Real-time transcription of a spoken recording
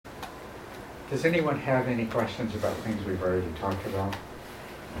Does anyone have any questions about things we've already talked about?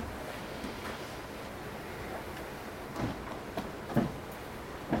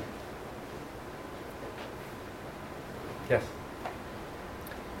 Yes.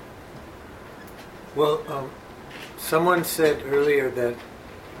 Well, someone said earlier that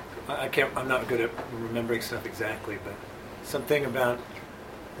I'm not good at remembering stuff exactly, but something about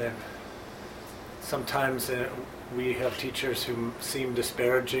that sometimes we have teachers who seem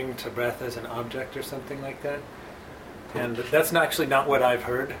disparaging to breath as an object or something like that, and that's actually not what I've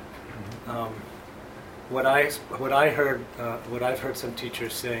heard. What I've heard some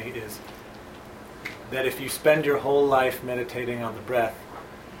teachers say is that if you spend your whole life meditating on the breath,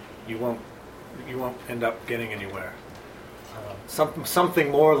 you won't end up getting anywhere.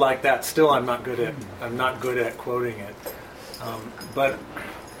 Something more like that. Still, I'm not good at quoting it. But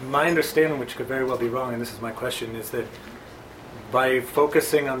my understanding, which could very well be wrong, and this is my question, is that by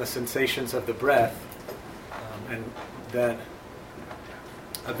focusing on the sensations of the breath, and that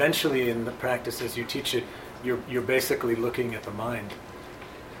eventually in the practice as you teach it, you're basically looking at the mind.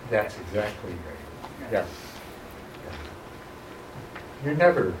 That's exactly right. Yes. You're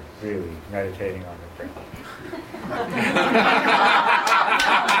never really meditating on the breath.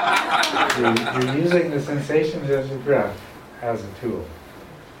 You're using the sensations of the breath as a tool.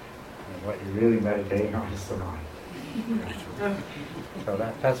 And what you're really meditating on is the mind. So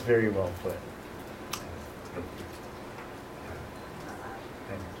that's very well put.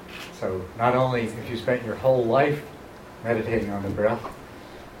 And so not only if you spent your whole life meditating on the breath,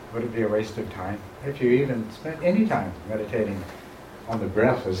 would it be a waste of time? If you even spent any time meditating on the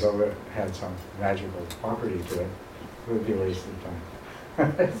breath as though it had some magical property to it, it would be a waste of time.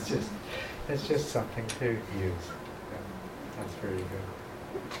 it's just something to use. Yeah, that's very good.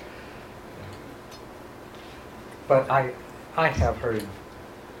 Yeah. But I have heard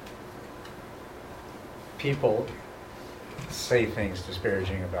people say things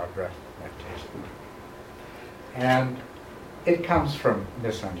disparaging about breath meditation. And it comes from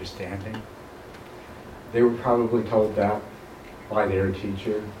misunderstanding. They were probably told that by their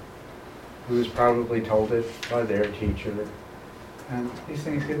teacher, who was probably told it by their teacher, and these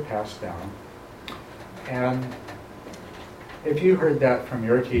things get passed down. And if you heard that from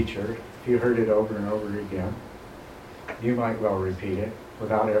your teacher, if you heard it over and over again, you might well repeat it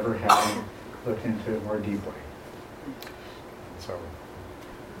without ever having looked into it more deeply. So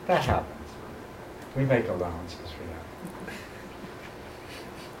that happens. We make allowances for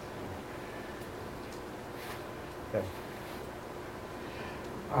that.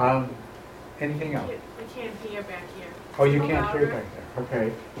 Yeah. Anything else? We can't hear back here. Oh, you can't hear back there.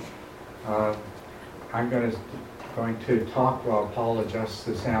 Okay. I'm going to talk while Paul adjusts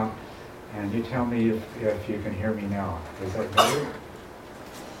the sound, and you tell me if you can hear me now. Is that better?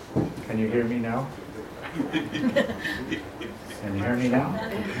 Can you hear me now? Can you hear me now?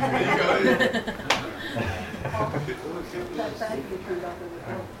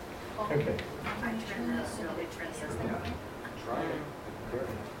 Okay. Try it.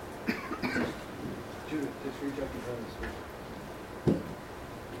 Judith, just reach up and try to switch.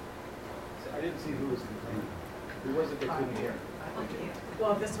 I didn't see who was complaining. Who was it that couldn't hear?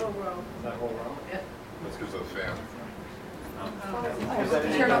 Well, this whole row. That whole row? Yep. That's because of the fan.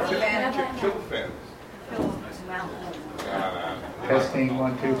 Turn off the fan. Kill the fans. Testing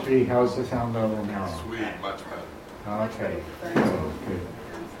 1, 2, 3. How's the sound level now? Sweet, much better. Okay. Good.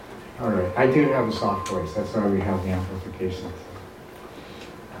 All right. I do have a soft voice. That's why we have the amplification.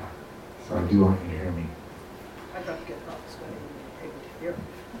 So I do want you to hear me. I'd rather get up so I'm able to hear.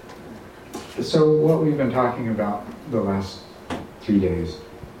 So what we've been talking about the last 3 days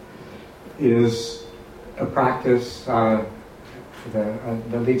is a practice that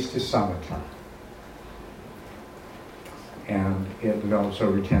leads to samatha. And it develops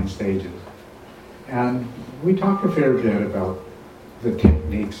over 10 stages. And we talked a fair bit about the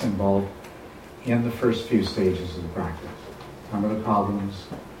techniques involved in the first few stages of the practice. Some of the problems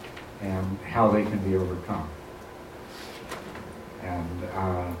and how they can be overcome. And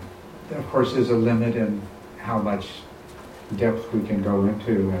of course there's a limit in how much depth we can go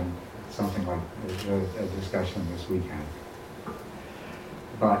into in something like a discussion this weekend.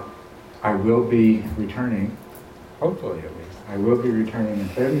 But I will be returning, hopefully at least, I will be returning in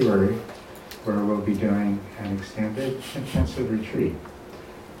February, where we'll be doing an extended intensive retreat,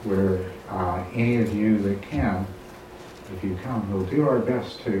 where any of you that can, if you come, we'll do our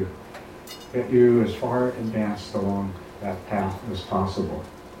best to get you as far advanced along that path as possible,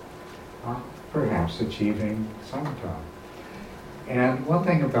 perhaps achieving samatha. And one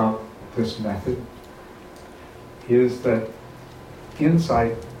thing about this method is that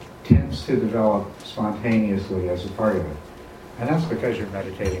insight tends to develop spontaneously as a part of it. And that's because you're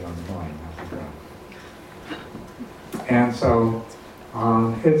meditating on the mind, not the breath. And so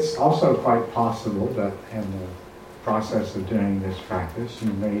it's also quite possible that in the process of doing this practice,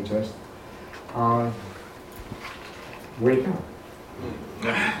 you may just wake up.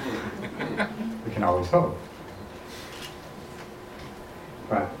 We can always hope.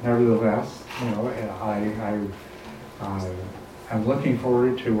 But nevertheless, I'm looking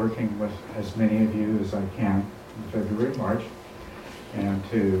forward to working with as many of you as I can in February, March, and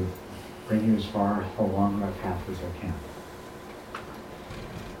to bring you as far along that path as I can.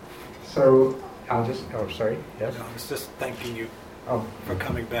 So I'll just, sorry, yes? No, I was just thanking you Oh. for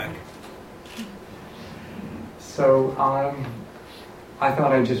coming back. So I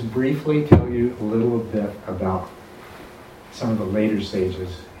thought I'd just briefly tell you a little bit about some of the later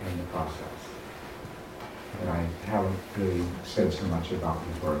stages in the process that I haven't really said so much about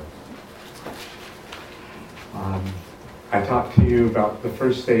before. I talked to you about the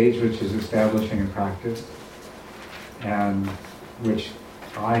first stage, which is establishing a practice, and which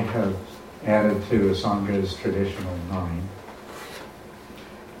I have added to Asangha's traditional 9,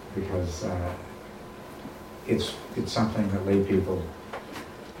 because it's something that lay people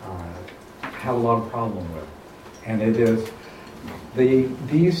have a lot of problem with. And it is,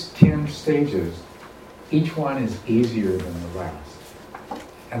 these 10 stages, each one is easier than the last.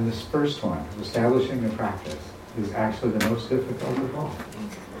 And this first one, establishing the practice, is actually the most difficult of all.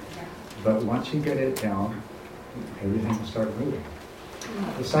 But once you get it down, everything will start moving.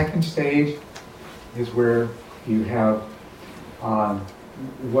 The second stage is where you have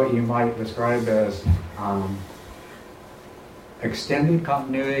what you might describe as extended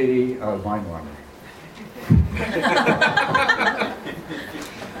continuity of mind wandering.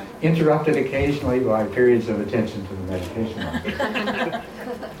 Interrupted occasionally by periods of attention to the meditation.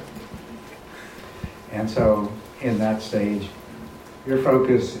 And so in that stage, your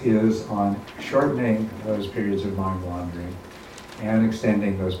focus is on shortening those periods of mind wandering and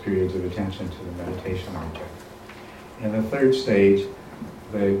extending those periods of attention to the meditation object. In the third stage,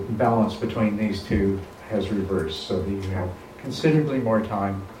 the balance between these two has reversed, so that you have considerably more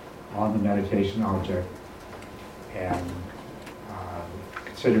time on the meditation object and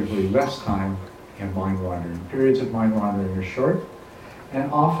considerably less time in mind wandering. Periods of mind wandering are short,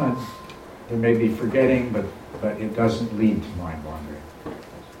 and often there may be forgetting, but it doesn't lead to mind wandering.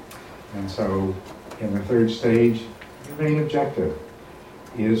 And so in the third stage, the main objective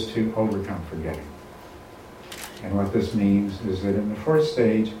is to overcome forgetting. And what this means is that in the fourth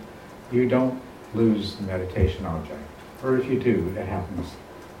stage, you don't lose the meditation object. Or if you do, it happens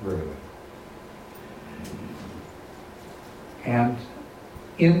rarely. And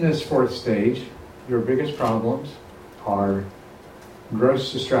in this fourth stage, your biggest problems are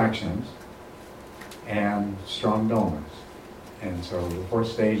gross distractions and strong dullness. And so the fourth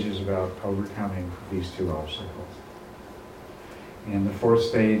stage is about overcoming these two obstacles. In the fourth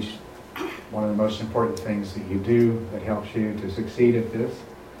stage, one of the most important things that you do that helps you to succeed at this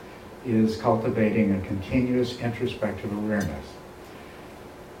is cultivating a continuous introspective awareness,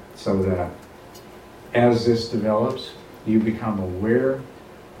 so that as this develops, you become aware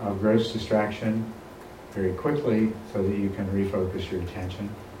of gross distraction very quickly so that you can refocus your attention.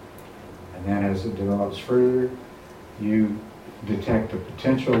 And then as it develops further, you detect a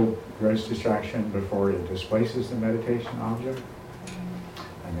potential gross distraction before it displaces the meditation object.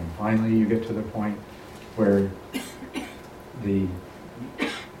 And then finally you get to the point where the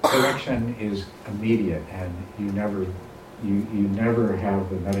correction is immediate and you never have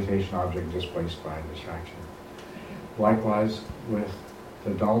the meditation object displaced by a distraction. Likewise with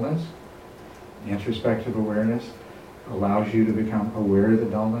the dullness, the introspective awareness allows you to become aware the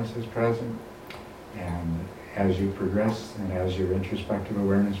dullness is present, and as you progress and as your introspective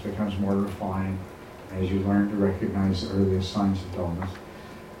awareness becomes more refined, as you learn to recognize the earliest signs of dullness,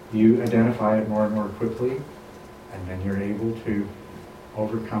 you identify it more and more quickly, and then you're able to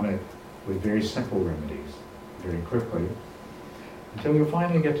overcome it with very simple remedies very quickly, until you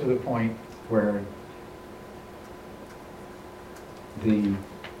finally get to the point where the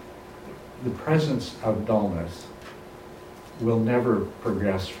presence of dullness will never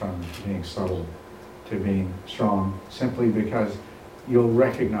progress from being subtle to being strong, simply because you'll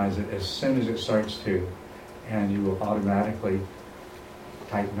recognize it as soon as it starts to, and you will automatically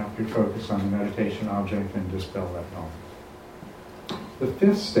tighten up your focus on the meditation object and dispel that dullness. The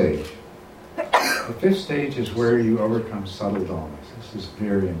fifth stage is where you overcome subtle dullness. This is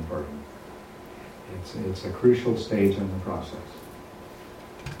very important. It's a crucial stage in the process.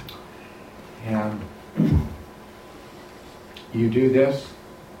 And you do this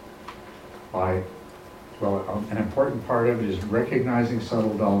by, well, an important part of it is recognizing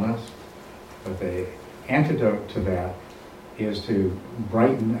subtle dullness, but the antidote to that is to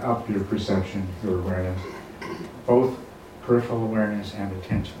brighten up your perception, your awareness, both peripheral awareness and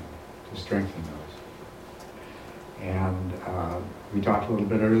attention, to strengthen those. And we talked a little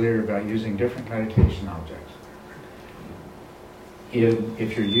bit earlier about using different meditation objects.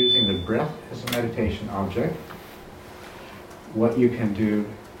 If you're using the breath as a meditation object, what you can do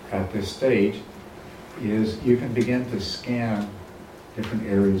at this stage is you can begin to scan different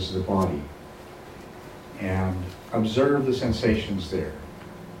areas of the body and observe the sensations there,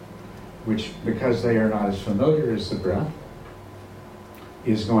 which, because they are not as familiar as the breath,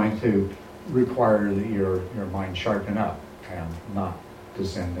 is going to require that your mind sharpen up and not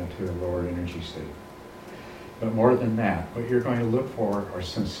descend into a lower energy state. But more than that, what you're going to look for are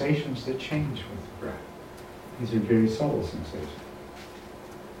sensations that change with the breath. These are very subtle sensations.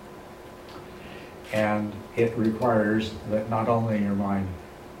 And it requires that not only your mind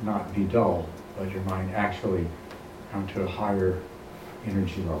not be dull, but your mind actually come to a higher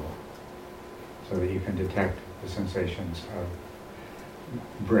energy level so that you can detect the sensations of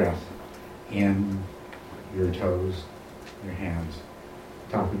breath in your toes, your hands,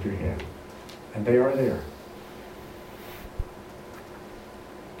 top of your head. And they are there.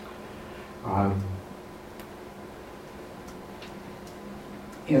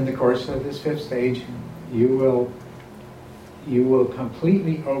 In the course of this fifth stage, you will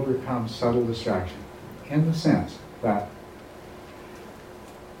completely overcome subtle distraction, in the sense that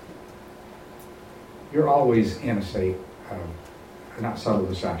you're always in a state of, not subtle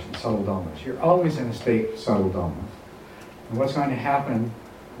distraction, subtle dullness. You're always in a state of subtle dullness. And what's going to happen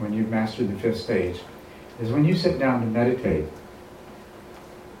when you've mastered the fifth stage is when you sit down to meditate,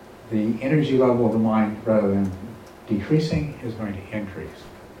 the energy level of the mind, rather than decreasing, is going to increase.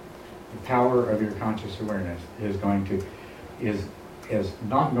 The power of your conscious awareness is not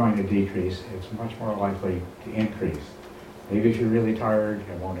going to decrease. It's much more likely to increase. Maybe if you're really tired,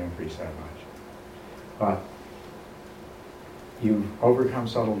 it won't increase that much. But you've overcome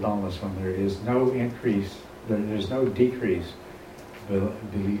subtle dullness when there is no increase, there's no decrease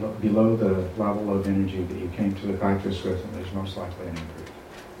below the level of energy that you came to the practice with, and there's most likely an increase.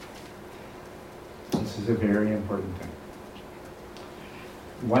 This is a very important thing.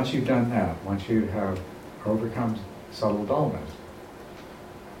 Once you've done that, once you have overcome subtle dullness,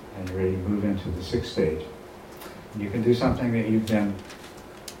 and you're ready to move into the sixth stage, you can do something that you've been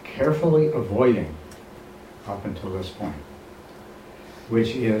carefully avoiding up until this point,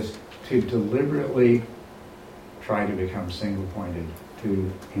 which is to deliberately try to become single-pointed,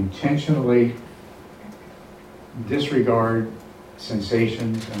 to intentionally disregard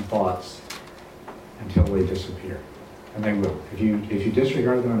sensations and thoughts until they disappear. And they will. If you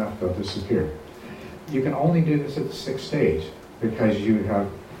disregard them enough, they'll disappear. You can only do this at the sixth stage because you have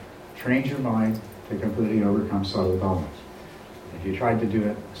trained your mind to completely overcome subtle dullness. If you tried to do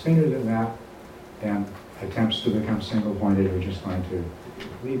it sooner than that, then attempts to become single-pointed are just going to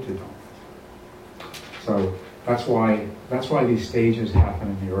lead to dullness. So that's why these stages happen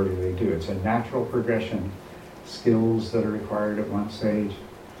in the order they do. It's a natural progression. Skills that are required at one stage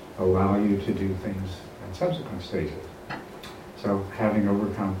allow you to do things in subsequent stages. So having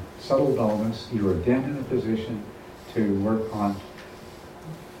overcome subtle dullness, you are then in a position to work on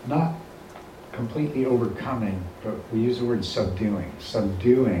not completely overcoming, but we use the word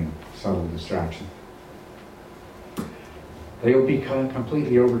subduing subtle distraction. They will become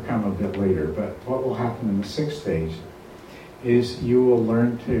completely overcome a bit later, but what will happen in the sixth stage is you will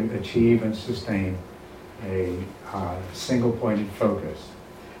learn to achieve and sustain a single-pointed focus.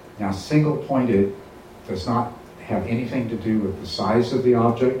 Now, single-pointed does not have anything to do with the size of the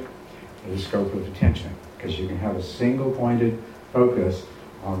object or the scope of attention, because you can have a single-pointed focus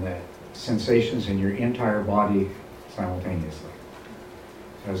on the sensations in your entire body simultaneously.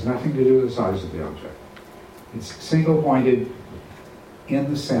 It has nothing to do with the size of the object. It's single-pointed in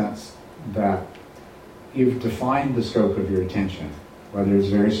the sense that you've defined the scope of your attention, whether it's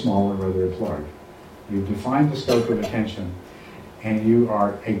very small or whether it's large. You've defined the scope of attention, and you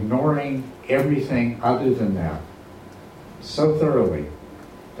are ignoring everything other than that so thoroughly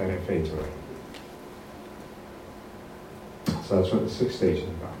that it fades away. So that's what the sixth stage is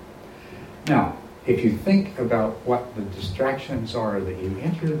about. Now, if you think about what the distractions are that you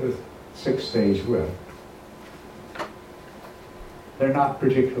enter the sixth stage with, they're not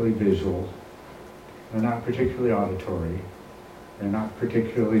particularly visual, they're not particularly auditory, they're not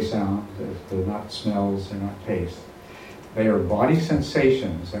particularly sound, they're not smells, they're not taste. They are body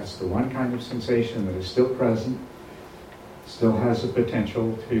sensations. That's the one kind of sensation that is still present, still has the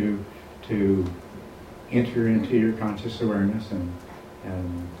potential to to enter into your conscious awareness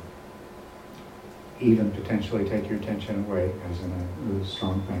and even potentially take your attention away, as in a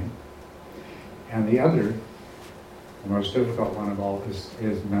strong pain. And the other, the most difficult one of all,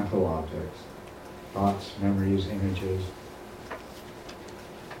 is mental objects. Thoughts, memories, images,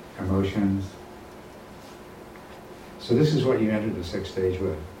 emotions. So this is what you enter the sixth stage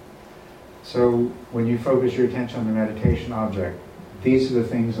with. So when you focus your attention on the meditation object, these are the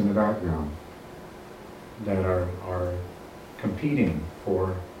things in the background that are competing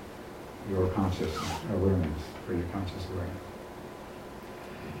for your conscious awareness, for your conscious awareness.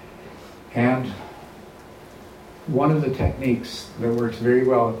 And one of the techniques that works very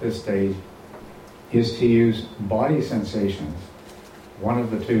well at this stage is to use body sensations, one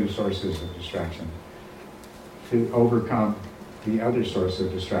of the two sources of distraction, to overcome the other source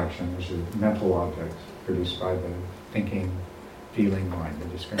of distraction, which is mental objects produced by the thinking, feeling mind, the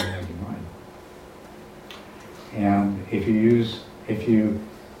discriminating mind. And if you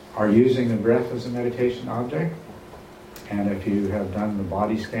are using the breath as a meditation object, and if you have done the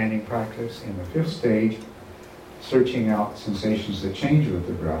body scanning practice in the fifth stage, searching out sensations that change with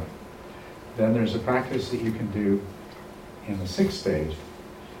the breath, then there's a practice that you can do in the sixth stage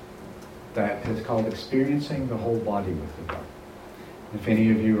that is called experiencing the whole body with the breath. If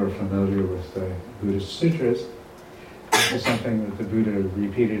any of you are familiar with the Buddhist sutras, this is something that the Buddha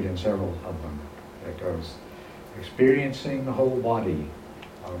repeated in several of them. That goes, experiencing the whole body.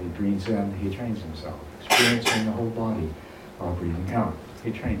 While he breathes in, he trains himself. Experiencing the whole body while breathing out,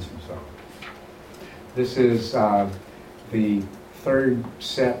 he trains himself. This is the third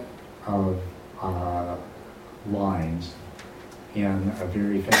set of lines in a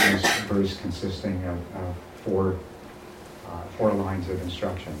very famous verse consisting of four lines of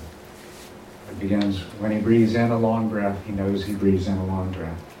instruction. It begins, when he breathes in a long breath, he knows he breathes in a long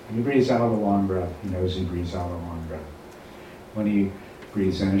breath. When he breathes out a long breath, he knows he breathes out a long breath. When he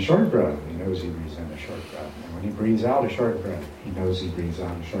breathes in a short breath, he knows he breathes in a short breath. And when he breathes out a short breath, he knows he breathes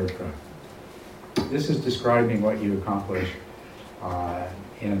out a short breath. This is describing what you accomplish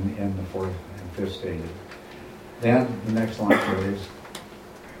in the fourth and fifth stages. Then the next line goes,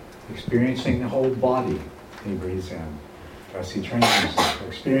 experiencing the whole body, he breathes in. Thus he trains himself.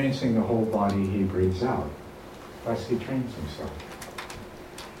 Experiencing the whole body, he breathes out. Thus he trains himself.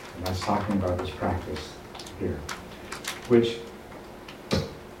 And that's talking about this practice here. Which,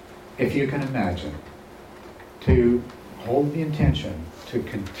 if you can imagine, to hold the intention to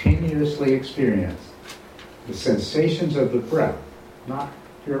continuously experience the sensations of the breath, not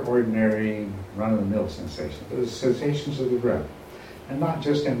your ordinary run-of-the-mill sensations, but the sensations of the breath, and not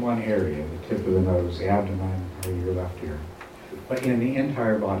just in one area, the tip of the nose, the abdomen, or your left ear, but in the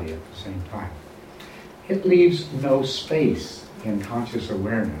entire body at the same time. It leaves no space in conscious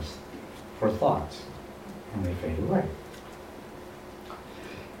awareness for thoughts, and they fade away.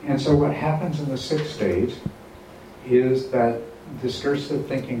 And so what happens in the sixth stage is that discursive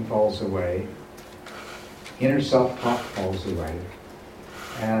thinking falls away, inner self-talk falls away,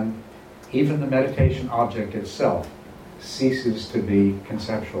 and even the meditation object itself ceases to be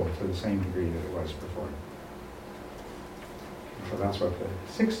conceptual to the same degree that it was before. So that's what the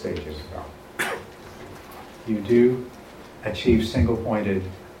sixth stage is about. You do achieve single-pointed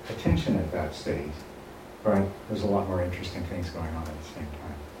attention at that stage, but there's a lot more interesting things going on at the same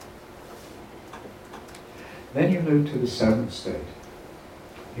time. Then you move to the seventh stage.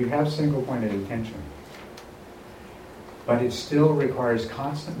 You have single-pointed attention, but it still requires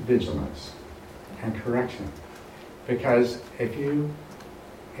constant vigilance and correction, because if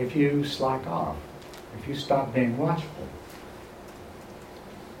you slack off, if you stop being watchful,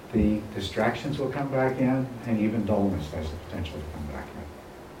 the distractions will come back in, and even dullness has the potential to come back in.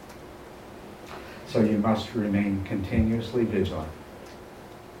 So you must remain continuously vigilant.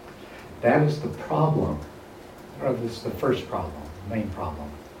 That is the problem, or this is the first problem, main problem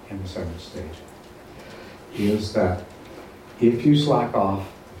in the seventh stage, is that if you slack off,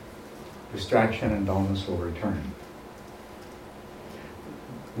 distraction and dullness will return.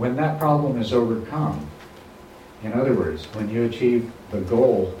 When that problem is overcome, in other words, when you achieve the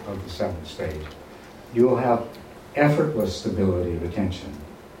goal of the seventh stage, you will have effortless stability of attention.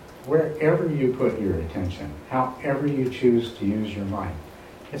 Wherever you put your attention, however you choose to use your mind,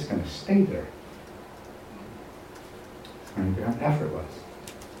 it's going to stay there. It's going to become effortless.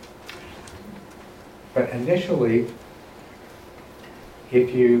 But initially,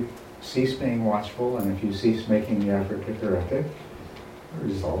 if you cease being watchful and if you cease making the effort to correct it, the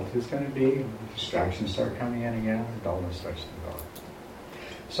result is going to be distractions start coming in again, and dullness starts to develop.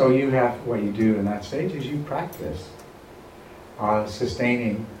 So what you do in that stage is you practice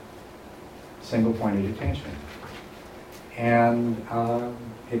sustaining single-pointed attention. And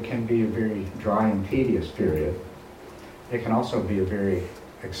it can be a very dry and tedious period. It can also be a very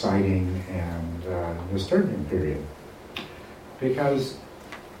exciting and disturbing period. Because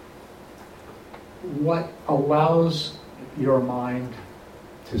what allows your mind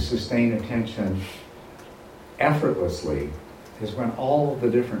to sustain attention effortlessly is when all the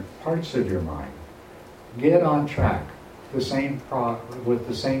different parts of your mind get on track with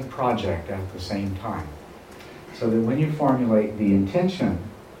the same project at the same time. So that when you formulate the intention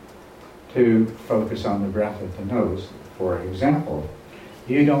to focus on the breath at the nose, for example,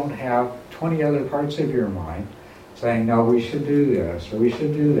 you don't have 20 other parts of your mind saying, no, we should do this, or we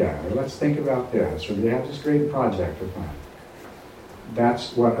should do that, or let's think about this, or we have this great project or plan.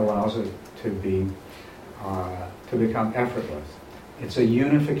 That's what allows it to become effortless. It's a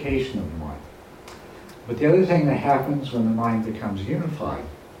unification of the mind. But the other thing that happens when the mind becomes unified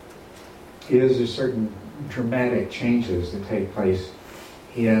is a certain dramatic changes that take place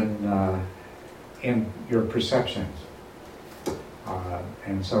in your perceptions.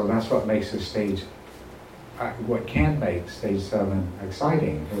 And so that's what makes this stage, what can make stage 7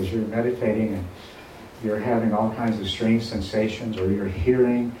 exciting, because you're meditating and you're having all kinds of strange sensations, or you're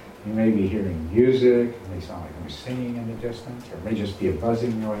hearing, you may be hearing music, it may sound like you're singing in the distance, or it may just be a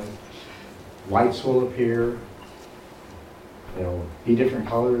buzzing noise. Lights will appear, they'll be different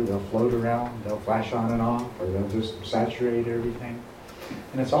colors, they'll float around, they'll flash on and off, or they'll just saturate everything.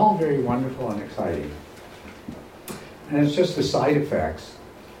 And it's all very wonderful and exciting. And it's just the side effects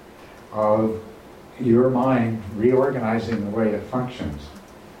of your mind reorganizing the way it functions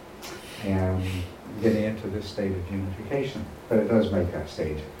and getting into this state of unification. But it does make that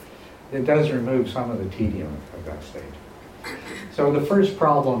stage. It does remove some of the tedium of that stage. So the first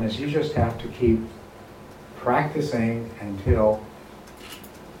problem is you just have to keep practicing until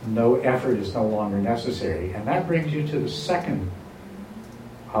no effort is no longer necessary. And that brings you to the second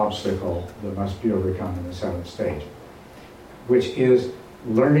obstacle that must be overcome in the 7th stage, which is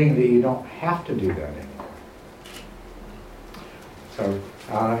learning that you don't have to do that anymore. So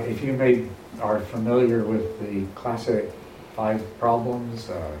if you are familiar with the classic 5 problems,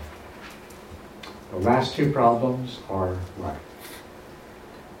 the last 2 problems are what?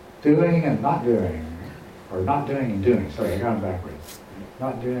 Doing and not doing, or not doing and doing. Sorry, I got them backwards.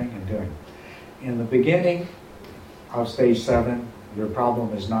 Not doing and doing. In the beginning of stage 7, your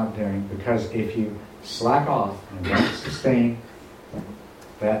problem is not doing, because if you slack off and don't sustain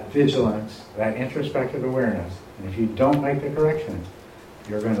that vigilance, that introspective awareness, and if you don't make the corrections,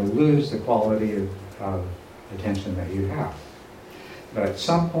 you're going to lose the quality of attention that you have. But at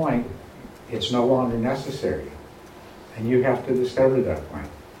some point, it's no longer necessary, and you have to discover that point.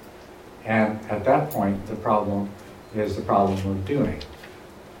 And at that point, the problem is the problem of doing,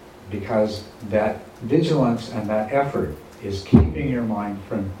 because that vigilance and that effort is keeping your mind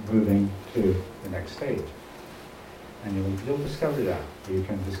from moving to the next stage. And you'll discover that. You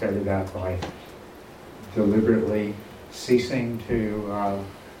can discover that by deliberately ceasing to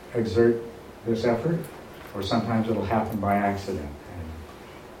exert this effort, or sometimes it'll happen by accident,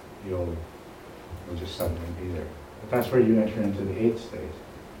 and you'll just suddenly be there. But that's where you enter into the 8th stage.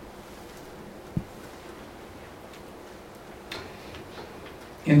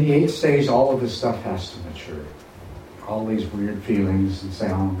 In the 8th stage, all of this stuff has to mature. All these weird feelings and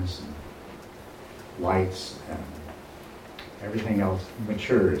sounds and lights and everything else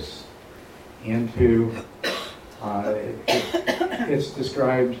matures into, it's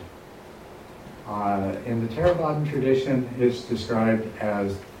described, in the Theravadan tradition, it's described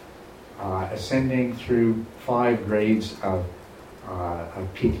as ascending through 5 grades of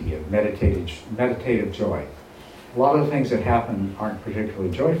piti, of meditative joy. A lot of the things that happen aren't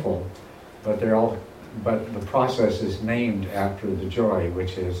particularly joyful, but the process is named after the joy,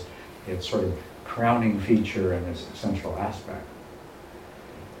 which is its sort of crowning feature and its central aspect.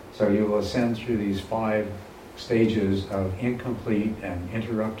 So you will ascend through these 5 stages of incomplete and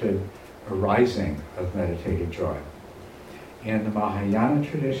interrupted arising of meditative joy. In the Mahayana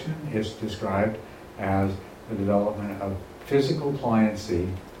tradition, it's described as the development of physical pliancy,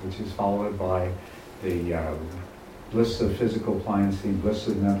 which is followed by the bliss of physical pliancy, bliss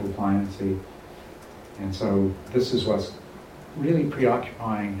of mental pliancy. And so this is what's really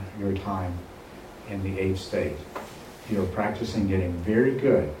preoccupying your time in the 8th stage. You're practicing getting very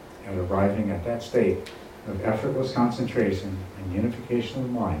good at arriving at that state of effortless concentration and unification of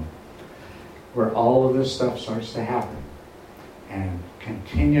the mind, where all of this stuff starts to happen, and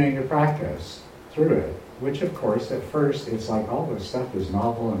continuing to practice through it, which of course at first it's like all this stuff is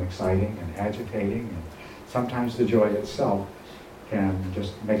novel and exciting and agitating, and sometimes the joy itself can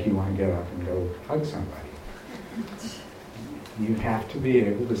just make you want to get up and go hug somebody. You have to be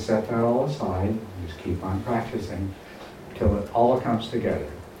able to set that all aside and just keep on practicing till it all comes together.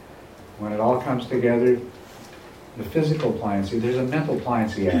 When it all comes together, the physical pliancy, there's a mental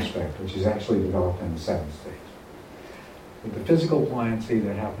pliancy aspect which is actually developed in the 7th stage. But the physical pliancy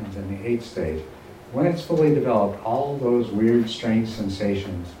that happens in the 8th stage, when it's fully developed, all those weird, strange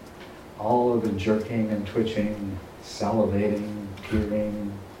sensations, all of the jerking and twitching, salivating,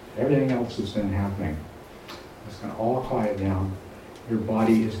 tearing, everything else that's been happening, it's going to all quiet down. Your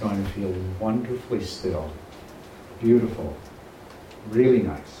body is going to feel wonderfully still, beautiful, really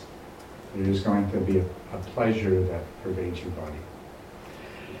nice. There is going to be a pleasure that pervades your body.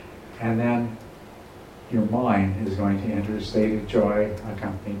 And then your mind is going to enter a state of joy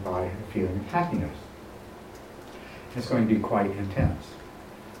accompanied by a feeling of happiness. It's going to be quite intense.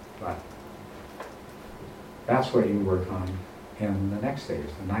 But that's what you work on in the next stage,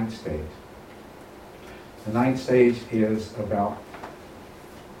 the 9th stage. The 9th stage is about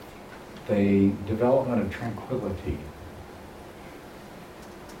the development of tranquility.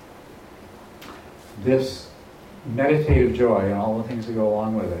 This meditative joy and all the things that go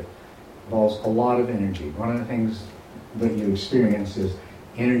along with it involves a lot of energy. One of the things that you experience is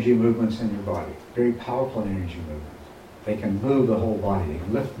energy movements in your body, very powerful energy movements. They can move the whole body. They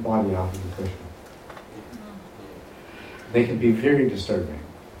can lift the body off of the cushion. They can be very disturbing.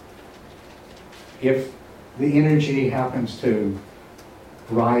 If the energy happens to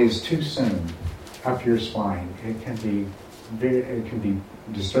rise too soon up your spine, it can be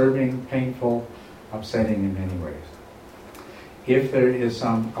disturbing, painful, upsetting in many ways. If there is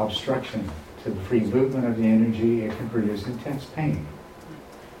some obstruction to the free movement of the energy, it can produce intense pain.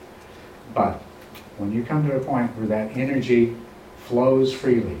 But when you come to a point where that energy flows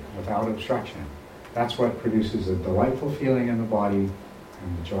freely without obstruction, that's what produces a delightful feeling in the body,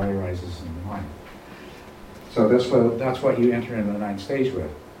 and the joy arises in the mind. So that's what you enter into the 9th stage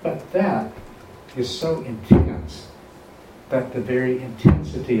with. But that is so intense that the very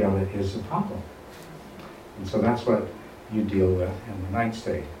intensity of it is a problem. And so that's what you deal with in the 9th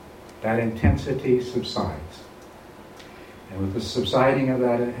stage. That intensity subsides. And with the subsiding of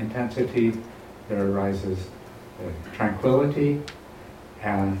that intensity, there arises the tranquility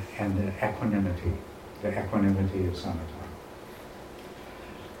and the equanimity of samatha.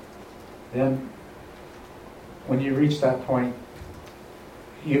 Then, when you reach that point,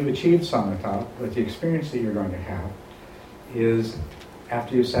 you've achieved samatha, but the experience that you're going to have is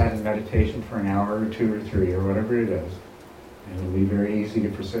after you sat in meditation for an hour or 2 or 3 or whatever it is, and it'll be very easy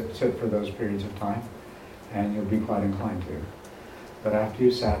to sit for those periods of time, and you'll be quite inclined to. But after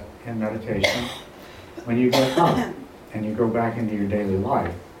you sat in meditation, when you get up and you go back into your daily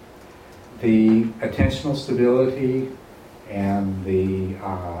life, the attentional stability and the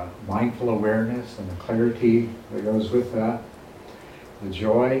mindful awareness and the clarity that goes with that, the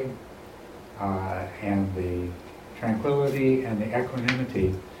joy and the tranquility and the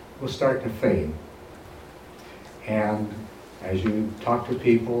equanimity will start to fade. And as you talk to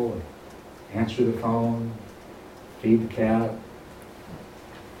people, answer the phone, feed the cat,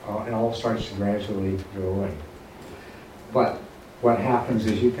 it all starts to gradually go away. But what happens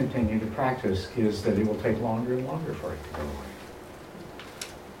as you continue to practice is that it will take longer and longer for it to go away,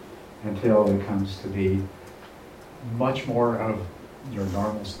 until it comes to be much more of your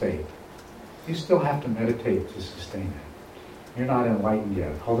normal state. You still have to meditate to sustain it. You're not enlightened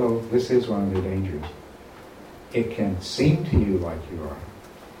yet, although this is one of the dangers. It can seem to you like you are.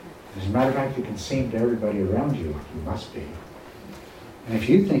 As a matter of fact, it can seem to everybody around you like you must be. And if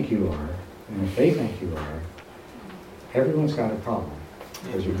you think you are, and if they think you are, everyone's got a problem,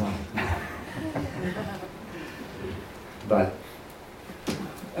 because you're not. But,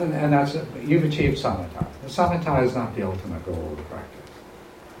 and that's it. You've achieved samatha. The samatha is not the ultimate goal of the practice.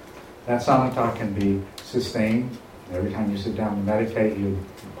 That samatha can be sustained. Every time you sit down to meditate, you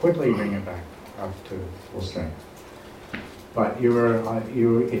quickly bring it back up to full strength. But if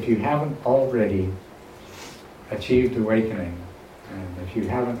you haven't already achieved awakening, and if you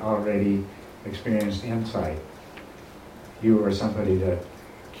haven't already experienced insight, you are somebody that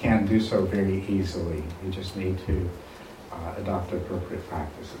can do so very easily. You just need to adopt appropriate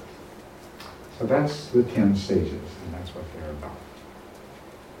practices. So that's the 10 stages, and that's what they're about.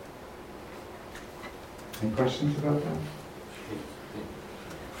 Any questions about that?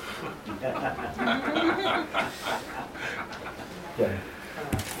 Yeah.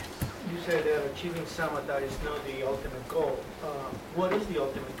 You said that achieving samatha is not the ultimate goal. What is the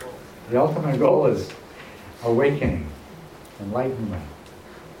ultimate goal? The ultimate goal is awakening, enlightenment.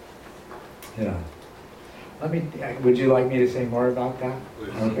 Yeah. Would you like me to say more about that?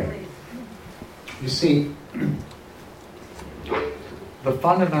 Please. Okay. You see, the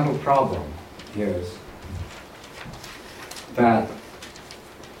fundamental problem is that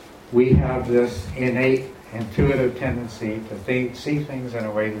we have this innate, intuitive tendency to see things in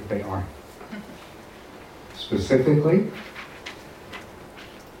a way that they aren't. Specifically,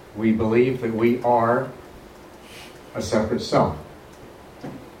 we believe that we are a separate self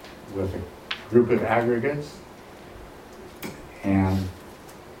with a group of aggregates, and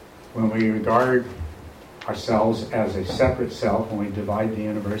when we regard ourselves as a separate self, when we divide the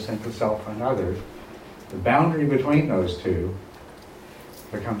universe into self and others, the boundary between those two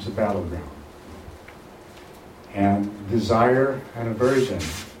becomes a battleground. And desire and aversion,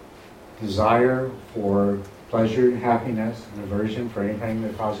 desire for pleasure and happiness, and aversion for anything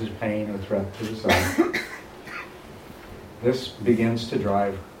that causes pain or threat to the self, this begins to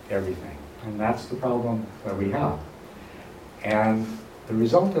drive everything. And that's the problem that we have. And the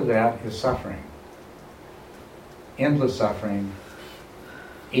result of that is suffering. Endless suffering.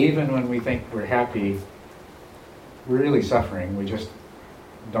 Even when we think we're happy, we're really suffering. We just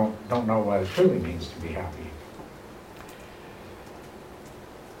don't know what it truly means to be happy.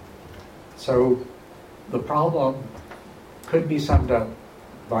 So the problem could be summed up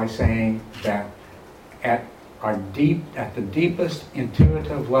by saying that at the deepest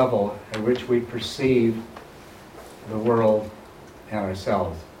intuitive level at which we perceive the world and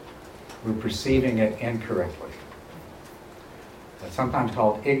ourselves, we're perceiving it incorrectly. It's sometimes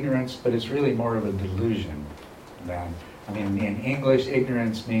called ignorance, but it's really more of a delusion than, in English,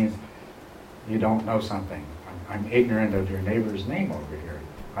 ignorance means you don't know something. I'm ignorant of your neighbor's name over here.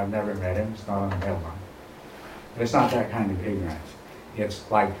 I've never met him, it's not on the mailbox. But it's not that kind of ignorance. It's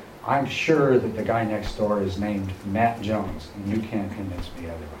like, I'm sure that the guy next door is named Matt Jones, and you can't convince me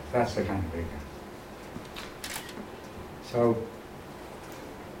otherwise. That's the kind of ignorance. So,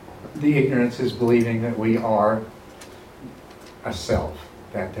 the ignorance is believing that we are a self,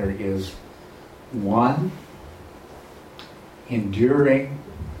 that there is one enduring,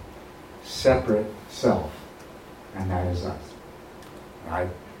 separate self, and that is us. Right?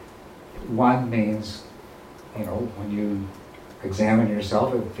 One means, when you examine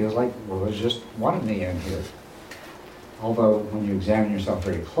yourself, it feels like, well, there's just one of me in here. Although, when you examine yourself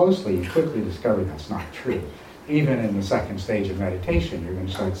very closely, you quickly discover that's not true. Even in the second stage of meditation, you're going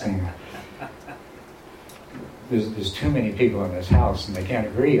to start saying, there's too many people in this house and they can't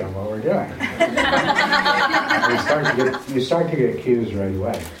agree on what we're doing. you start to get cues right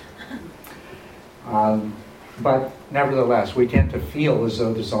away. But nevertheless, we tend to feel as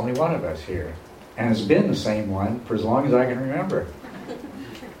though there's only one of us here. And it's been the same one for as long as I can remember.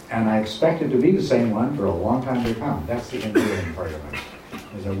 And I expect it to be the same one for a long time to come. That's the enduring part of it.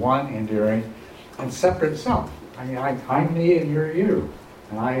 There's a one enduring and separate self. I'm me and you're you.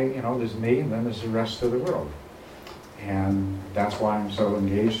 And there's me and then there's the rest of the world. And that's why I'm so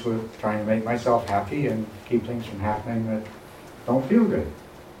engaged with trying to make myself happy and keep things from happening that don't feel good.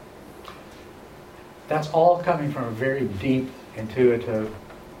 That's all coming from a very deep, intuitive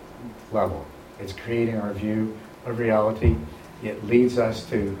level. It's creating our view of reality. It leads us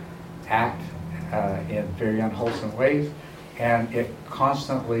to act in very unwholesome ways, and it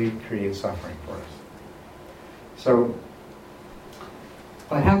constantly creates suffering for us. So,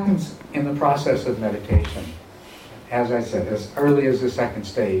 what happens in the process of meditation, as I said, as early as the second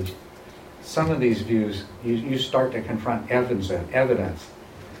stage, some of these views, you start to confront evidence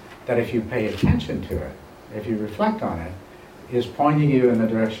that if you pay attention to it, if you reflect on it, is pointing you in the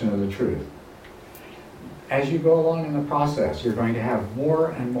direction of the truth. As you go along in the process, you're going to have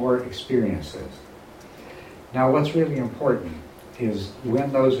more and more experiences. Now, what's really important is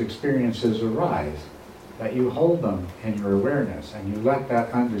when those experiences arise, that you hold them in your awareness and you let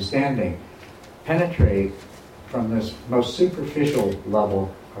that understanding penetrate from this most superficial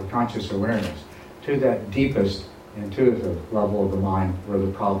level of conscious awareness to that deepest intuitive level of the mind where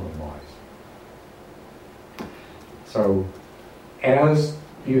the problem lies. So, as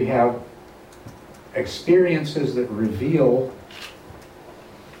you have experiences that reveal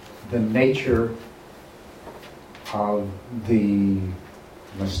the nature of the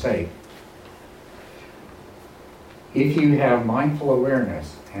mistake, if you have mindful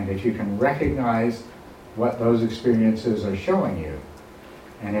awareness and if you can recognize what those experiences are showing you,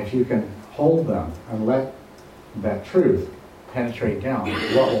 and if you can hold them and let that truth penetrate down,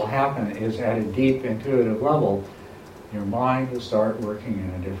 what will happen is at a deep intuitive level, your mind will start working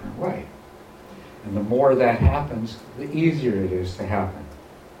in a different way. And the more that happens, the easier it is to happen.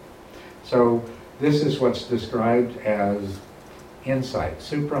 So this is what's described as insight,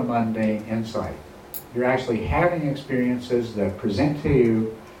 supramundane insight. You're actually having experiences that present to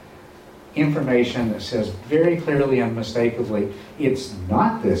you information that says very clearly, unmistakably, it's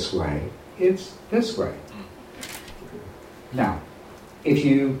not this way, it's this way. Now, if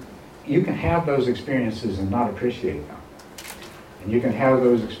you can have those experiences and not appreciate them. And you can have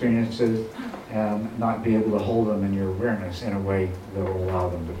those experiences and not be able to hold them in your awareness in a way that will allow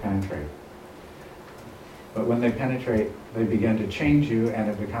them to penetrate. But when they penetrate, they begin to change you, and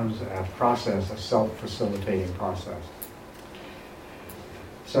it becomes a process, a self-facilitating process.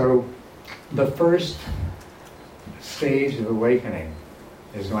 So the first stage of awakening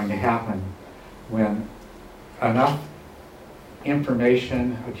is going to happen when enough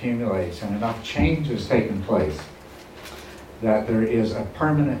information accumulates and enough change has taken place that there is a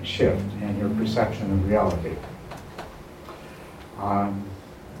permanent shift in your perception of reality.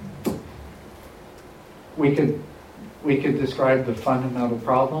 We could describe the fundamental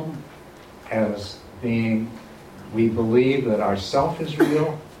problem as being, we believe that our self is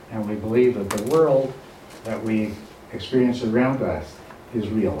real, and we believe that the world that we experience around us is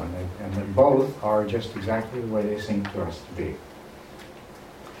real, and that both are just exactly the way they seem to us to be.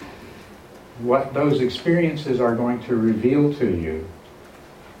 What those experiences are going to reveal to you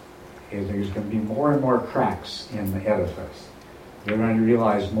is there's going to be more and more cracks in the edifice. You're going to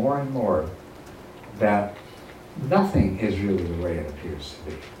realize more and more that nothing is really the way it appears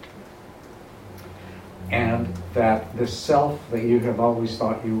to be. And that the self that you have always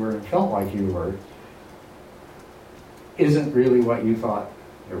thought you were and felt like you were isn't really what you thought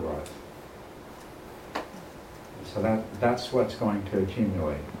there was. So that's what's going to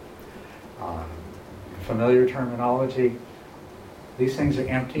accumulate. Familiar terminology, these things are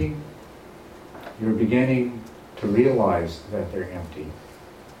empty. You're beginning to realize that they're empty.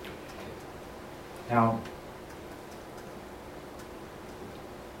 Now,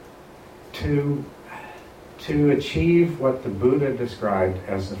 to achieve what the Buddha described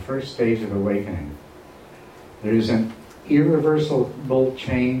as the first stage of awakening, there is an irreversible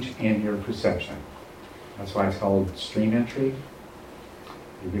change in your perception. That's why it's called stream entry.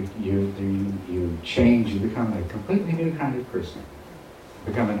 You change, you become a completely new kind of person.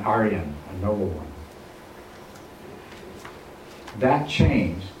 You become an Aryan, a noble one. That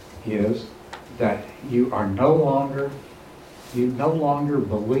change is that you no longer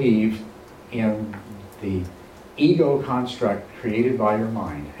believe in the ego construct created by your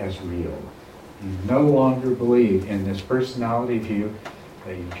mind as real. You no longer believe in this personality view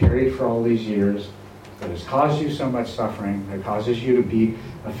that you carried for all these years, that has caused you so much suffering, that causes you to be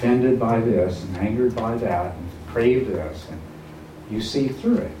offended by this and angered by that and crave this, and you see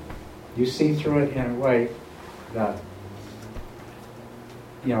through it. You see through it in a way that,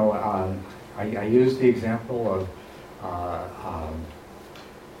 I use the example of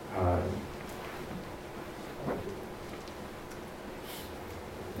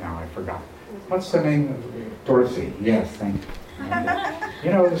now I forgot. What's the name of Dorothy? Yes, thank you.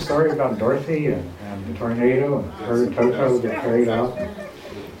 You know the story about Dorothy and the tornado and her and Toto get carried out?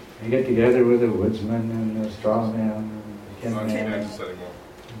 They get together with the woodsman and the straw man and the We're not in tin man. Kansas anymore.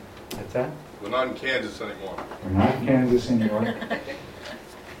 What's that? We're not in Kansas anymore. We're not in Kansas anymore.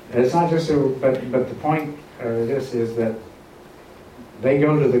 It's not just but the point of this is that they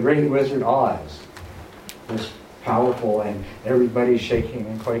go to the great wizard Oz, this powerful, and everybody's shaking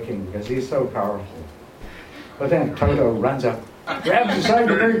and quaking because he's so powerful. But then Toto runs up, grabs aside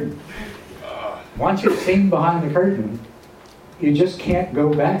the curtain. Once you've seen behind the curtain, you just can't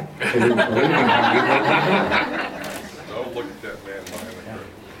go back to believing how you did. Don't look at that man behind the curtain.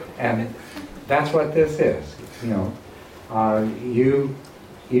 And that's what this is.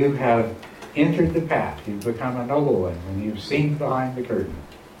 You have entered the path. You've become a noble one when you've seen behind the curtain.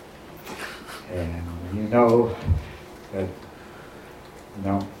 And you know that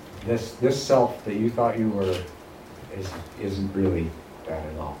this self that you thought you were isn't really that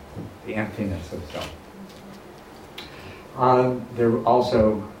at all. The emptiness of self. There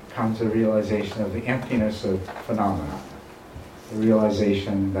also comes a realization of the emptiness of phenomena. The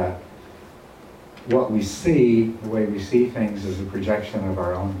realization that what we see, the way we see things, is a projection of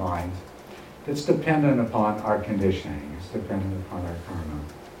our own minds. It's dependent upon our conditioning. It's dependent upon our karma.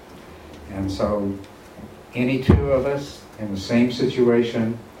 And so any two of us in the same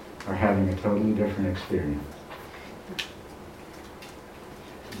situation are having a totally different experience.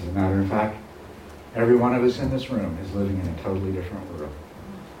 As a matter of fact, every one of us in this room is living in a totally different world.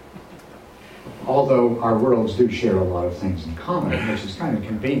 Although our worlds do share a lot of things in common, which is kind of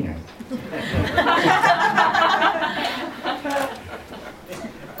convenient.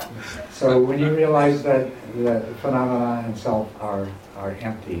 So when you realize that phenomena and self are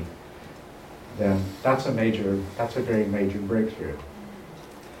empty, then that's a very major breakthrough.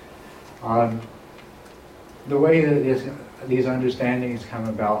 The way that these understandings come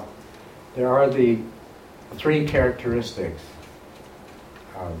about, there are the three characteristics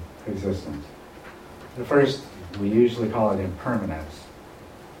of existence. The first, we usually call it impermanence.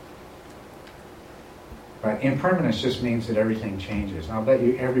 But impermanence just means that everything changes. And I'll bet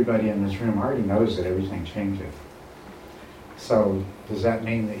you everybody in this room already knows that everything changes. So does that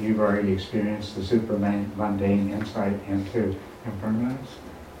mean that you've already experienced the super mundane insight into impermanence?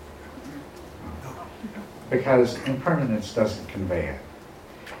 No. Because impermanence doesn't convey it.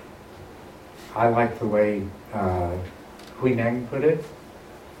 I like the way Hui Neng put it.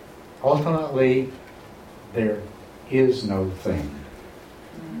 Ultimately, there is no thing.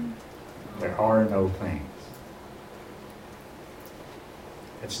 There are no things.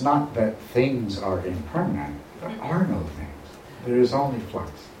 It's not that things are impermanent. There are no things. There is only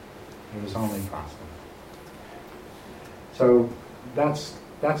flux. There is only process. So that's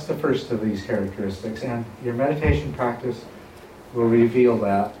the first of these characteristics, and your meditation practice will reveal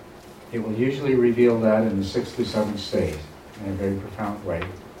that. It will usually reveal that in the 6th to 7th stage in a very profound way.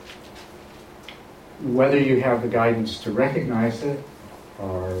 Whether you have the guidance to recognize it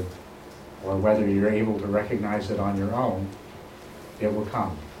or whether you're able to recognize it on your own, it will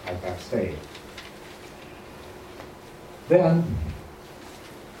come at that stage. Then,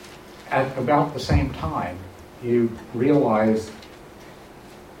 at about the same time, you realize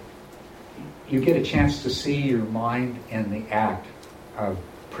you get a chance to see your mind in the act of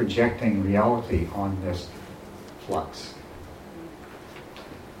projecting reality on this flux.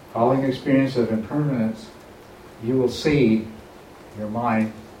 Following the experience of impermanence, you will see your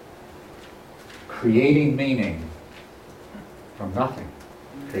mind creating meaning from nothing,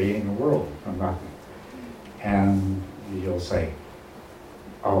 creating a world from nothing. And you'll say,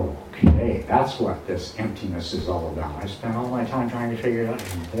 okay, that's what this emptiness is all about. I spent all my time trying to figure it out,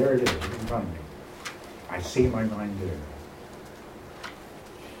 and there it is in front of me. I see my mind there.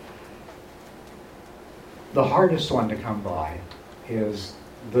 The hardest one to come by is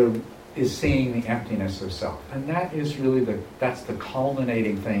seeing the emptiness of self. And that is really that's the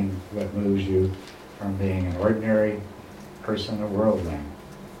culminating thing that moves you from being an ordinary person, a worldling,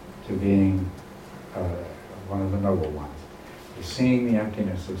 to being one of the noble ones. Is seeing the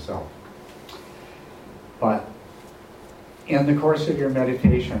emptiness of self. But in the course of your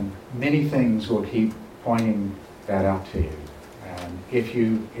meditation, many things will keep pointing that out to you. And if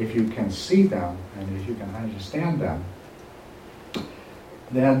you can see them and if you can understand them,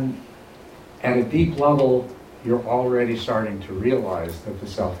 then at a deep level, you're already starting to realize that the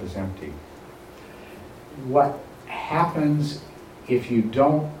self is empty. What happens if you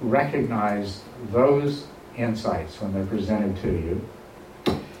don't recognize those insights when they're presented to you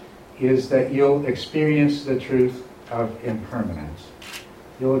is that you'll experience the truth of impermanence.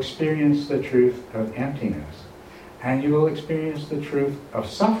 You'll experience the truth of emptiness. And you will experience the truth of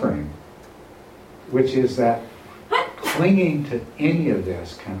suffering, which is that clinging to any of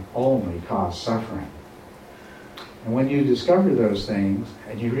this can only cause suffering. And when you discover those things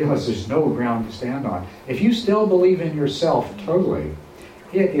and you realize there's no ground to stand on, if you still believe in yourself totally,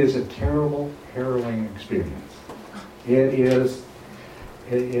 it is a terrible, harrowing experience. It's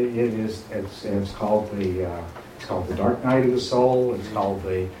called the dark night of the soul. It's called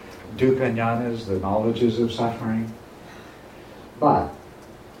the dukkha jnanas, the knowledges of suffering. But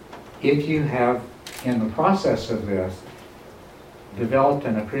if you have, in the process of this, developed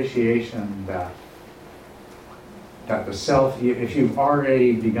an appreciation that the self, if you've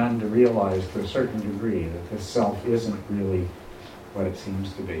already begun to realize to a certain degree that the self isn't really what it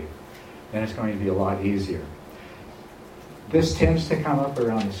seems to be, then it's going to be a lot easier. This tends to come up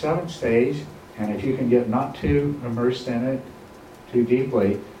around the 7th stage, and if you can get not too immersed in it too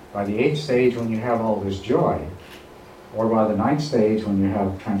deeply, by the 8th stage when you have all this joy, or by the 9th stage when you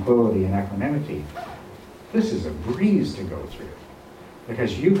have tranquility and equanimity, this is a breeze to go through.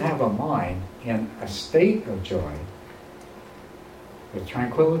 Because you have a mind in a state of joy, with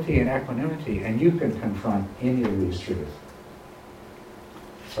tranquility and equanimity, and you can confront any of these truths.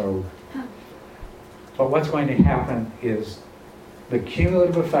 So, but what's going to happen is the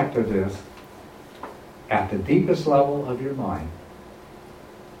cumulative effect of this, at the deepest level of your mind,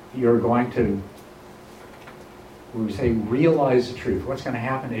 you're going to, we say, realize the truth. What's going to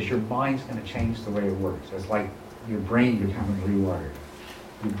happen is your mind's going to change the way it works. It's like your brain becoming rewired.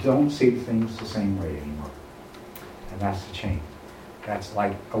 You don't see things the same way anymore. And that's the change. That's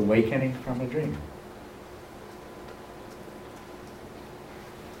like awakening from a dream.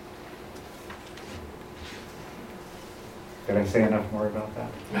 Did I say enough more about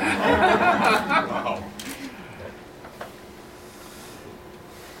that? Wow.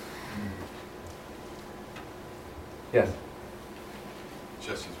 Yes.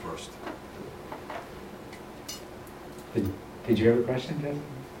 Jesse's first. Did you have a question, Jesse?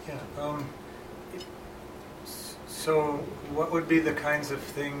 Yeah. So, what would be the kinds of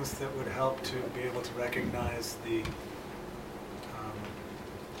things that would help to be able to recognize the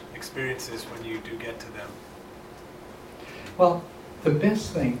experiences when you do get to them? Well, the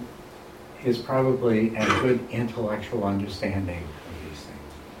best thing is probably a good intellectual understanding of these things.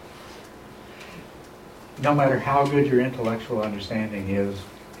 No matter how good your intellectual understanding is,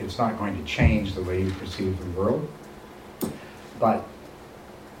 it's not going to change the way you perceive the world. But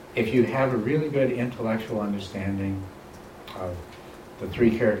if you have a really good intellectual understanding of the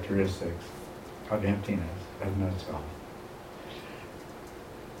three characteristics of emptiness, of no self,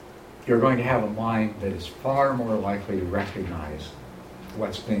 you're going to have a mind that is far more likely to recognize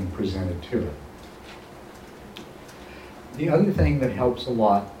what's being presented to it. The other thing that helps a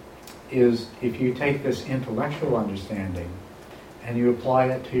lot is if you take this intellectual understanding and you apply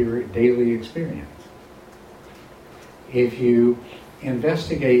it to your daily experience. If you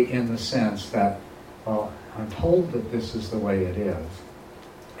investigate in the sense that, well, I'm told that this is the way it is,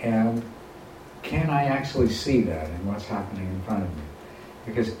 and can I actually see that in what's happening in front of me?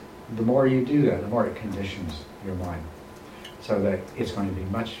 Because the more you do that, the more it conditions your mind, so that it's going to be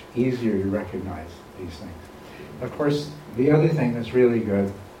much easier to recognize these things. Of course, the other thing that's really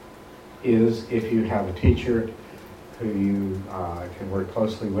good is if you have a teacher who you can work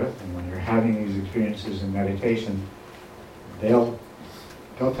closely with, and when you're having these experiences in meditation, they'll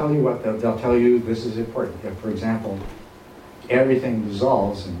tell you what they'll tell you. This is important. If, for example, everything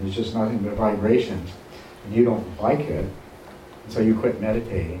dissolves and there's just nothing but vibrations, and you don't like it, and so you quit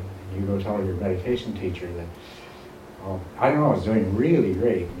meditating, and you go tell your meditation teacher that, well, I don't know, I was doing really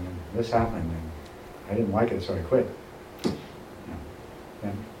great, and this happened, and I didn't like it, so I quit.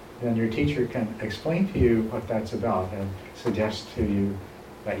 And then your teacher can explain to you what that's about and suggest to you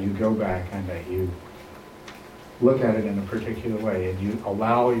that you go back and that you look at it in a particular way, and you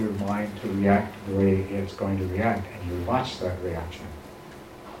allow your mind to react the way it's going to react, and you watch that reaction.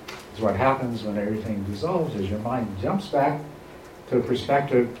 Because what happens when everything dissolves is your mind jumps back to a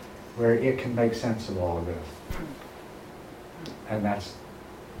perspective where it can make sense of all of this. And that's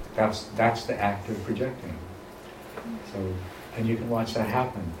the act of projecting. So, and you can watch that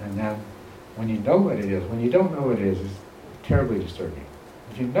happen. And then when you know what it is, when you don't know what it is, it's terribly disturbing.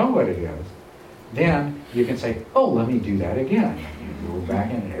 If you know what it is, then you can say, oh, let me do that again. You go back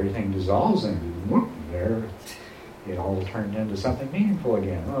in and everything dissolves, and whoop, there it all turned into something meaningful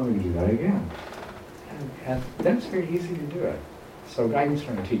again. Oh, let me do that again. And then it's very easy to do it. So guidance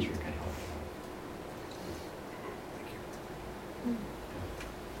from a teacher can help.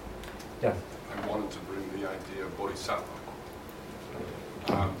 Yes? I wanted to bring the idea of bodhisattva.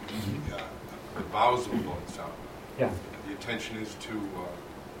 The vows of a bodhisattva. Yeah. The intention is to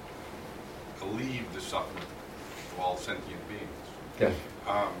alleviate the suffering of all sentient beings. Yes.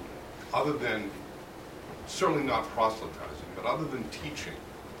 Other than, certainly not proselytizing, but other than teaching,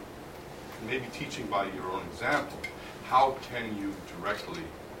 maybe teaching by your own example, how can you directly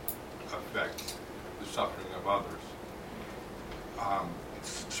affect the suffering of others?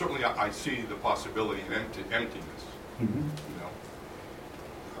 Certainly I see the possibility in emptiness. Mm-hmm.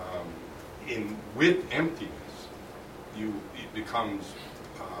 With emptiness, it becomes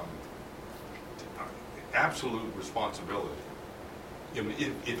absolute responsibility.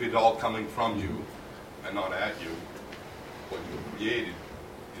 If it's all coming from you and not at you, what you created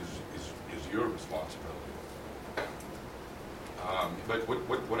is your responsibility. But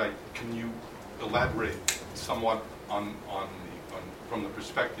can you elaborate somewhat from the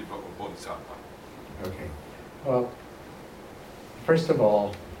perspective of a bodhisattva? Okay. Well, first of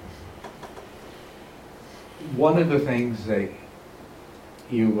all, one of the things that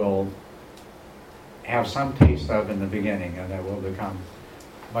you will have some taste of in the beginning, and that will become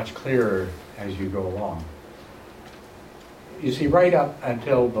much clearer as you go along. You see, right up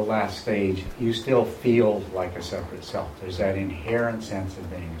until the last stage, you still feel like a separate self. There's that inherent sense of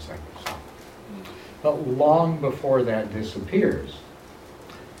being a separate self. But long before that disappears,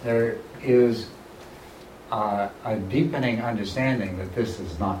 there is a deepening understanding that this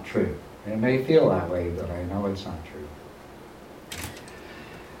is not true. It may feel that way, but I know it's not true.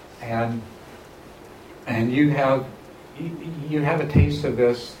 And you have a taste of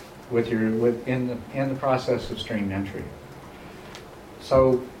this in the process of stream entry.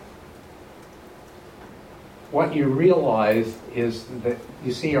 So what you realize is that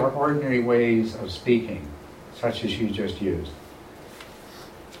you see our ordinary ways of speaking, such as you just used.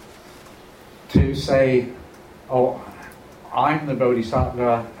 To say, oh, I'm the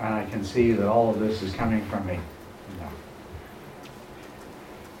Bodhisattva and I can see that all of this is coming from me. No.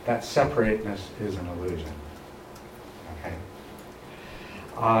 That separateness is an illusion. Okay.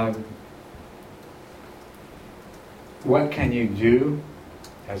 What can you do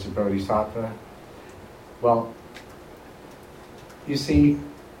as a Bodhisattva? Well, you see,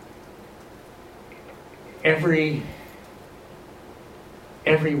 everyone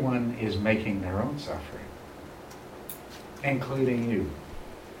is making their own suffering, including you.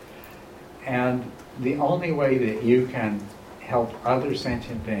 And the only way that you can help other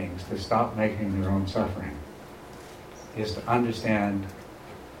sentient beings to stop making their own suffering is to understand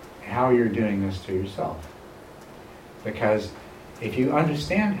how you're doing this to yourself. Because if you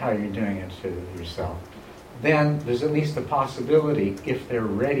understand how you're doing it to yourself, then there's at least a possibility, if they're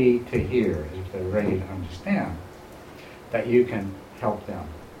ready to hear, if they're ready to understand, that you can help them.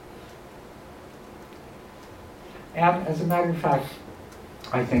 And as a matter of fact,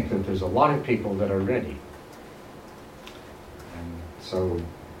 I think that there's a lot of people that are ready. And so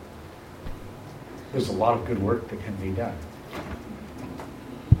there's a lot of good work that can be done.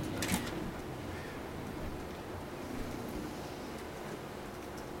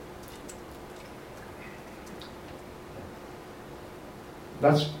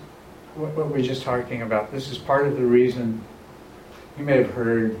 That's what we're just talking about. This is part of the reason you may have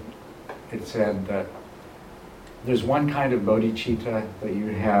heard it said that there's one kind of bodhicitta that you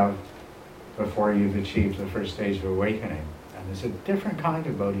have before you've achieved the first stage of awakening. And there's a different kind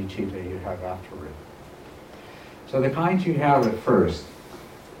of bodhicitta you have afterward. So the kind you have at first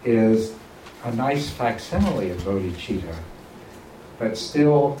is a nice facsimile of bodhicitta that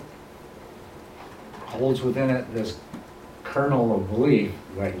still holds within it this kernel of belief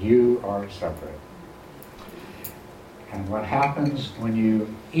that you are separate. And what happens when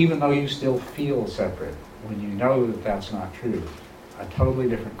you, even though you still feel separate, when you know that that's not true, a totally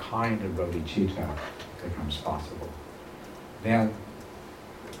different kind of bodhicitta becomes possible. Then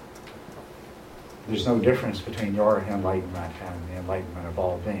there's no difference between your enlightenment and the enlightenment of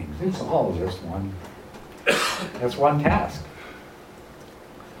all beings. It's all just one, that's one task.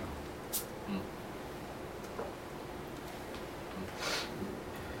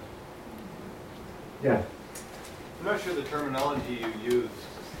 Yeah. I'm not sure the terminology you used,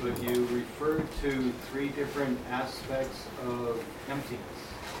 but you referred to 3 different aspects of emptiness.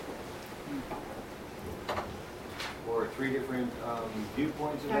 Or 3 different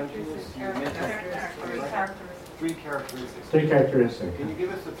viewpoints of emptiness. You mentioned 3 characteristics. 3 characteristics. Can you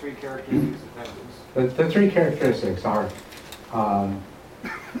give us the 3 characteristics of emptiness? The 3 characteristics are,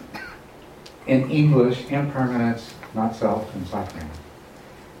 in English, impermanence, not self, and suffering.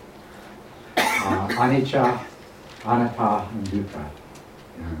 Anicca, anatta, and dukkha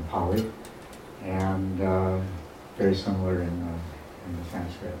in Pali, and very similar in the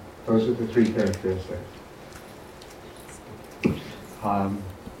Sanskrit. Those are the 3 characteristics.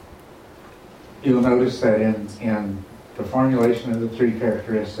 You'll notice that in the formulation of the 3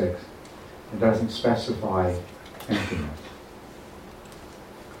 characteristics, it doesn't specify emptiness.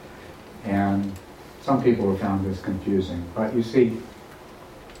 And some people have found this confusing, but you see,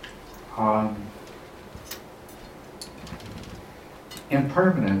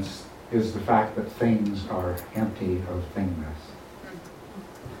 impermanence is the fact that things are empty of thingness.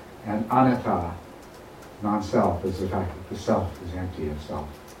 And anatta, non-self, is the fact that the self is empty of self.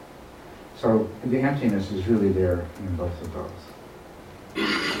 So the emptiness is really there in both of those.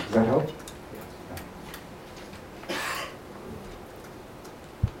 Does that help?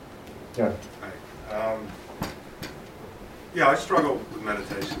 Yeah. Hi. Yeah, I struggle with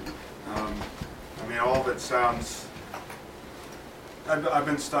meditation. I mean, all of it sounds... I've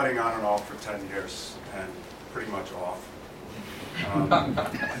been studying on and off for 10 years, and pretty much off.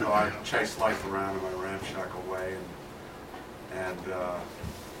 So I chase life around in my ramshackle way,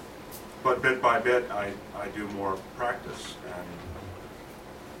 but bit by bit, I do more practice. And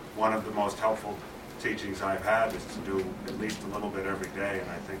one of the most helpful teachings I've had is to do at least a little bit every day, and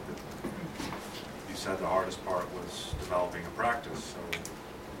I think that you said the hardest part was developing a practice, so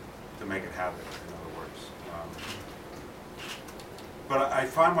to make it habit, in other words. But I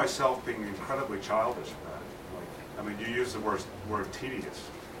find myself being incredibly childish about it. Like, I mean, you use the word tedious.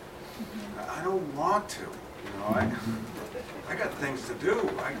 I don't want to, you know. I got things to do,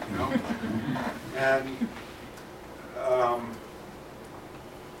 you know. And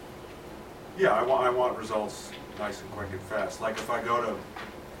yeah, I want results nice and quick and fast. Like if I go to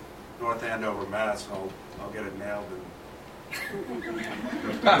North Andover, Mass, I'll get it nailed in 10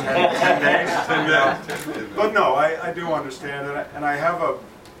 days. But no, I do understand it, and I have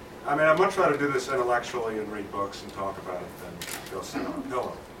I mean, I'd much rather do this intellectually and read books and talk about it than go sit on a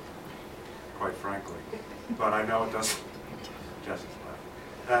pillow, quite frankly. But I know it doesn't, Jesse's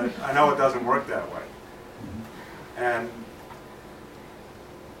laughing. And I know it doesn't work that way. And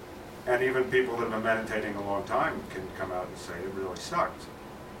even people that have been meditating a long time can come out and say it really sucked.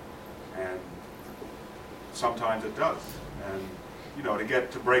 And sometimes it does. And you know,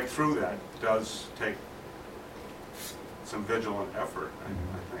 to break through that does take some vigilant effort, I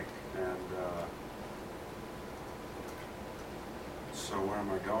think. And so where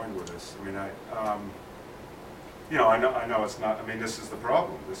am I going with this? I mean, you know, I know it's not. I mean, this is the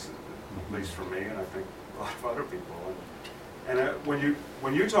problem. This is, at least for me, and I think a lot of other people. And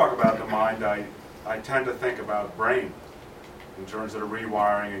when you talk about the mind, I tend to think about brain in terms of the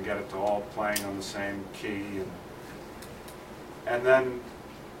rewiring and get it to all playing on the same key, and then,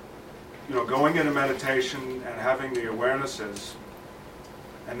 you know, going into meditation and having the awarenesses,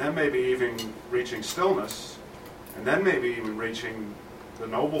 and then maybe even reaching stillness, and then maybe even reaching the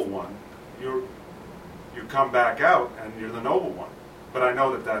noble one, you come back out and you're the noble one. But I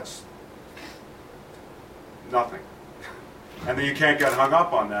know that that's nothing. And then you can't get hung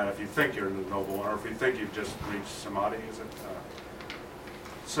up on that if you think you're the noble one, or if you think you've just reached samadhi, is it?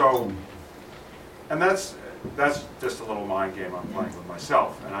 So, and that's just a little mind game I'm playing with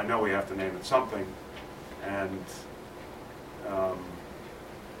myself. And I know we have to name it something. And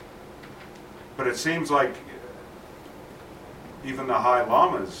but it seems like even the High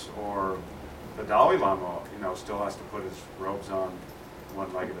Lamas or the Dalai Lama, you know, still has to put his robes on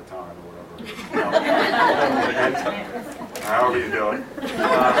one leg at a time or whatever. You know, and however you do it.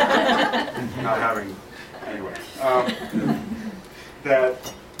 Not having, anyway.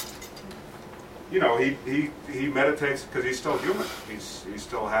 That, you know, he meditates because he's still human. He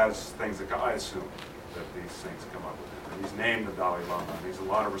still has things that I assume that these things come up with him. And he's named the Dalai Lama, and he's a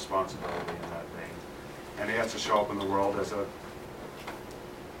lot of responsibility in that name. And he has to show up in the world as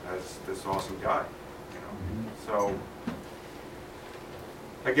this awesome guy, you know. So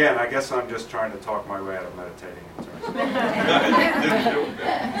again, I guess I'm just trying to talk my way out of meditating in terms of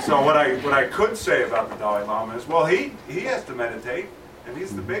so what I could say about the Dalai Lama is, well, he has to meditate, and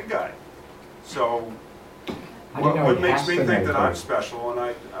he's the big guy. So what makes me think that I'm special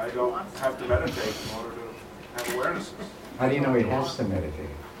and I don't have to meditate in order to have awarenesses? How do you know he has to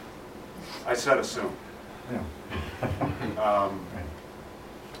meditate? I said assume. Yeah.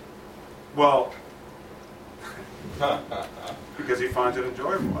 Well, because he finds it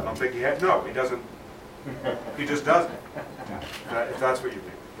enjoyable. I don't think he doesn't. He just doesn't. If that's what you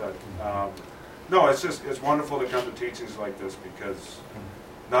mean. No, it's wonderful to come to teachings like this, because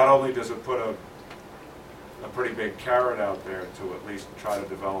not only does it put a pretty big carrot out there to at least try to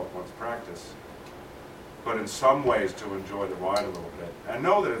develop one's practice, but in some ways to enjoy the ride a little bit and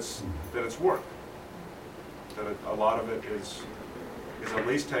know that it's work. That a lot of it is at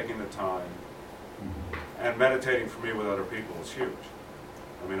least taking the time. And meditating for me with other people is huge.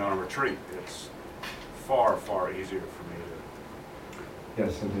 I mean, on a retreat, it's far, far easier for me to.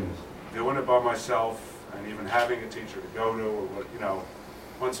 Yes, it is. Doing it by myself, and even having a teacher to go to, or what, you know,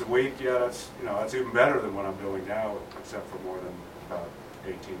 once a week. Yeah, that's even better than what I'm doing now, except for more than about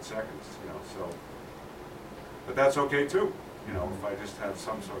 18 seconds. You know, so. But that's okay too. You know, if I just have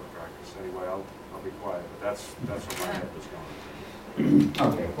some sort of practice. Anyway, I'll be quiet. But that's where my head was going.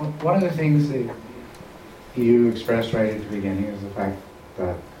 Okay. Well, one of the things that you expressed right at the beginning is the fact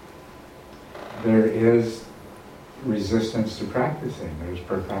that there is resistance to practicing. There's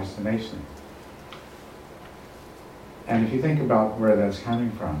procrastination. And if you think about where that's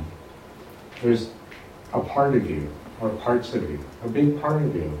coming from, there's a part of you, or parts of you, a big part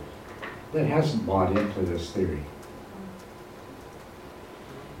of you, that hasn't bought into this theory.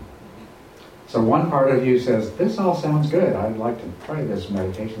 So one part of you says, this all sounds good. I'd like to try this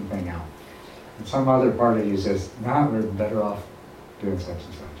meditation thing out. And some other part of you says, nah, we're better off doing such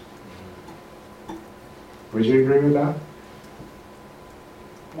and such. Would you agree with that?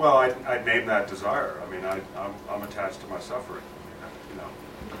 Well, I'd name that desire. I mean, I'm attached to my suffering. I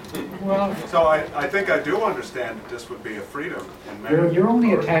mean, you know. Well, so I think I do understand that this would be a freedom. In you're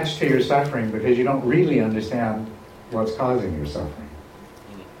only attached to your suffering because you don't really understand what's causing your suffering.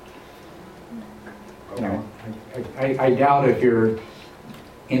 Okay. You know, I doubt if you're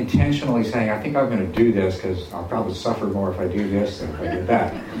intentionally saying, I think I'm going to do this because I'll probably suffer more if I do this than if I do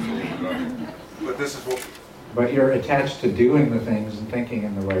that. But this is what. But you're attached to doing the things and thinking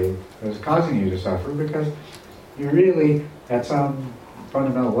in the way that is causing you to suffer because you really, at some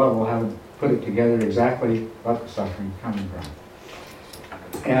fundamental level, haven't put it together exactly what the suffering is coming from.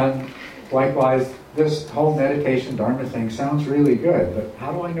 And likewise, this whole meditation Dharma thing sounds really good, but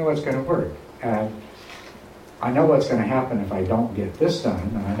how do I know it's going to work? And I know what's going to happen if I don't get this done,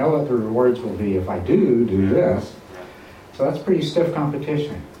 and I know what the rewards will be if I do this. So that's pretty stiff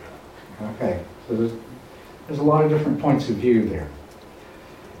competition. Okay, so there's a lot of different points of view there.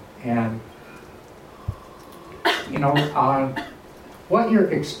 And, you know, what you're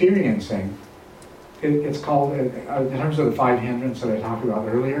experiencing, it's called, in terms of the 5 hindrances that I talked about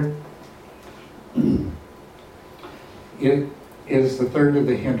earlier, it is the third of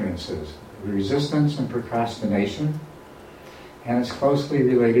the hindrances, resistance and procrastination, and it's closely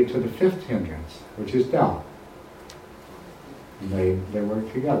related to the 5th hindrance, which is doubt. And they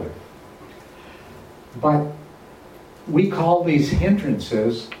work together. But we call these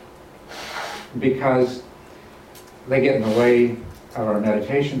hindrances because they get in the way of our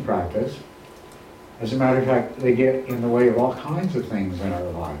meditation practice. As a matter of fact, they get in the way of all kinds of things in our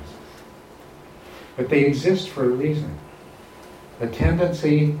lives. But they exist for a reason. The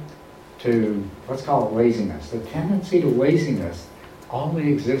tendency to, let's call it laziness. The tendency to laziness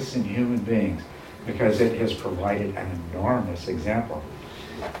only exists in human beings because it has provided an enormous advantage,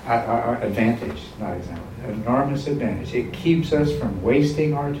 not example, an enormous advantage. It keeps us from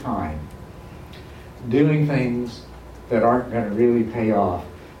wasting our time doing things that aren't going to really pay off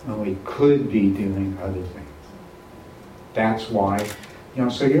when we could be doing other things. That's why, you know,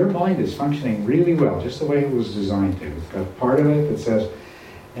 so your mind is functioning really well, just the way it was designed to. It's got part of it that says,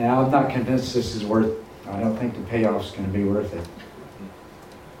 yeah, I'm not convinced this is worth, I don't think the payoff's going to be worth it.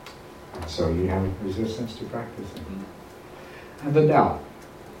 And so you have resistance to practicing. And the doubt,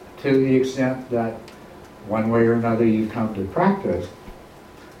 to the extent that one way or another you've come to practice,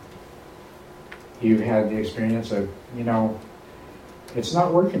 you've had the experience of, you know, it's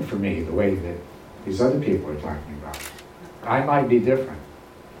not working for me the way that these other people are talking about. I might be different.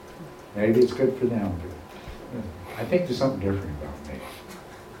 Maybe it's good for them, but I think there's something different about me.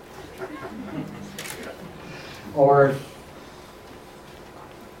 Or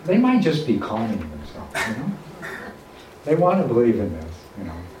they might just be conning themselves, you know? They want to believe in this, you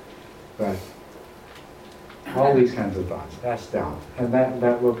know, but all these kinds of thoughts, that's doubt. And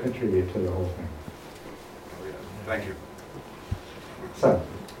that will contribute to the whole thing. Thank you. So,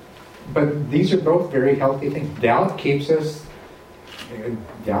 but these are both very healthy things. Doubt keeps us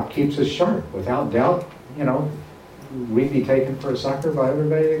sharp. Without doubt, you know, we'd be taken for a sucker by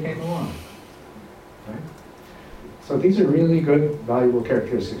everybody that came along. Right? So these are really good, valuable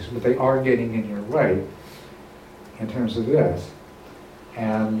characteristics, but they are getting in your way in terms of this.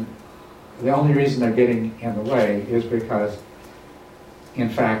 And the only reason they're getting in the way is because, in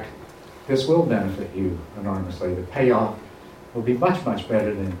fact, this will benefit you enormously. The payoff will be much, much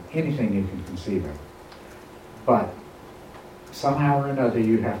better than anything you can conceive of. But somehow or another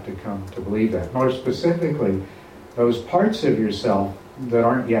you have to come to believe that. More specifically, those parts of yourself that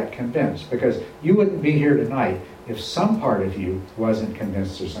aren't yet convinced. Because you wouldn't be here tonight if some part of you wasn't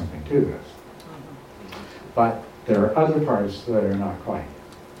convinced there's something to this. But there are other parts that are not quite.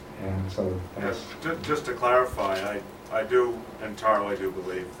 And so that's... Yes, just to clarify, I do entirely do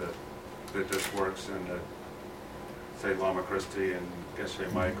believe that this works in the, say, Lama Christie and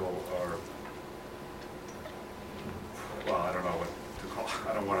Geshe Michael are, well, I don't know what to call,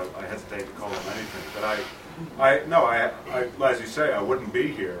 I hesitate to call them anything, but as you say, I wouldn't be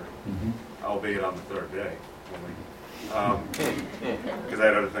here, albeit on the third day, because I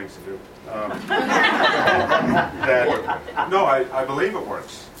had other things to do. I believe it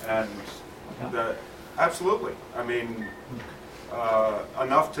works, and absolutely. I mean,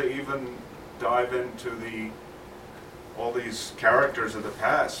 enough to even dive into all these characters of the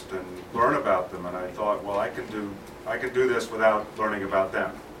past and learn about them. And I thought, well, I can do this without learning about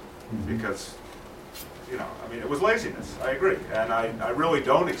them, because, you know, I mean, it was laziness. I agree, and I really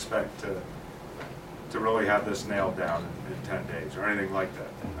don't expect to really have this nailed down in 10 days or anything like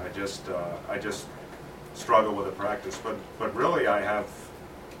that. I just struggle with the practice, but really I have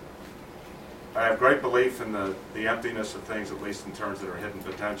great belief in the emptiness of things, at least in terms that are hidden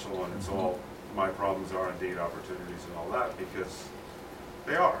potential, and it's all, my problems are indeed opportunities and all that, because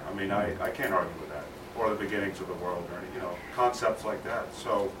they are. I mean, I can't argue with that, or the beginnings of the world, or any, you know, concepts like that.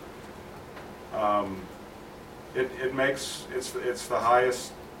 So it's the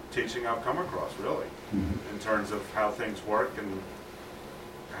highest teaching I've come across, really, in terms of how things work and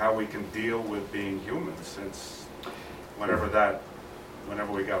how we can deal with being human since whenever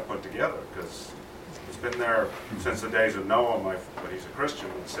we got put together, because it's been there since the days of Noah, what he's a Christian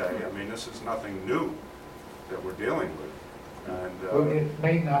would say. I mean, this is nothing new that we're dealing with. And Well, it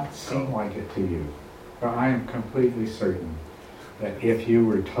may not seem like it to you, but I am completely certain that if you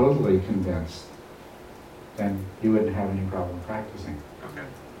were totally convinced, then you wouldn't have any problem practicing. okay.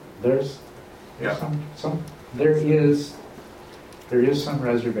 There's Yeah. there is some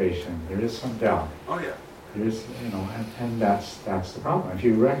reservation, there is some doubt. Oh yeah. There's, and that's the problem. If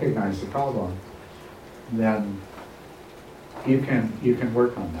you recognize the problem, then you can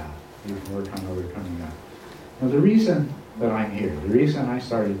work on that. You can work on overcoming that. Now, the reason that I'm here, the reason I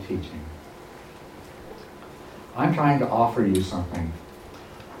started teaching, I'm trying to offer you something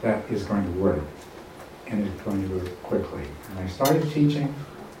that is going to work, and it's going to work quickly. And I started teaching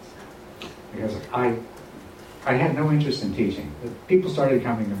because I had no interest in teaching. People started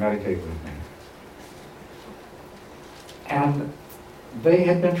coming to meditate with me. And they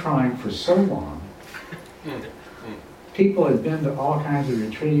had been trying for so long. People had been to all kinds of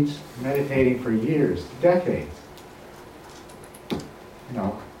retreats, meditating for years, decades.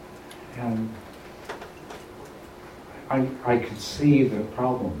 And I could see the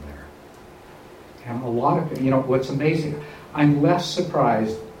problem there. And a lot of, what's amazing, I'm less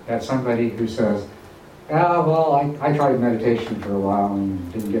surprised at somebody who says, I tried meditation for a while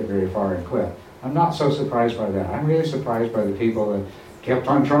and didn't get very far and quit. I'm not so surprised by that. I'm really surprised by the people that kept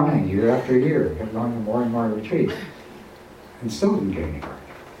on trying year after year, kept going to more and more retreats, and still didn't get anywhere.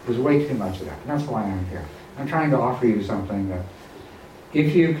 There's way too much of that. And that's why I'm here. I'm trying to offer you something that,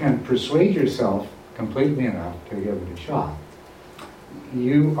 if you can persuade yourself completely enough to give it a shot,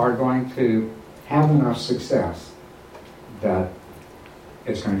 you are going to have enough success that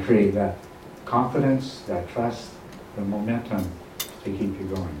it's going to create that confidence, that trust, the momentum to keep you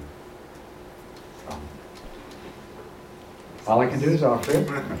going. So, all I can do is offer it.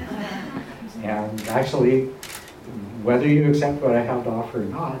 And actually, whether you accept what I have to offer or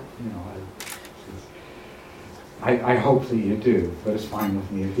not, I hope that you do, but it's fine with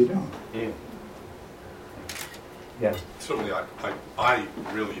me if you don't. Yes. Certainly, I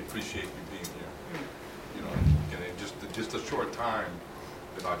really appreciate you being here. And in just a short time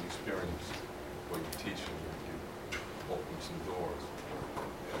that I've experienced what you teach, and you open some doors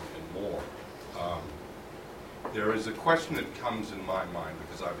and more. There is a question that comes in my mind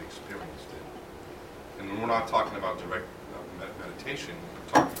because I've experienced it. And we're not talking about direct meditation,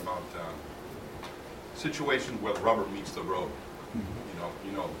 we're talking about situations where the rubber meets the road. You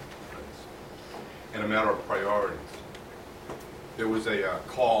know the phrase. And a matter of priorities. There was a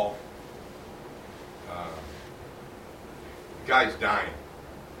call. The guy's dying,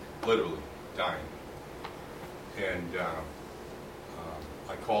 literally dying. And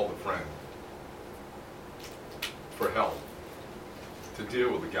I called a friend for help to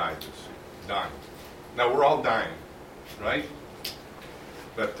deal with the guy that's dying. Now, we're all dying, right?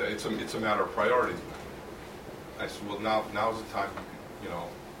 But it's a matter of priorities. I said, well, now's the time,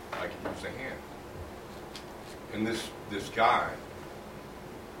 I can use a hand. And this guy,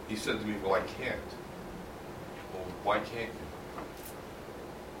 he said to me, well, I can't. Well, why can't you?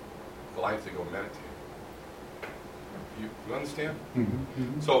 Well, I have to go meditate. You understand?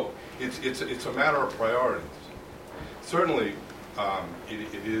 Mm-hmm. So it's a matter of priorities. Certainly,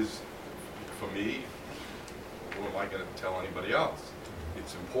 it is, for me, what am I going to tell anybody else?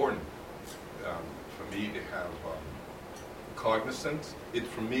 It's important for me to have cognizance.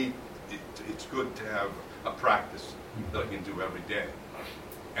 For me, it's good to have a practice that I can do every day.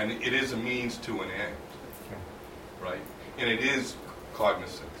 And it is a means to an end, right? And it is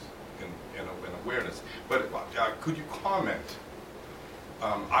cognizance and awareness. But could you comment?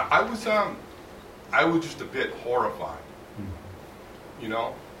 I was just a bit horrified,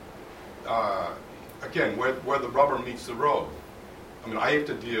 again, where the rubber meets the road. I mean, I have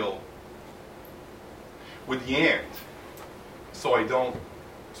to deal with the ant, so I don't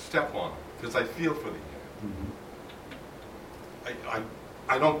step on it, because I feel for the ant. Mm-hmm.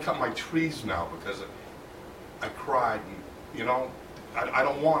 I don't cut my trees now because I cried, and I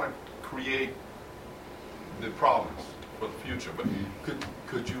don't want to create the problems for the future. But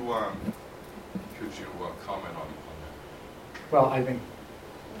could you comment on that? Well, I think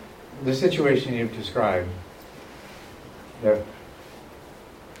the situation you've described, that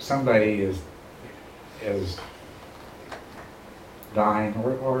somebody is dying,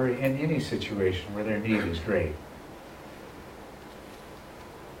 or in any situation where their need is great,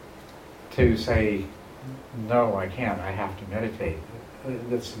 to say, no, I can't, I have to meditate,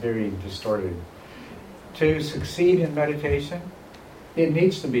 that's very distorted. To succeed in meditation, it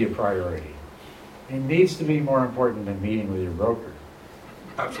needs to be a priority. It needs to be more important than meeting with your broker.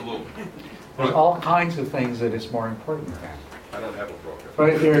 Absolutely. There's all kinds of things that it's more important than. I don't have a broker. But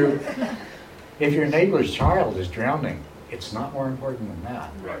if your neighbor's child is drowning it's not more important than that.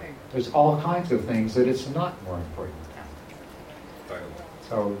 Right. There's all kinds of things that it's not more important than. Right.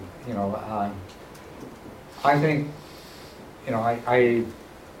 So, I think, I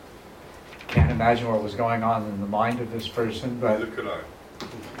can't imagine what was going on in the mind of this person, Neither could I.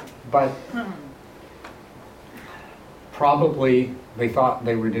 but probably they thought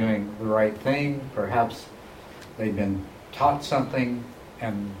they were doing the right thing. Perhaps they'd been taught something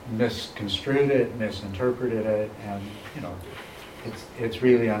and misconstrued it, misinterpreted it, and it's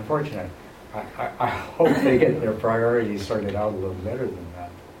really unfortunate. I hope they get their priorities sorted out a little better than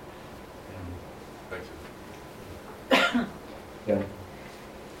that. Thank you. Yeah.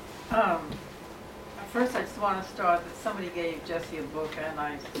 First, I just want to start that somebody gave Jesse a book, and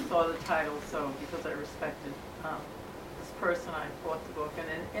I saw the title, so because I respected this person, I bought the book. And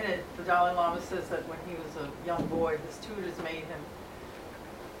in it, the Dalai Lama says that when he was a young boy, his tutors made him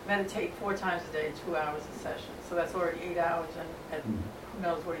meditate 4 times a day, 2 hours a session. So that's already 8 hours, and who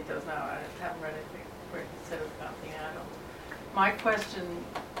knows what he does now. I haven't read anything where he said about the animal. My question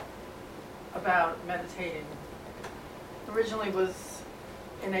about meditating originally was,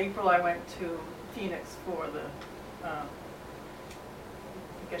 in April I went to Phoenix for the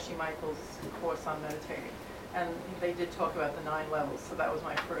Geshe Michael's course on meditating, and they did talk about the 9 levels, so that was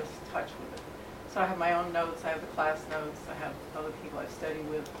my first touch with it. So I have my own notes, I have the class notes, I have other people I've studied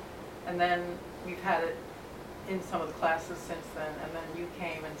with, and then we've had it in some of the classes since then, and then you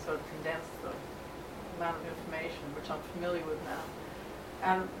came and sort of condensed the amount of information, which I'm familiar with now.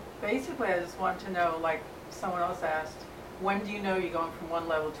 And basically I just want to know, like someone else asked, when do you know you're going from one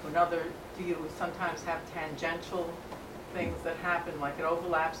level to another? Do you sometimes have tangential things that happen, like it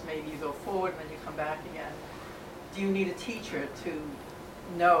overlaps, maybe you go forward and then you come back again? Do you need a teacher to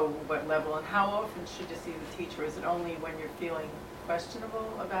know what level, and how often should you see the teacher? Is it only when you're feeling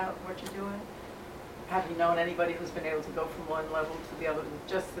questionable about what you're doing? Have you known anybody who's been able to go from one level to the other with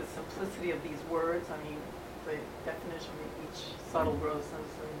just the simplicity of these words? I mean, the definition of each subtle grossness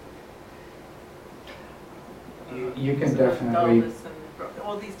and You can sort of definitely, dullness and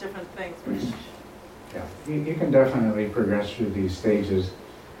all these different things which yeah, you can definitely progress through these stages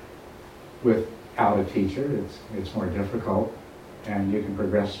without a teacher. It's more difficult, and you can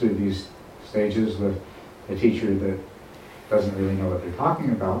progress through these stages with a teacher that doesn't really know what they're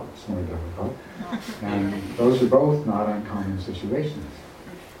talking about. It's more difficult, and those are both not uncommon situations.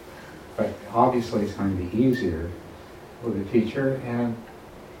 But obviously, it's going to be easier with a teacher, and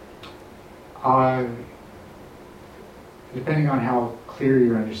depending on how clear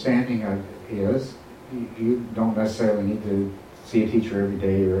your understanding of it is, you don't necessarily need to see a teacher every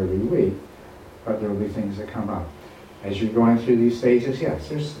day or every week, but there will be things that come up. As you're going through these stages, yes,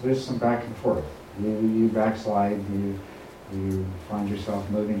 there's some back and forth. You backslide, you find yourself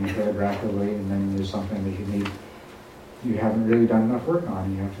moving your head rapidly, and then there's something that you haven't really done enough work on,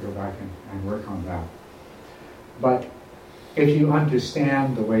 and you have to go back and work on that. But if you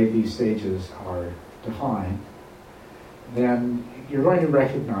understand the way these stages are defined, then you're going to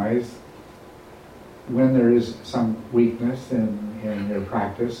recognize when there is some weakness in your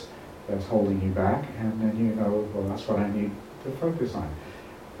practice that's holding you back, and then you know, well, that's what I need to focus on.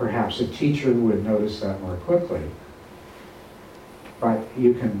 Perhaps a teacher would notice that more quickly, but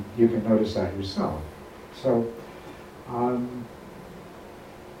you can notice that yourself. So I'm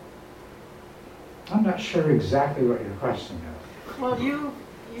not sure exactly what your question is. Well, you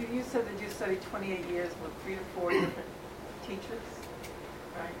said that you studied 28 years with 3 to 4 different teachers,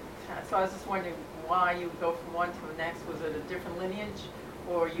 right? So I was just wondering why you would go from one to the next. Was it a different lineage,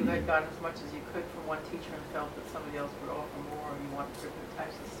 or you had gotten as much as you could from one teacher and felt that somebody else would offer more, or you wanted different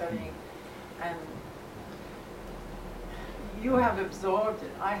types of studying? And you have absorbed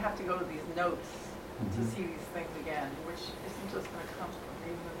it. I have to go to these notes to see these things again, which isn't just going to come from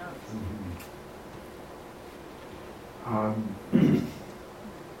reading the notes.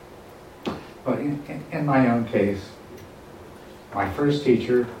 But in my own case, my first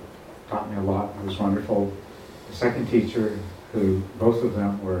teacher taught me a lot. It was wonderful. The second teacher, who both of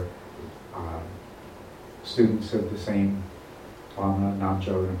them were students of the same Lama,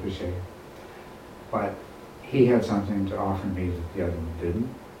 Namjo Rinpoche, but he had something to offer me that the other one didn't.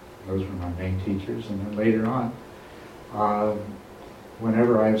 Those were my main teachers. And then later on,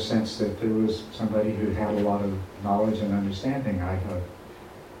 whenever I've sensed that there was somebody who had a lot of knowledge and understanding, I have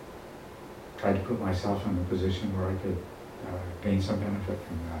tried to put myself in a position where I could gain some benefit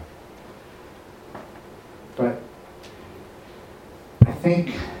from that. But I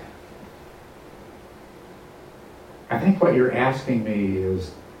think what you're asking me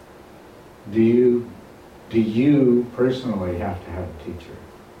is, do you personally have to have a teacher?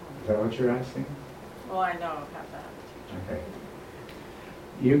 Is that what you're asking? Well, I know I have to have a teacher. Okay.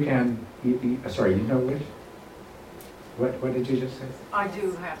 You can, sorry, you know which? What did you just say? I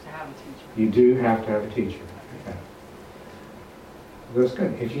do have to have a teacher. You do have to have a teacher. Okay. That's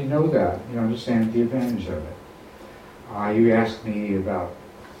good. If you know that, you understand the advantage of it. You asked me about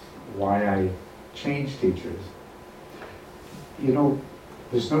why I changed teachers. You know,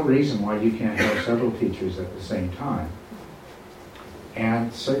 there's no reason why you can't have several teachers at the same time.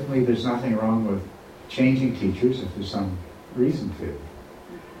 And certainly there's nothing wrong with changing teachers if there's some reason to.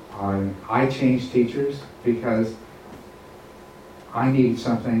 I changed teachers because I needed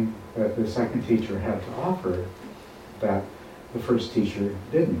something that the second teacher had to offer that the first teacher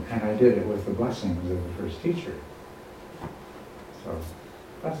didn't. And I did it with the blessings of the first teacher. So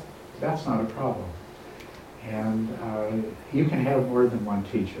that's not a problem. And you can have more than one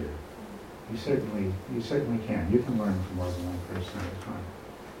teacher. You certainly can. You can learn from more than one person at a time.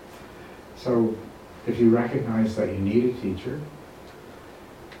 So if you recognize that you need a teacher,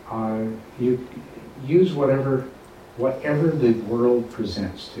 you use whatever the world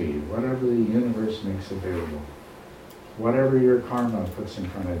presents to you, whatever the universe makes available, whatever your karma puts in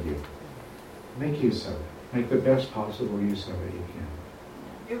front of you. Make use of it. Make the best possible use of it you can.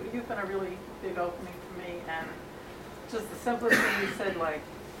 You've been a really big opening for me, and just the simplest thing you said, like,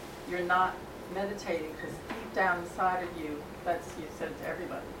 you're not meditating because deep down inside of you, you said to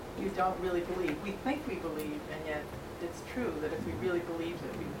everybody, you don't really believe. We think we believe, and yet it's true that if we really believed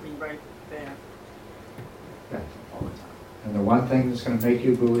it, we'd be right there all the time. And the one thing that's going to make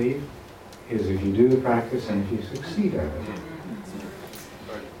you believe is if you do the practice and if you succeed at it.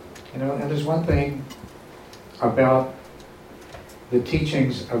 You know, and there's one thing about the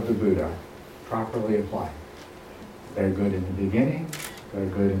teachings of the Buddha properly applied. They're good in the beginning, they're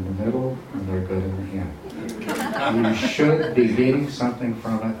good in the middle, and they're good in the end. You should be getting something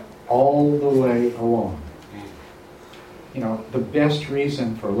from it all the way along. You know, the best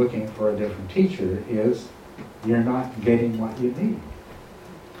reason for looking for a different teacher is you're not getting what you need.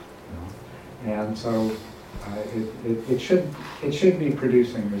 You know? And so it should be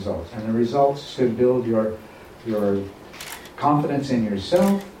producing results, and the results should build your confidence in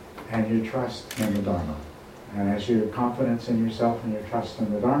yourself and your trust in the Dharma. And as your confidence in yourself and your trust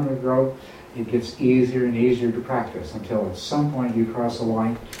in the Dharma grow, it gets easier and easier to practice until at some point you cross a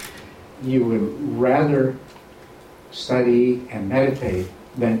line. You would rather study and meditate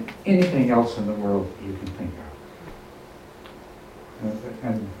than anything else in the world you can think of.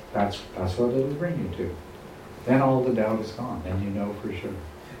 And that's what it'll bring you to. Then all the doubt is gone. Then you know for sure.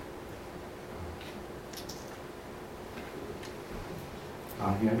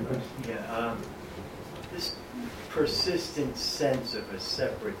 You have a question? Yeah. This persistent sense of a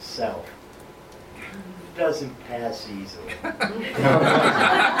separate self doesn't pass easily. In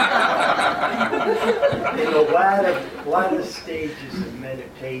a lot of stages of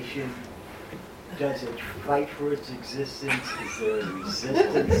meditation, does it fight for its existence? Is there a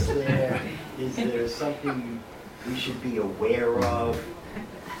resistance there? Is there something we should be aware of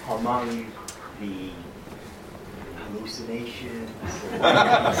among the hallucinations,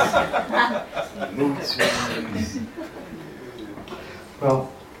 the mood swings?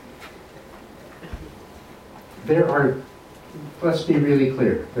 Well, let's be really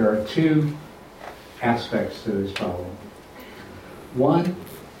clear, there are two aspects to this problem. One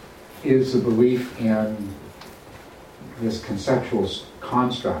is the belief in this conceptual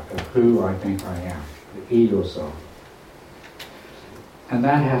construct of who I think I am, the ego self. And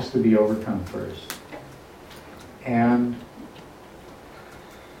that has to be overcome first. And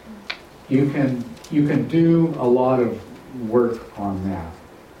you can do a lot of work on that.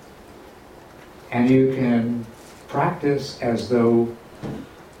 And you can practice as though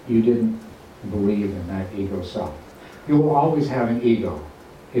you didn't believe in that ego self. You will always have an ego.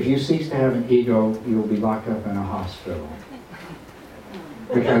 If you cease to have an ego, you will be locked up in a hospital.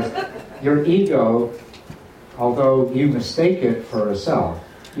 Because your ego, although you mistake it for a self,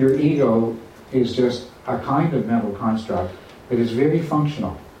 your ego is just a kind of mental construct that is very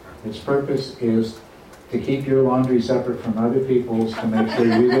functional. Its purpose is to keep your laundry separate from other people's, to make sure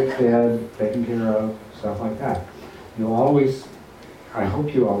you get fed, taken care of, stuff like that. I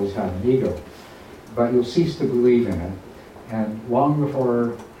hope you always have an ego, but you'll cease to believe in it. And long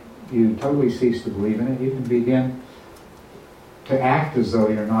before you totally cease to believe in it, you can begin to act as though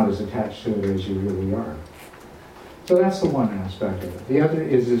you're not as attached to it as you really are. So that's the one aspect of it. The other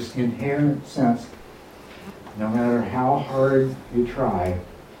is this inherent sense, no matter how hard you try,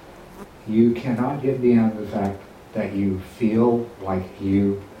 you cannot get beyond the fact that you feel like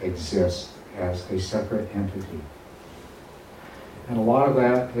you exist as a separate entity. And a lot of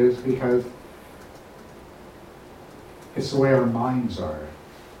that is because it's the way our minds are.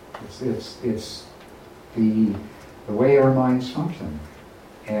 It's the way our minds function.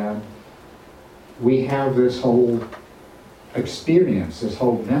 And we have this whole experience, this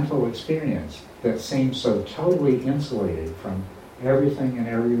whole mental experience that seems so totally insulated from everything and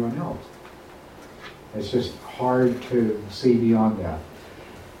everyone else. It's just hard to see beyond that.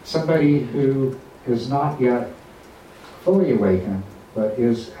 Somebody who is not yet fully awakened, but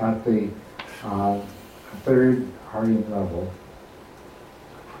is at the third Aryan level,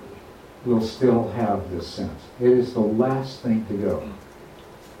 will still have this sense. It is the last thing to go,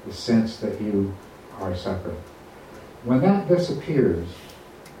 the sense that you are separate. When that disappears,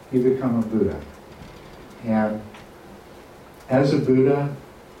 you become a Buddha. And as a Buddha,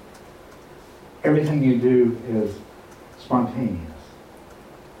 everything you do is spontaneous.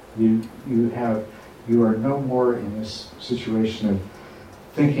 You are no more in this situation of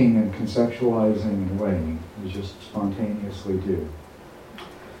thinking and conceptualizing and weighing. You just spontaneously do.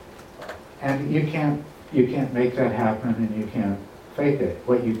 And you can't make that happen, and you can't fake it.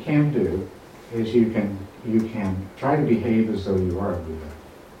 What you can do is you can try to behave as though you are a Buddha.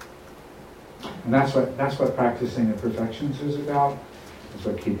 And that's what practicing the perfections is about. That's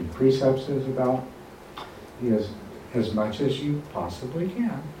what keeping precepts is about. Is as much as you possibly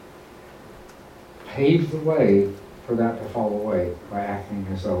can, pave the way for that to fall away by acting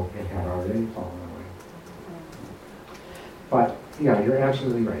as though it had already fallen away. But yeah, you're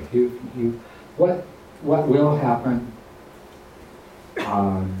absolutely right. What will happen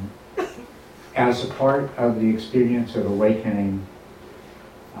as a part of the experience of awakening,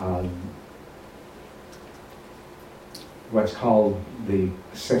 what's called the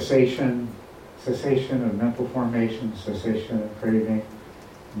cessation of mental formation, cessation of craving,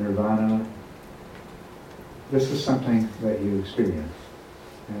 nirvana. This is something that you experience.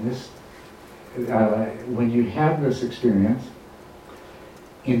 And this, when you have this experience,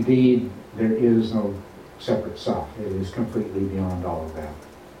 indeed, there is no separate self. It is completely beyond all of that.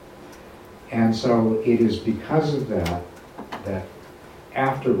 And so it is because of that, that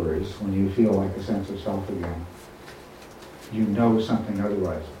afterwards, when you feel like a sense of self again, you know something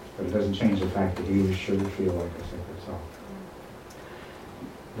otherwise. But it doesn't change the fact that you sure feel like a separate self.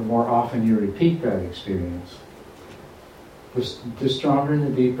 The more often you repeat that experience, the stronger and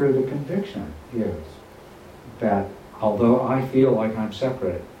the deeper the conviction is that although I feel like I'm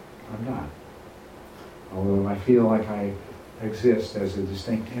separate, I'm not. Although I feel like I exist as a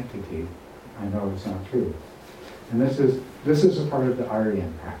distinct entity, I know it's not true. And this is a part of the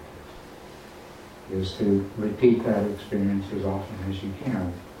Aryan practice, is to repeat that experience as often as you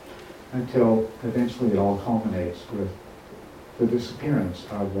can, until eventually it all culminates with the disappearance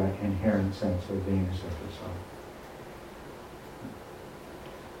of that inherent sense of being a separate self.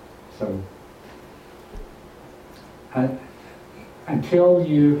 So, until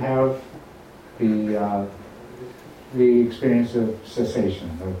you have the experience of cessation,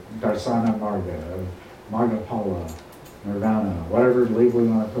 of darsana marga, of margapala, nirvana, whatever label you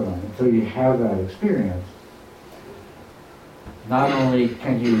want to put on, until you have that experience, not only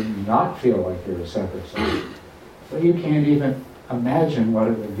can you not feel like you're a separate self, but you can't even imagine what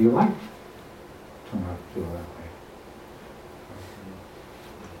it would be like to not feel that way.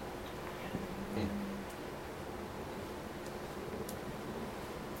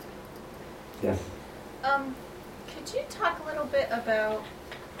 Yes? Could you talk a little bit about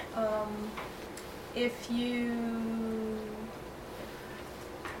if you,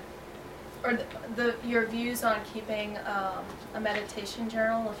 or your views on keeping a meditation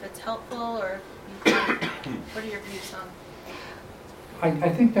journal, if it's helpful, or what are your views on? I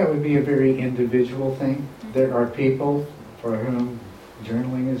think that would be a very individual thing. Mm-hmm. There are people for whom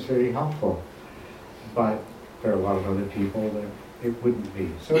journaling is very helpful, but there are a lot of other people that it wouldn't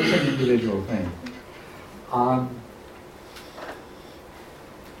be. So it's an individual thing.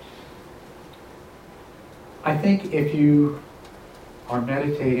 I think if you are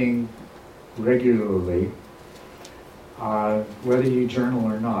meditating regularly, whether you journal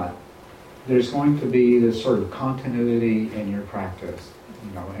or not, there's going to be this sort of continuity in your practice,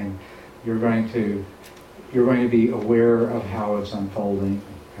 and you're going to be aware of how it's unfolding,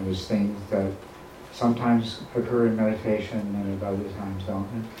 and there's things that sometimes occur in meditation and at other times don't,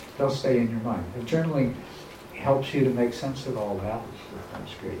 and they'll stay in your mind. If journaling helps you to make sense of all that,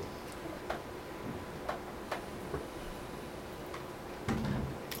 that's great.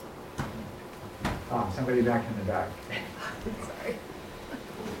 Somebody back in the back. Sorry.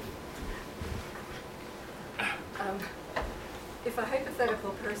 If a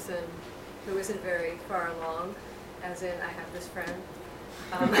hypothetical person who isn't very far along, as in I have this friend,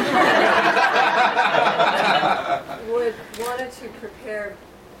 Wanted to prepare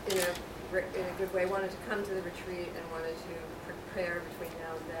in a good way, wanted to come to the retreat and wanted to prepare between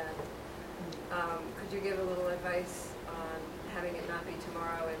now and then. Could you give a little advice on having it not be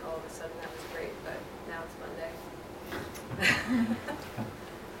tomorrow and all of a sudden that was great, but now it's Monday?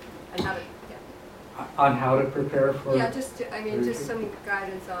 And how to, yeah. On how to prepare for? Yeah, just some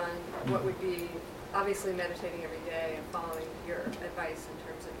guidance on what would be, obviously meditating every day and following your advice in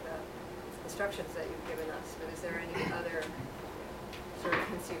terms of the instructions that you've given us, but is there any other sort of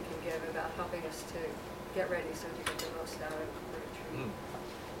hints you can give about helping us to get ready so to get the most out of the retreat?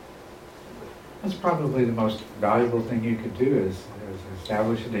 That's probably the most valuable thing you could do is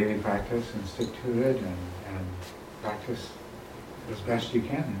establish a daily practice and stick to it and practice as best you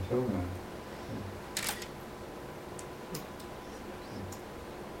can until then.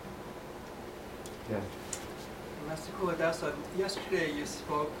 Yes. Master Culadasa, yesterday you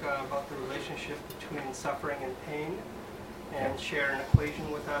spoke about the relationship between suffering and pain and shared an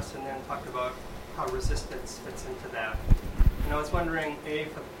equation with us and then talked about how resistance fits into that. And I was wondering, A,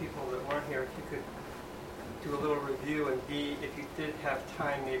 for the people that weren't here, if you could do a little review, and B, if you did have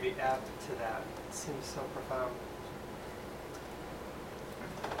time, maybe add to that. It seems so profound.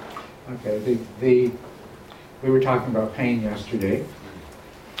 Okay, we were talking about pain yesterday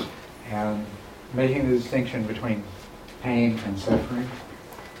and making the distinction between pain and suffering.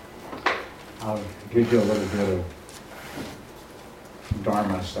 I'll give you a little bit of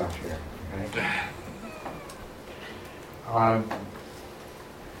Dharma stuff here, okay?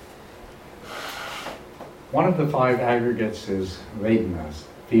 One of the 5 aggregates is Vedanas,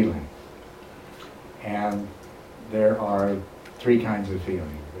 feeling. And there are 3 kinds of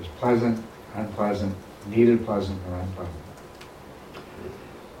feeling. There's pleasant, unpleasant, needed pleasant, or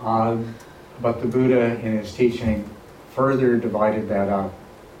unpleasant. But the Buddha, in his teaching, further divided that up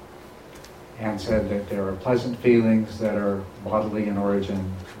and said that there are pleasant feelings that are bodily in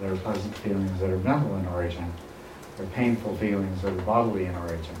origin, there are pleasant feelings that are mental in origin, there are painful feelings that are bodily in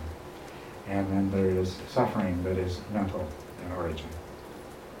origin, and then there is suffering that is mental in origin.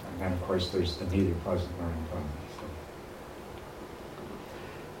 And then, of course, there's the neither pleasant nor unpleasant. So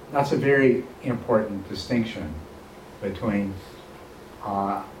that's a very important distinction between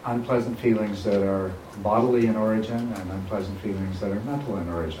unpleasant feelings that are bodily in origin and unpleasant feelings that are mental in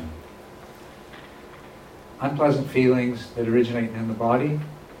origin. Unpleasant feelings that originate in the body,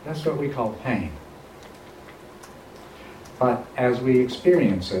 that's what we call pain. But as we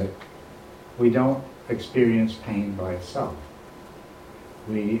experience it, we don't experience pain by itself.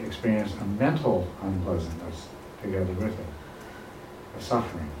 We experience a mental unpleasantness together with it, a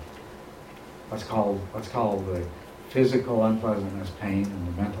suffering. Let's call the physical unpleasantness pain and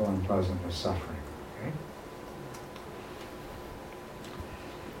the mental unpleasantness suffering. Okay?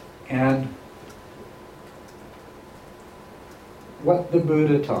 And what the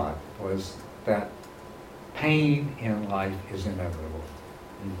Buddha taught was that pain in life is inevitable.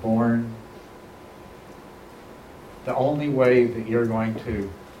 You're born. The only way that you're going to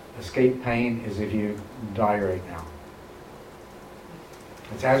escape pain is if you die right now.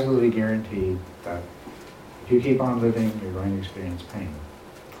 It's absolutely guaranteed that if you keep on living, you're going to experience pain.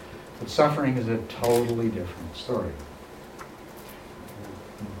 But suffering is a totally different story.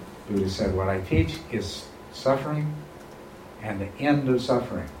 Buddha said, what I teach is suffering and the end of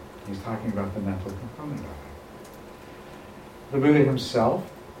suffering. He's talking about the mental component of it. The Buddha himself,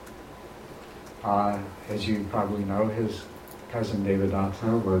 as you probably know, his cousin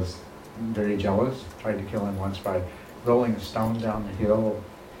Devadatta was very jealous, tried to kill him once by rolling a stone down the hill,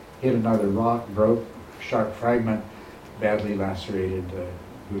 hit another rock, broke a sharp fragment, badly lacerated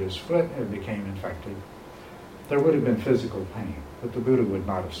Buddha's foot and became infected. There would have been physical pain, but the Buddha would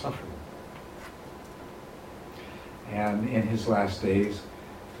not have suffered. And in his last days,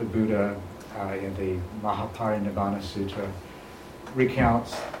 the Buddha, in the Mahaparinibbana Sutta,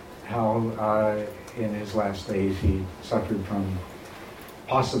 recounts how in his last days he suffered from,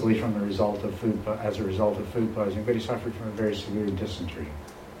 possibly from the result of as a result of food poisoning, but he suffered from a very severe dysentery.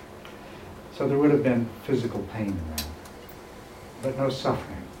 So there would have been physical pain in that, but no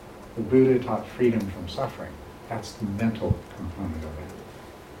suffering. The Buddha taught freedom from suffering. That's the mental component of it.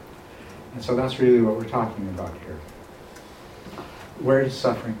 And so that's really what we're talking about here. Where does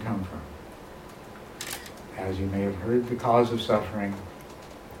suffering come from? As you may have heard, the cause of suffering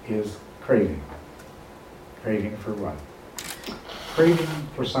is craving. Craving for what? Craving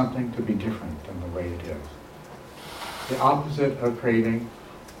for something to be different than the way it is. The opposite of craving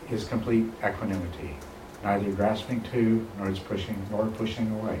is complete equanimity, neither grasping to nor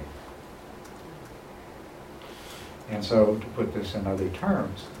pushing away. And so, to put this in other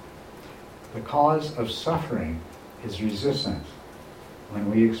terms, the cause of suffering is resistance.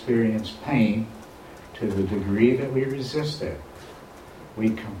 When we experience pain, to the degree that we resist it, we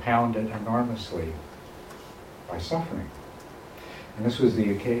compound it enormously by suffering. And this was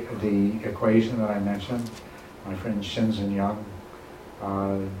the equation that I mentioned. My friend Shinzen Young,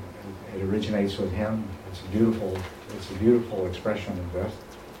 it originates with him. It's a beautiful expression of this,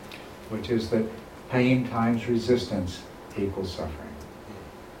 which is that pain times resistance equals suffering.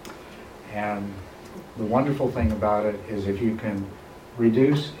 And the wonderful thing about it is if you can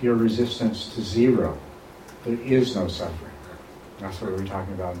reduce your resistance to zero, there is no suffering. That's what we were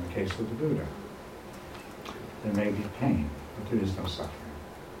talking about in the case of the Buddha. There may be pain, but there is no suffering.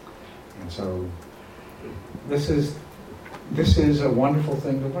 And so this is a wonderful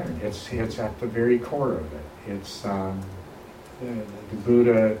thing to learn. It's at the very core of it. It's the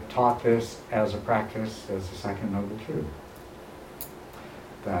Buddha taught this as a practice, as the second noble truth.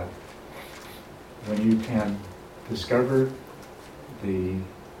 That when you can discover the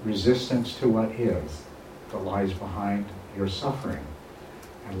resistance to what is that lies behind your suffering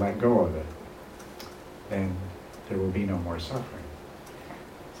and let go of it, then there will be no more suffering.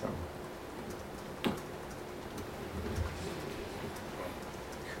 So,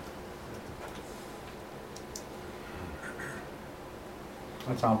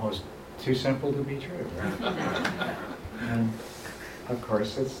 that's almost too simple to be true. Right? And of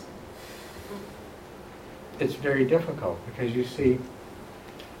course, it's very difficult because you see,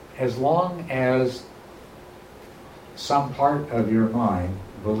 as long as some part of your mind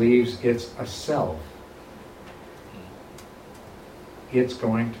believes it's a self, it's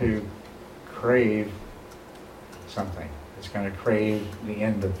going to crave something. It's going to crave the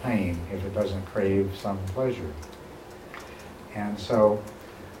end of pain if it doesn't crave some pleasure. And so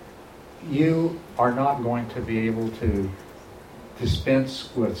you are not going to be able to dispense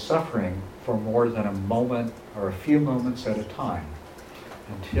with suffering for more than a moment or a few moments at a time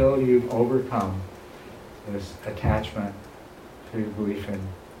until you've overcome this attachment to belief in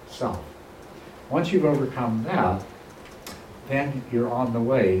self. Once you've overcome that, then you're on the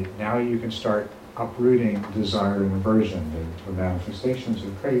way. Now you can start uprooting desire and aversion, the manifestations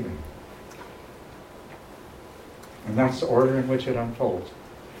of craving. And that's the order in which it unfolds.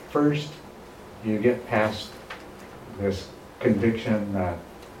 First, you get past this conviction that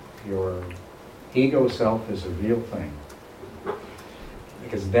your ego self is a real thing.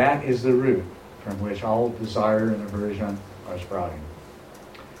 Because that is the root from which all desire and aversion are sprouting.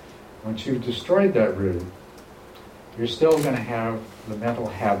 Once you've destroyed that root, you're still going to have the mental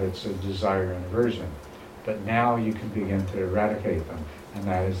habits of desire and aversion, but now you can begin to eradicate them, and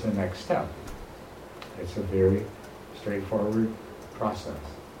that is the next step. It's a very straightforward process.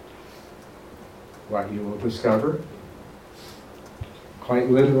 What you will discover,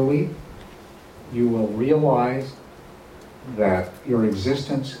 quite literally, you will realize that your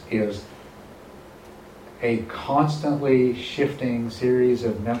existence is a constantly shifting series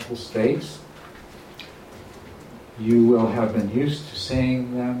of mental states. You will have been used to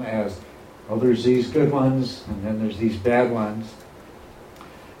seeing them as, oh, there's these good ones, and then there's these bad ones.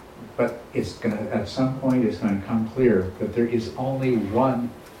 But it's going to, at some point, it's going to come clear that there is only one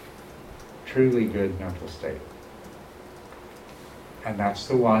truly good mental state. And that's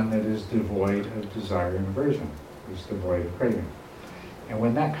the one that is devoid of desire and aversion. It's devoid of craving. And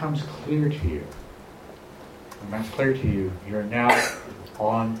when that comes clear to you, you're now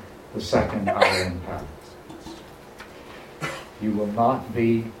on the second island path. You will not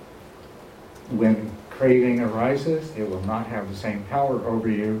be, when craving arises, it will not have the same power over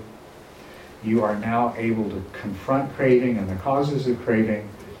you. You are now able to confront craving and the causes of craving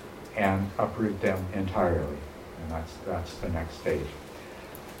and uproot them entirely. And that's the next stage.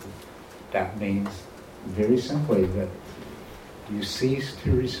 That means, very simply, that you cease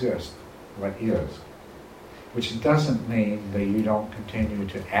to resist what is. Which doesn't mean that you don't continue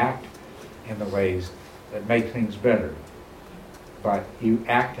to act in the ways that make things better. But you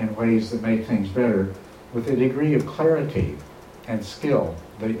act in ways that make things better with a degree of clarity and skill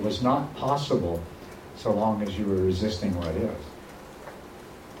that was not possible so long as you were resisting what is.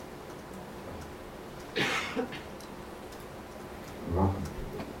 You're welcome.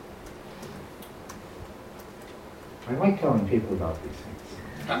 I like telling people about these things.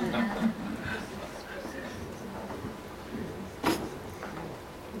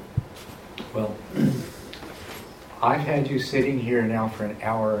 Well, I've had you sitting here now for an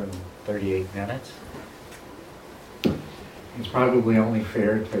hour and 38 minutes. It's probably only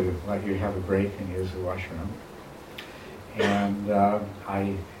fair to let you have a break and use the washroom. And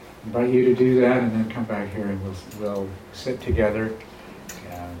I invite you to do that, and then come back here and we'll sit together.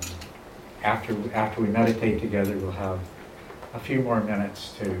 And after we meditate together, we'll have a few more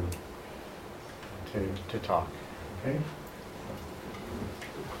minutes to talk. Okay?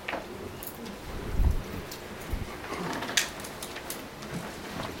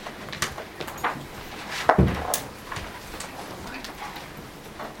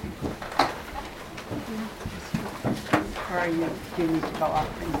 Or do you need to go up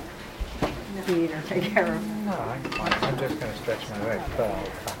and eat or take care of? No, I'm fine. I'm just going to stretch my legs.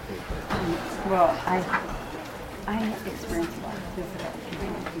 Well, I experienced a lot of physical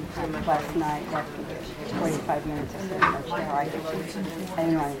pain last night after 45 minutes of sitting in the chair. I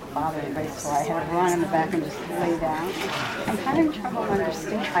didn't want to bother anybody, so I had to run in the back and just lay down. I'm having trouble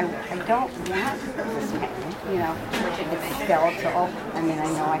understanding. I don't want this pain, you know. It's skeletal. I mean, I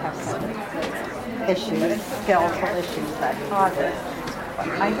know I have some issues, skeletal issues that cause it.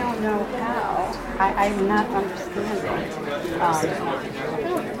 I don't know how. I'm not understanding,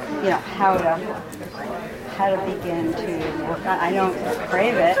 you know, how to begin to work on. I don't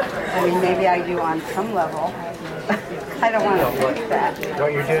crave it. I mean, maybe I do on some level. I don't want to fix that.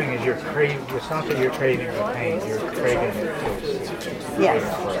 What you're doing is it's not that you're craving the pain, you're craving it. Yes.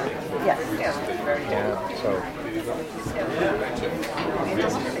 Yes. Yeah, so.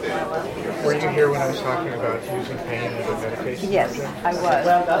 Were you here when I was talking about using pain as a meditation? Yes, I was.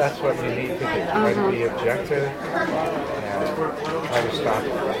 That's what you need to do. Try to be objective and try to stop.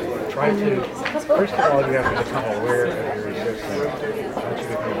 First of all, you have to become aware of your resistance. Once you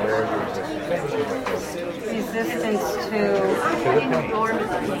become aware of your resistance, resistance to the pain.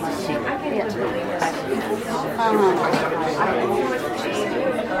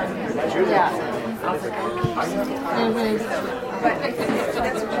 Yeah. But I think that's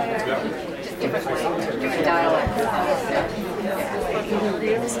just different dialect.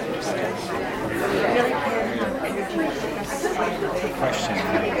 Question.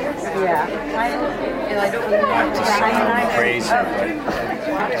 Yeah. And I don't Not to sound crazy, but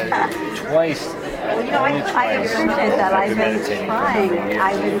twice. Well, you know, I appreciate that. I've been trying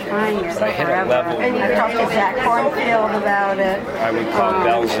it But I hit a forever. level And you talked to Jack Cornfield about it. I would call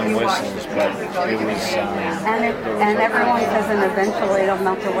bells and whistles, but it was. And everyone says, and eventually it'll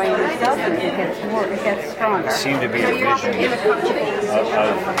melt away, and it doesn't. It gets stronger. It seemed to be a vision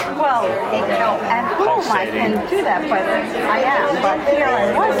Well, at home I can do that, but I am. But here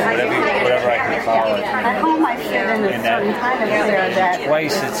I wasn't. whatever I can call it. At home I sit in a certain kind of chair that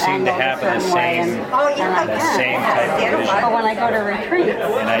Twice it seemed to happen the same type of vision. But when I go to retreat, you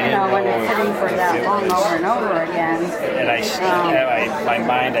know, when it's sitting for that long over and over again. And my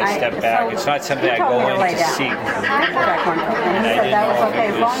mind, I step back. It's not something I go in to seek. And he said that was okay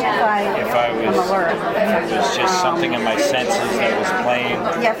as long as I'm alert. If it was just something in my senses that was playing.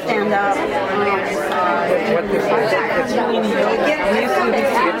 Yes, stand up. What this is,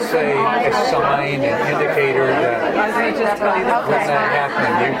 it's a sign, an indicator that when that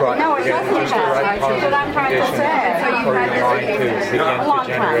happened, you brought together just the right positive condition for your mind to begin to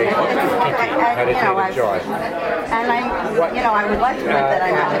generate meditative joy. And I would like to admit that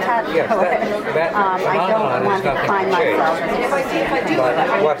I'm not attached to it. I don't want to find myself.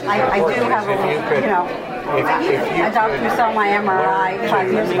 I do have a little, you know. A doctor saw my MRI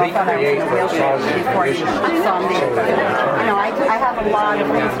 5 years ago, thought I was in a wheelchair before he saw me. You know, I have a lot of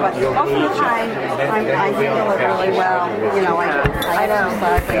things, but most of the time I handle it really well. You know, I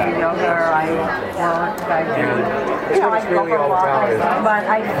exercise, I do yoga, I work, I do, you know, I go for a walk. But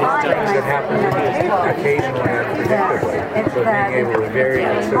I find when I meditate, occasionally unpredictably, it's that it's very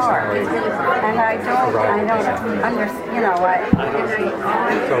hard. And I don't understand, you know,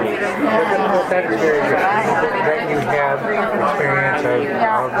 so that's very good. That you have experience of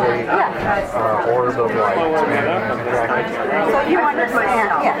the orb of light. So you understand,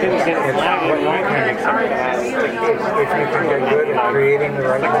 yeah. It's what you can if you can get good at creating the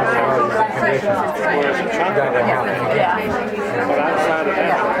right conditions, that will happen again.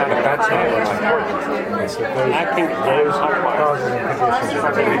 But that's not what's important. It's that those causes and conditions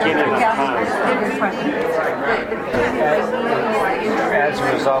are the beginning of time. As a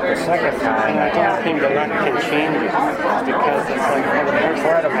result, the second time, I don't think the luck can change it because it's like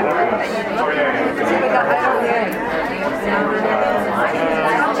incredible.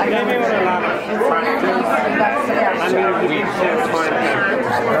 Maybe with a lot of practice. I mean, we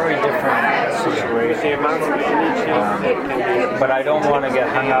very different crazy amounts of energy. But I don't want to get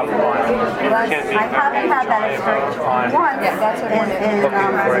hung up on. I haven't had that experience once in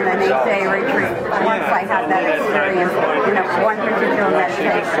an 8-day retreat. Once I had that experience in one particular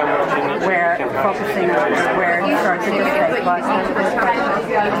meditation where focusing on where you start to just take bus.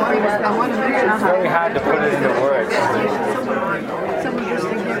 It's very hard to put it into words.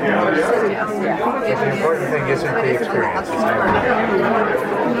 The important thing isn't the experience.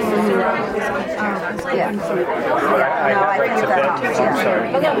 I have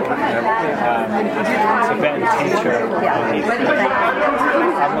a Tibetan teacher.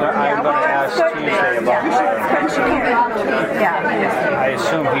 I'm going to ask Tuesday about this. I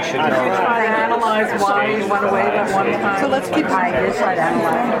assume he should know Analyze why you went away that one time. So let's keep. I did try to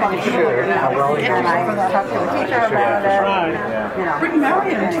analyze. Sure. And I talked to a teacher about it. You know. Bring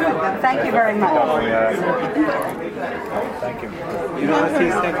Marion too. Thank you very much. Thank you. You know what he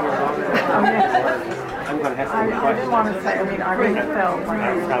said? I'm going to have I didn't want to say, I mean, I really felt like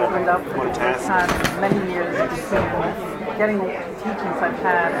I opened up many years of getting the teachings I've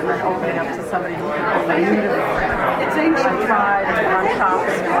had and then opening up to somebody who can be new to me. I tried and I'm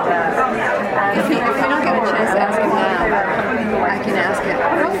shopping and that. If you don't get a chance to ask him now, I can ask it.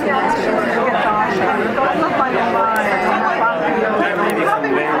 I can ask him. Don't look like a lie.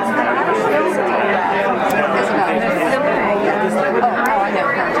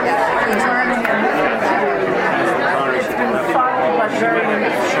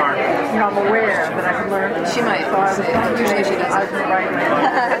 I'm aware that I can learn. She might. Usually she doesn't.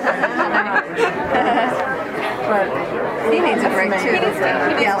 But he needs a break too.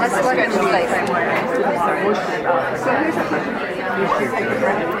 Yeah, let's look at the place. So here's a question. You should take a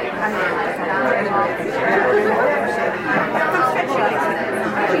break.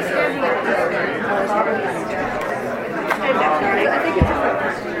 I think it's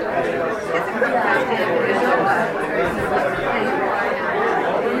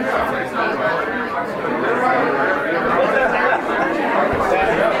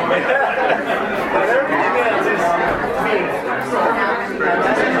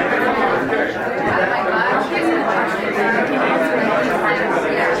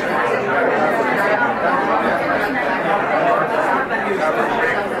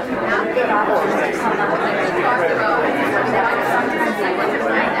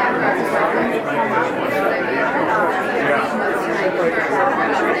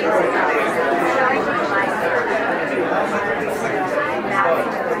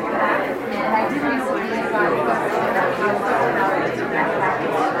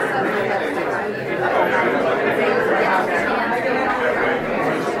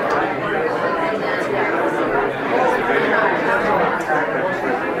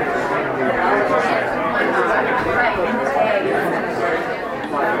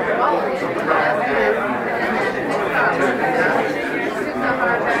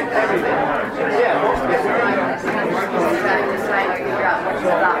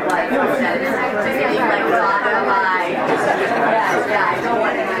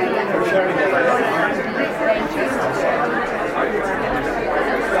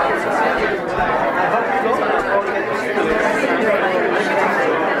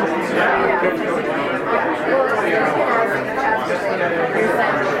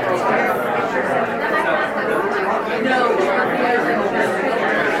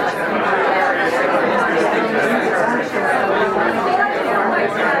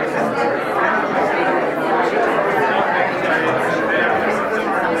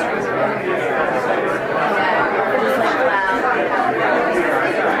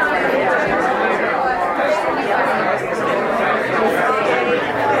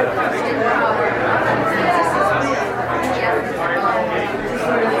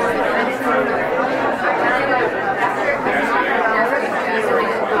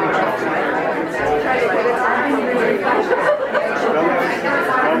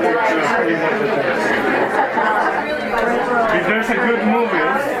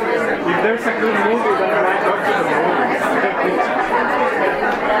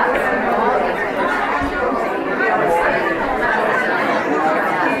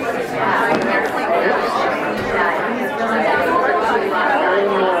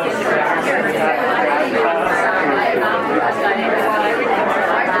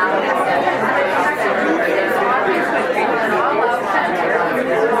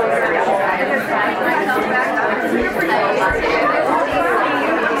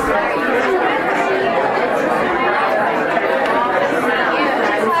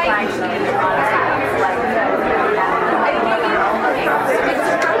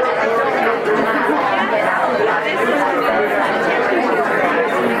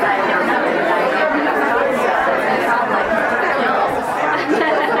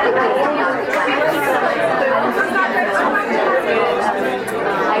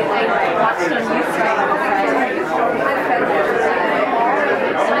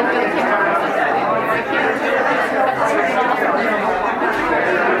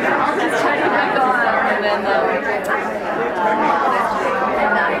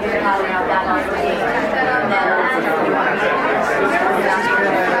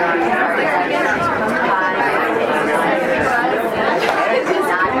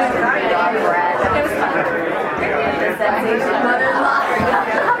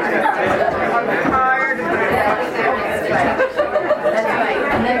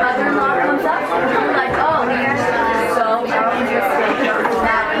mother-in-law comes up, I'm like, oh, so how can you stay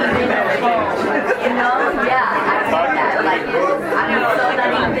not even at home? You know? Yeah, I get that. Like, I'm so not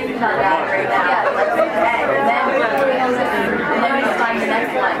even thinking about that right now. Yeah, that's okay. And then we find the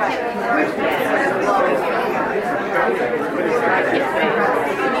next one.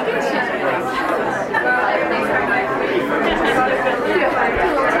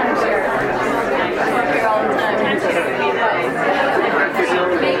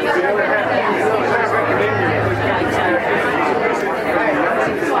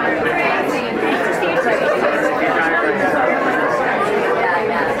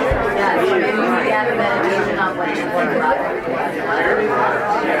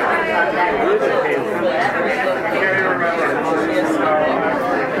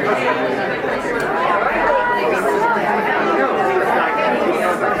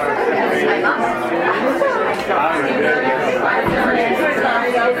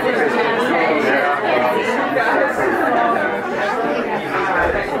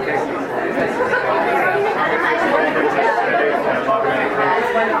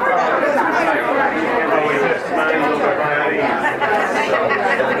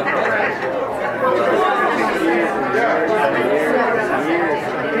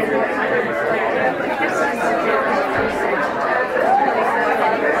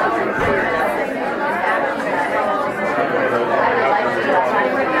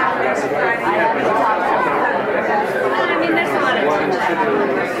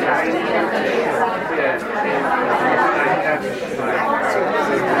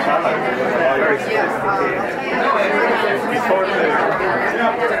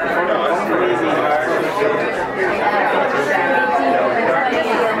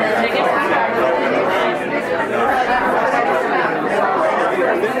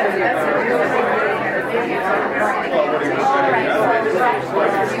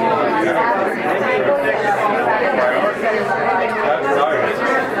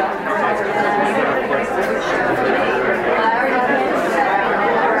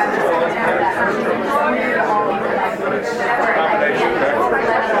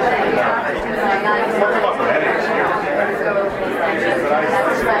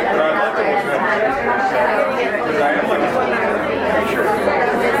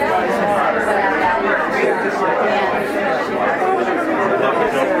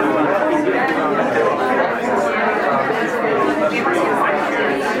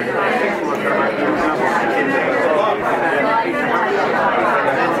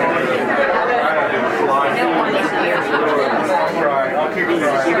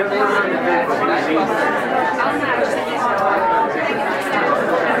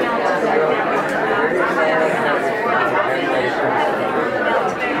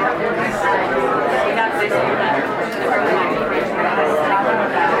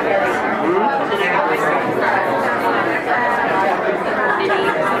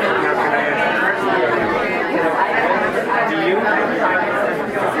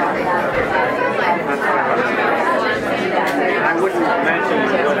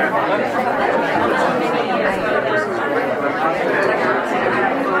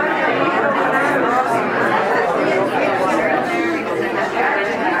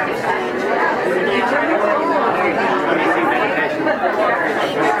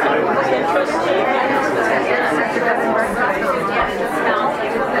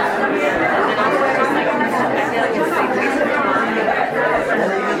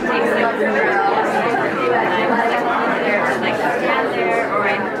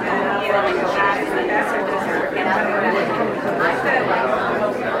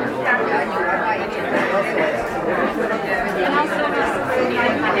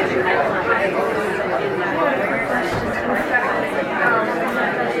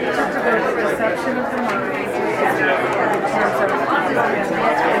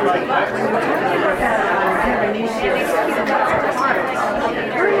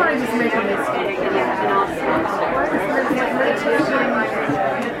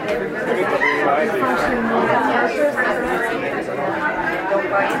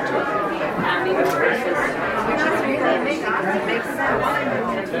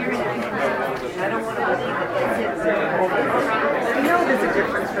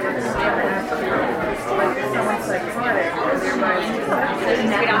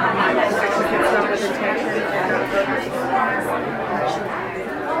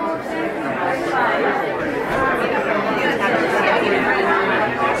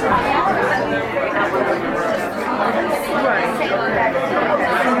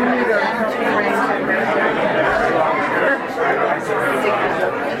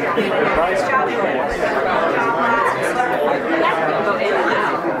 Nice job.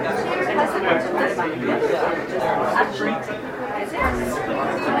 No,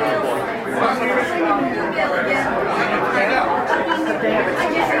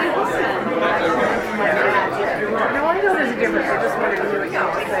 I know there's a difference. I just wanted to hear what you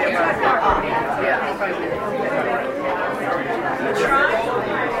have to say about it.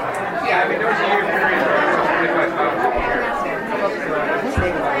 Yeah, I mean, there was a year period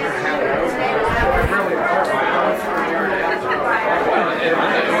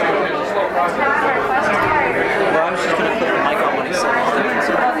Well, I was just going to put the mic on when he said that.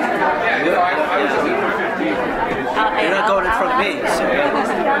 You're not going in front of me, so. Do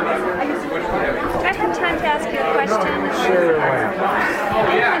I have time to ask you a question? Sure, why not?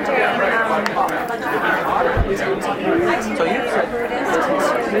 So you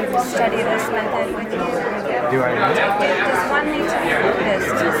to study this method with you? Do I know? Does one need to be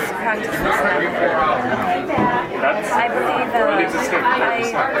Buddhist to practice this method? I believe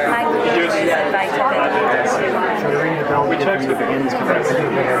my guru is Advaita Vedanta. We checked the beginnings So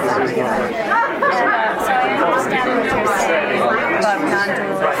I understand what you're saying about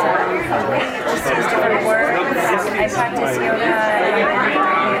non-dualism. We just use different words. I practice yoga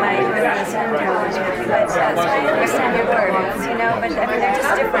and my guru is Hindu. But so I understand your words, you know, but I mean they're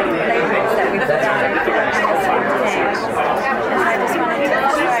just different labels that we put on the same thing. And I just wanted to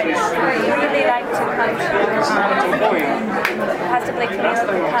try. I'd really like to come to possibly Camille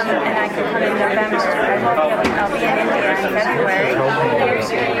can come and I can come in November. I hope I'll be in India in February.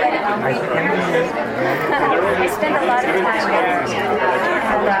 I spend a lot of time there,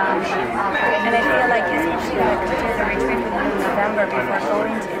 and I feel like especially if I could do the retreat with them in November before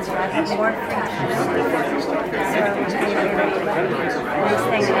going to India, I have more free time. So it's really nice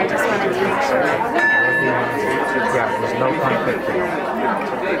thing, and I just wanted to make sure. Yeah, there's no conflict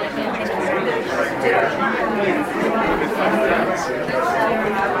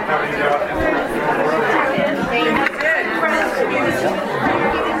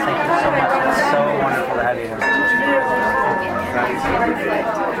So wonderful to have you here.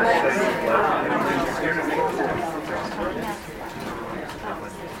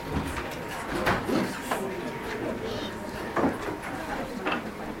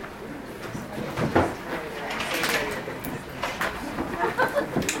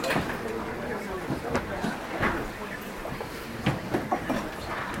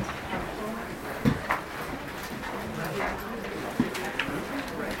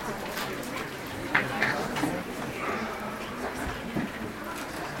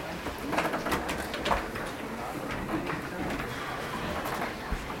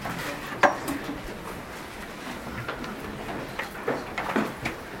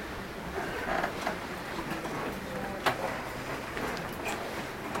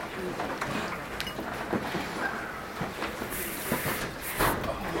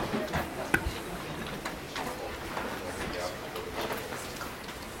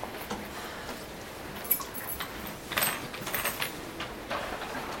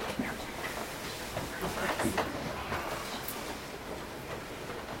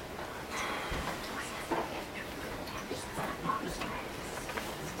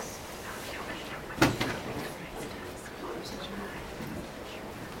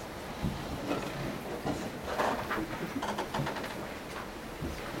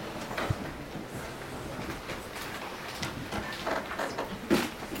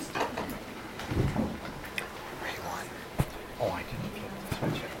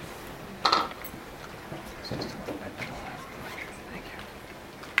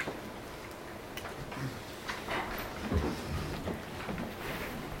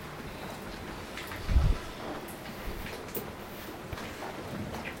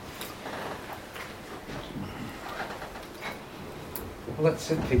 Let's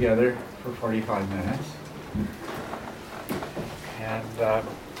sit together for 45 minutes. And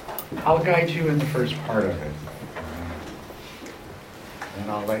I'll guide you in the first part of it.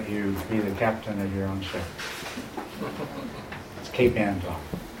 And I'll let you be the captain of your own ship. It's Cape Anton.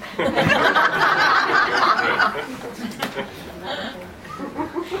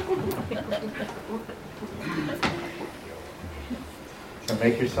 So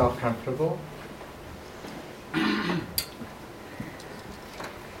make yourself comfortable.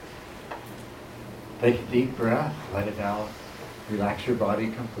 Take a deep breath, let it out. Relax your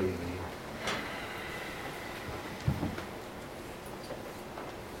body completely.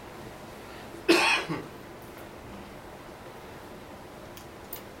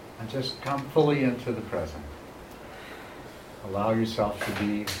 And just come fully into the present. Allow yourself to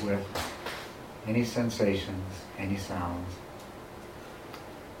be with any sensations, any sounds.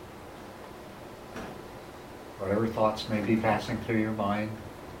 Whatever thoughts may be passing through your mind,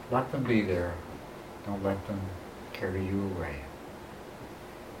 let them be there. Don't let them carry you away.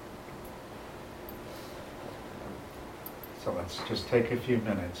 So let's just take a few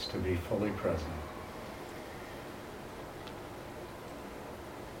minutes to be fully present.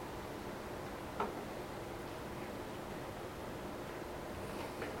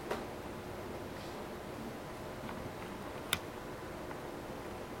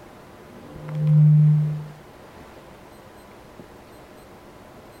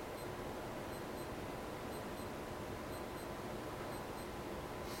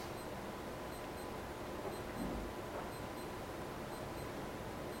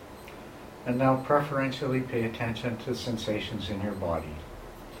 And now preferentially pay attention to sensations in your body,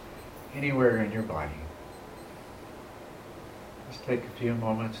 anywhere in your body. Just take a few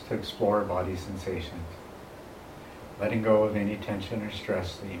moments to explore body sensations, letting go of any tension or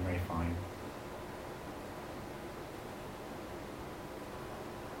stress that you may find.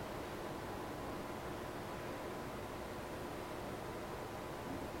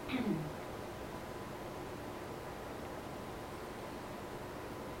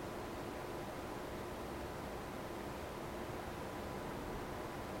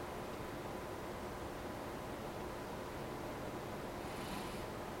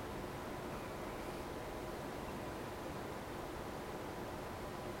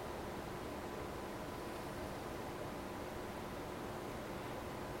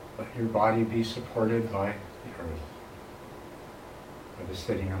 Let your body be supported by the earth, whether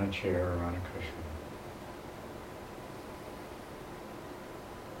sitting on a chair or on a cushion.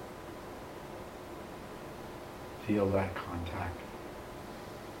 Feel that contact.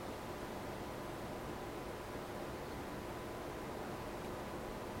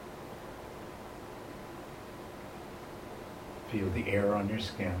 Feel the air on your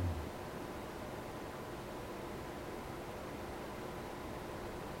skin.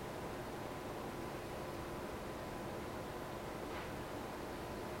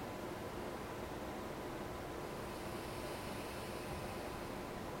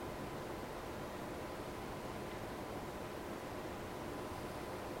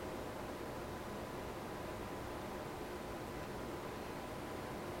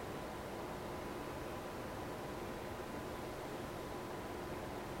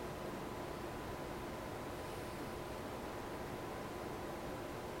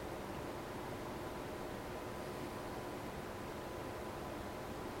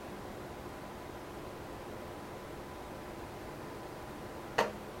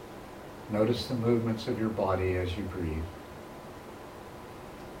 Notice the movements of your body as you breathe.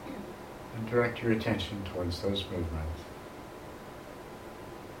 And direct your attention towards those movements.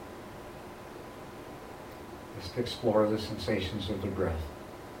 Just explore the sensations of the breath,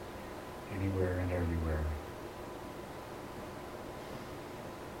 anywhere and everywhere.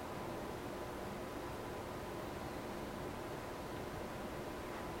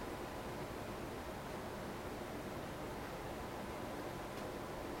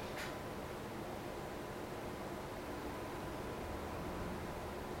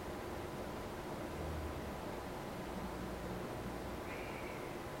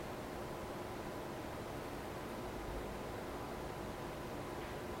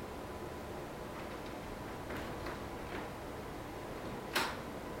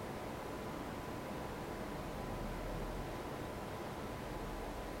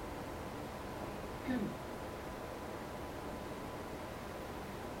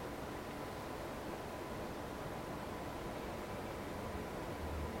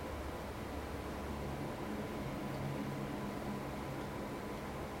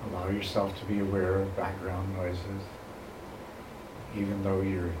 Allow yourself to be aware of background noises. Even though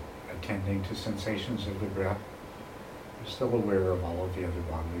you're attending to sensations of the breath, you're still aware of all of the other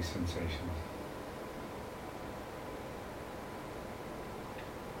bodily sensations.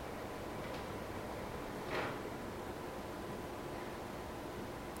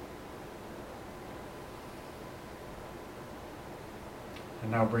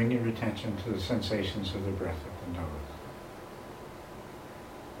 And now bring your attention to the sensations of the breath at the nose.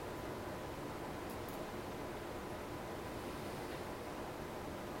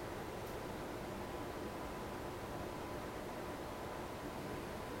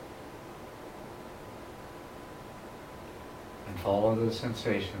 And follow those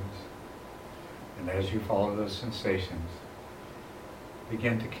sensations. And as you follow those sensations,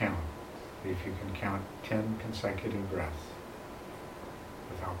 begin to count. See if you can count 10 consecutive breaths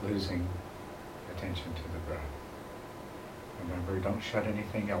without losing attention to the breath. Remember, don't shut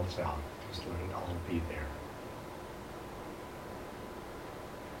anything else out. Just let it all be there.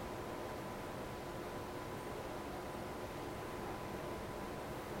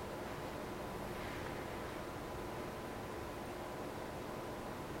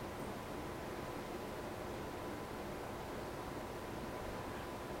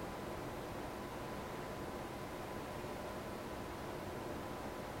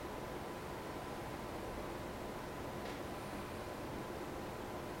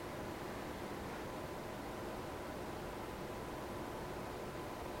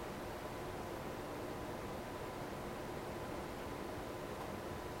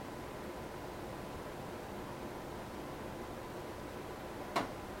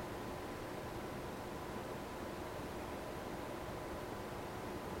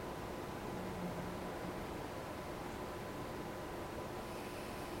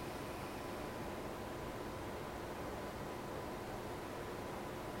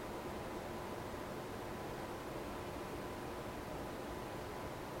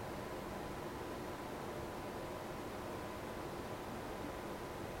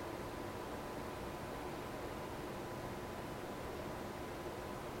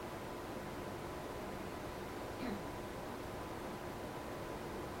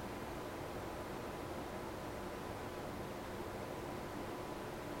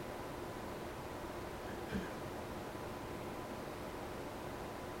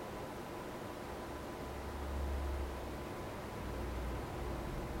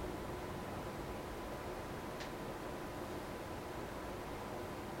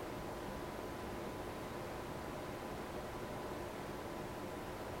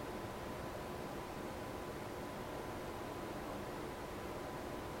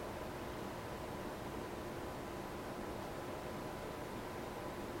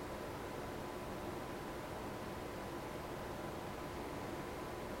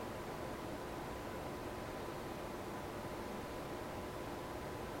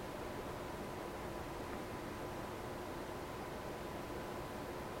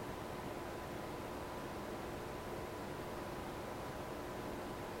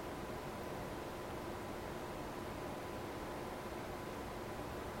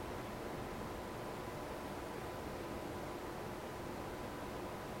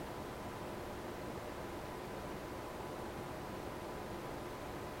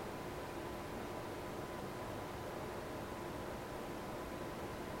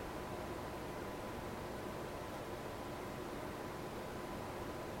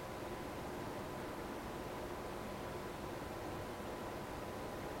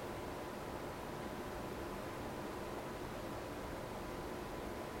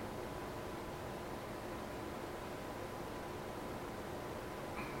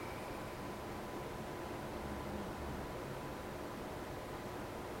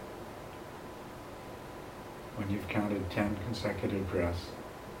 counted 10 consecutive breaths,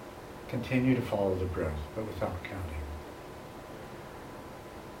 continue to follow the breath, but without counting.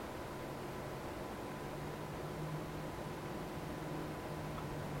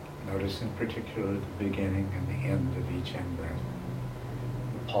 Notice in particular the beginning and the end of each in-breath,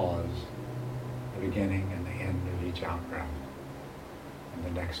 the pause, the beginning and the end of each out-breath, and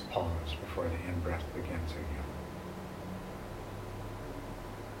the next pause before the in-breath begins again.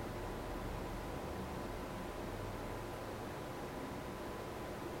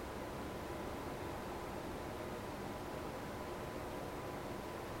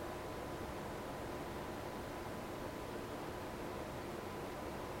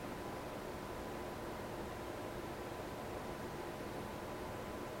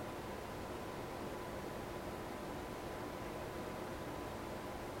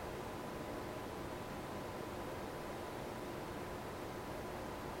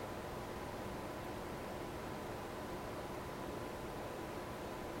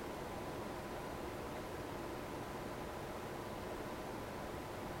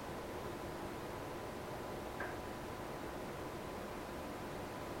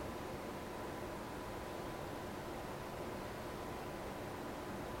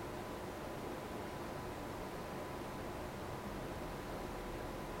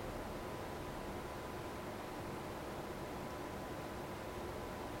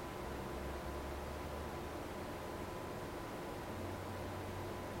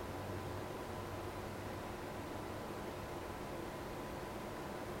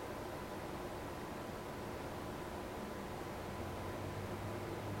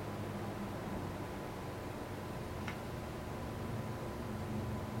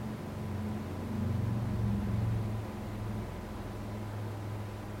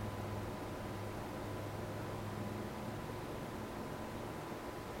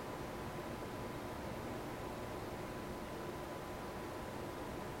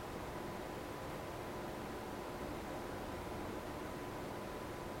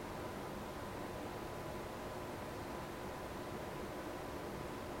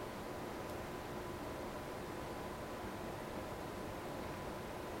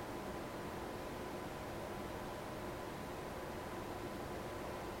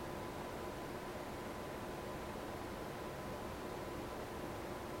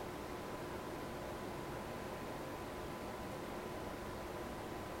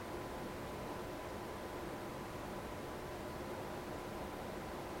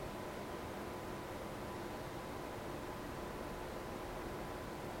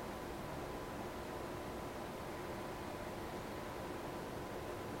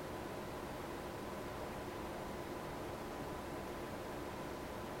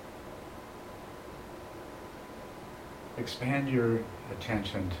 Expand your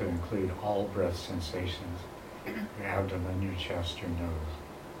attention to include all breath sensations, your abdomen, your chest, your nose.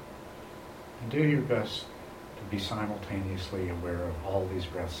 And do your best to be simultaneously aware of all these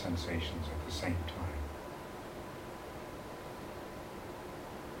breath sensations at the same time.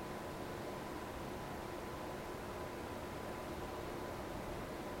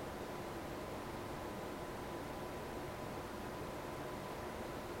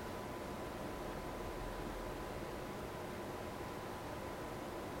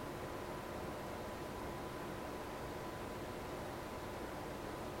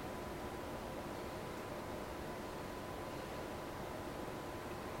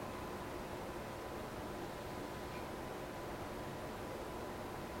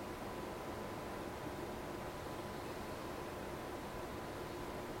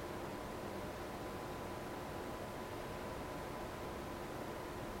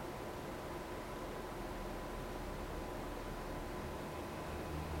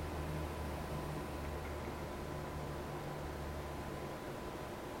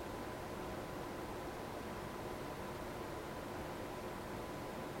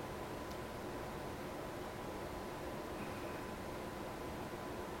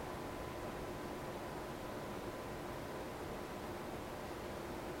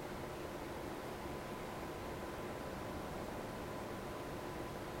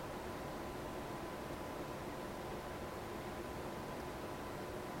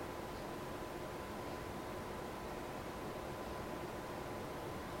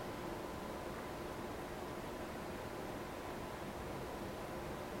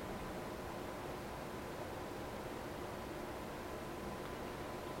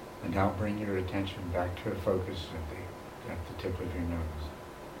 And now bring your attention back to a focus at the tip of your nose.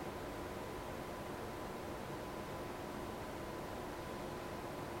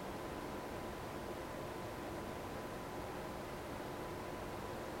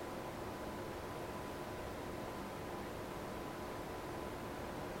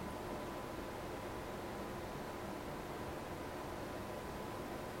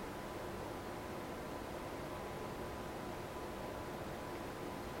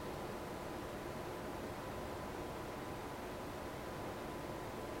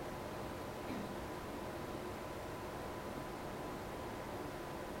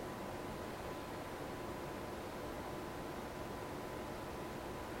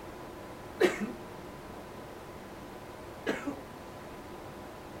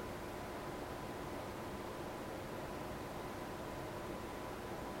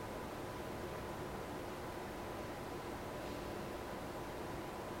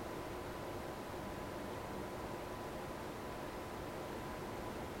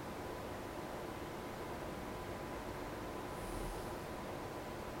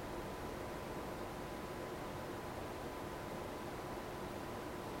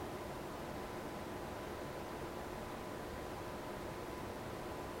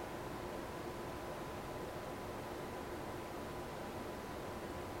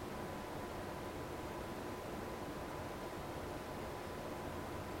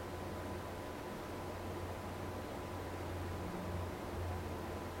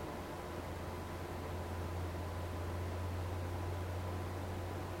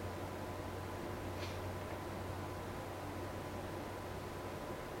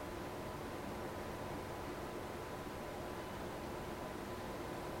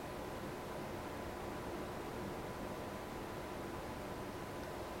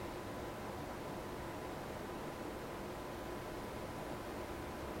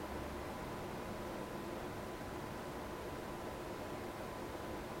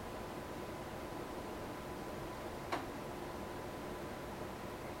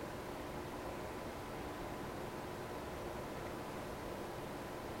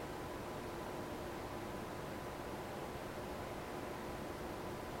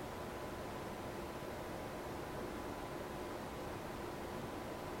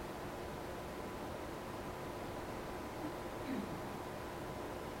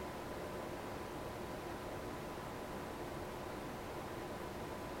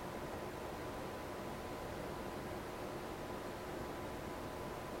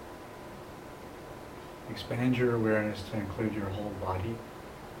 Expand your awareness to include your whole body.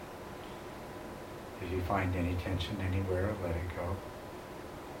 If you find any tension anywhere, let it go.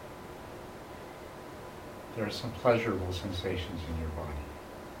 There are some pleasurable sensations in your body.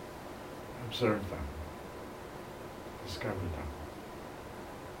 Observe them. Discover them.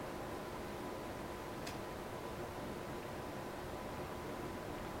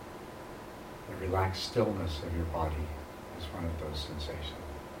 The relaxed stillness of your body is one of those sensations.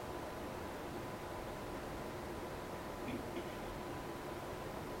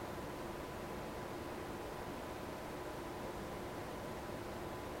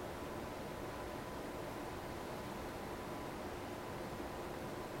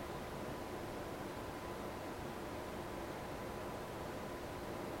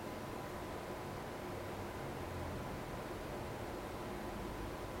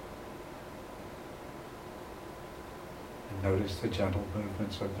 Notice the gentle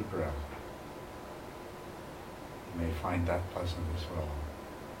movements of the breath. You may find that pleasant as well.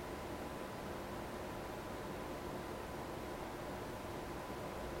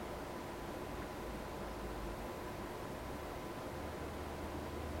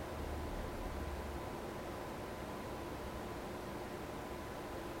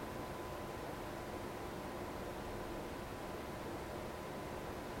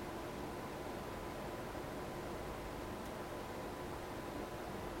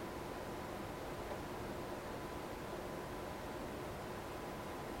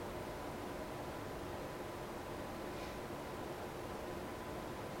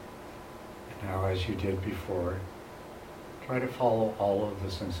 Now, as you did before, try to follow all of the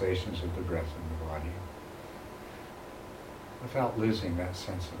sensations of the breath in the body without losing that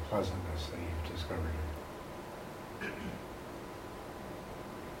sense of pleasantness that you've discovered.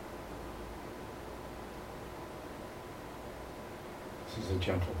 This is a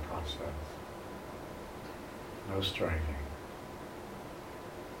gentle process. No striving.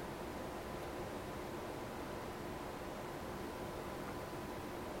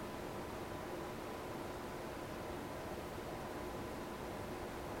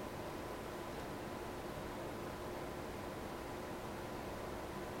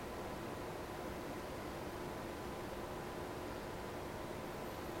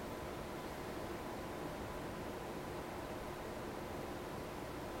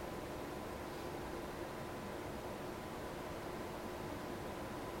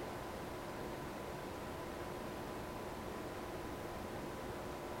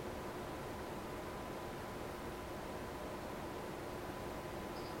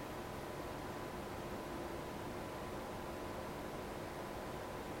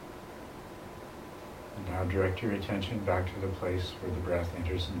 Now direct your attention back to the place where the breath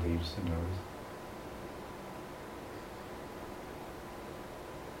enters and leaves the nose.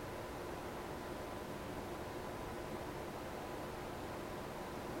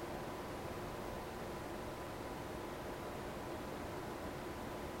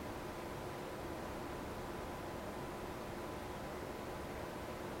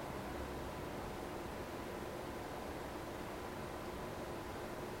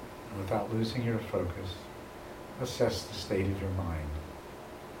 without losing your focus, assess the state of your mind.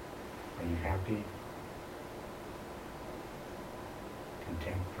 Are you happy?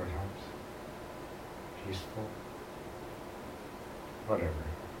 Content, perhaps? Peaceful? Whatever.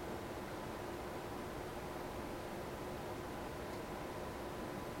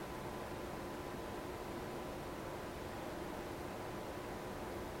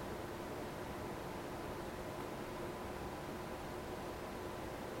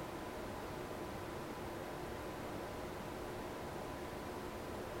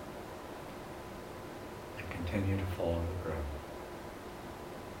 Continue to follow the breath.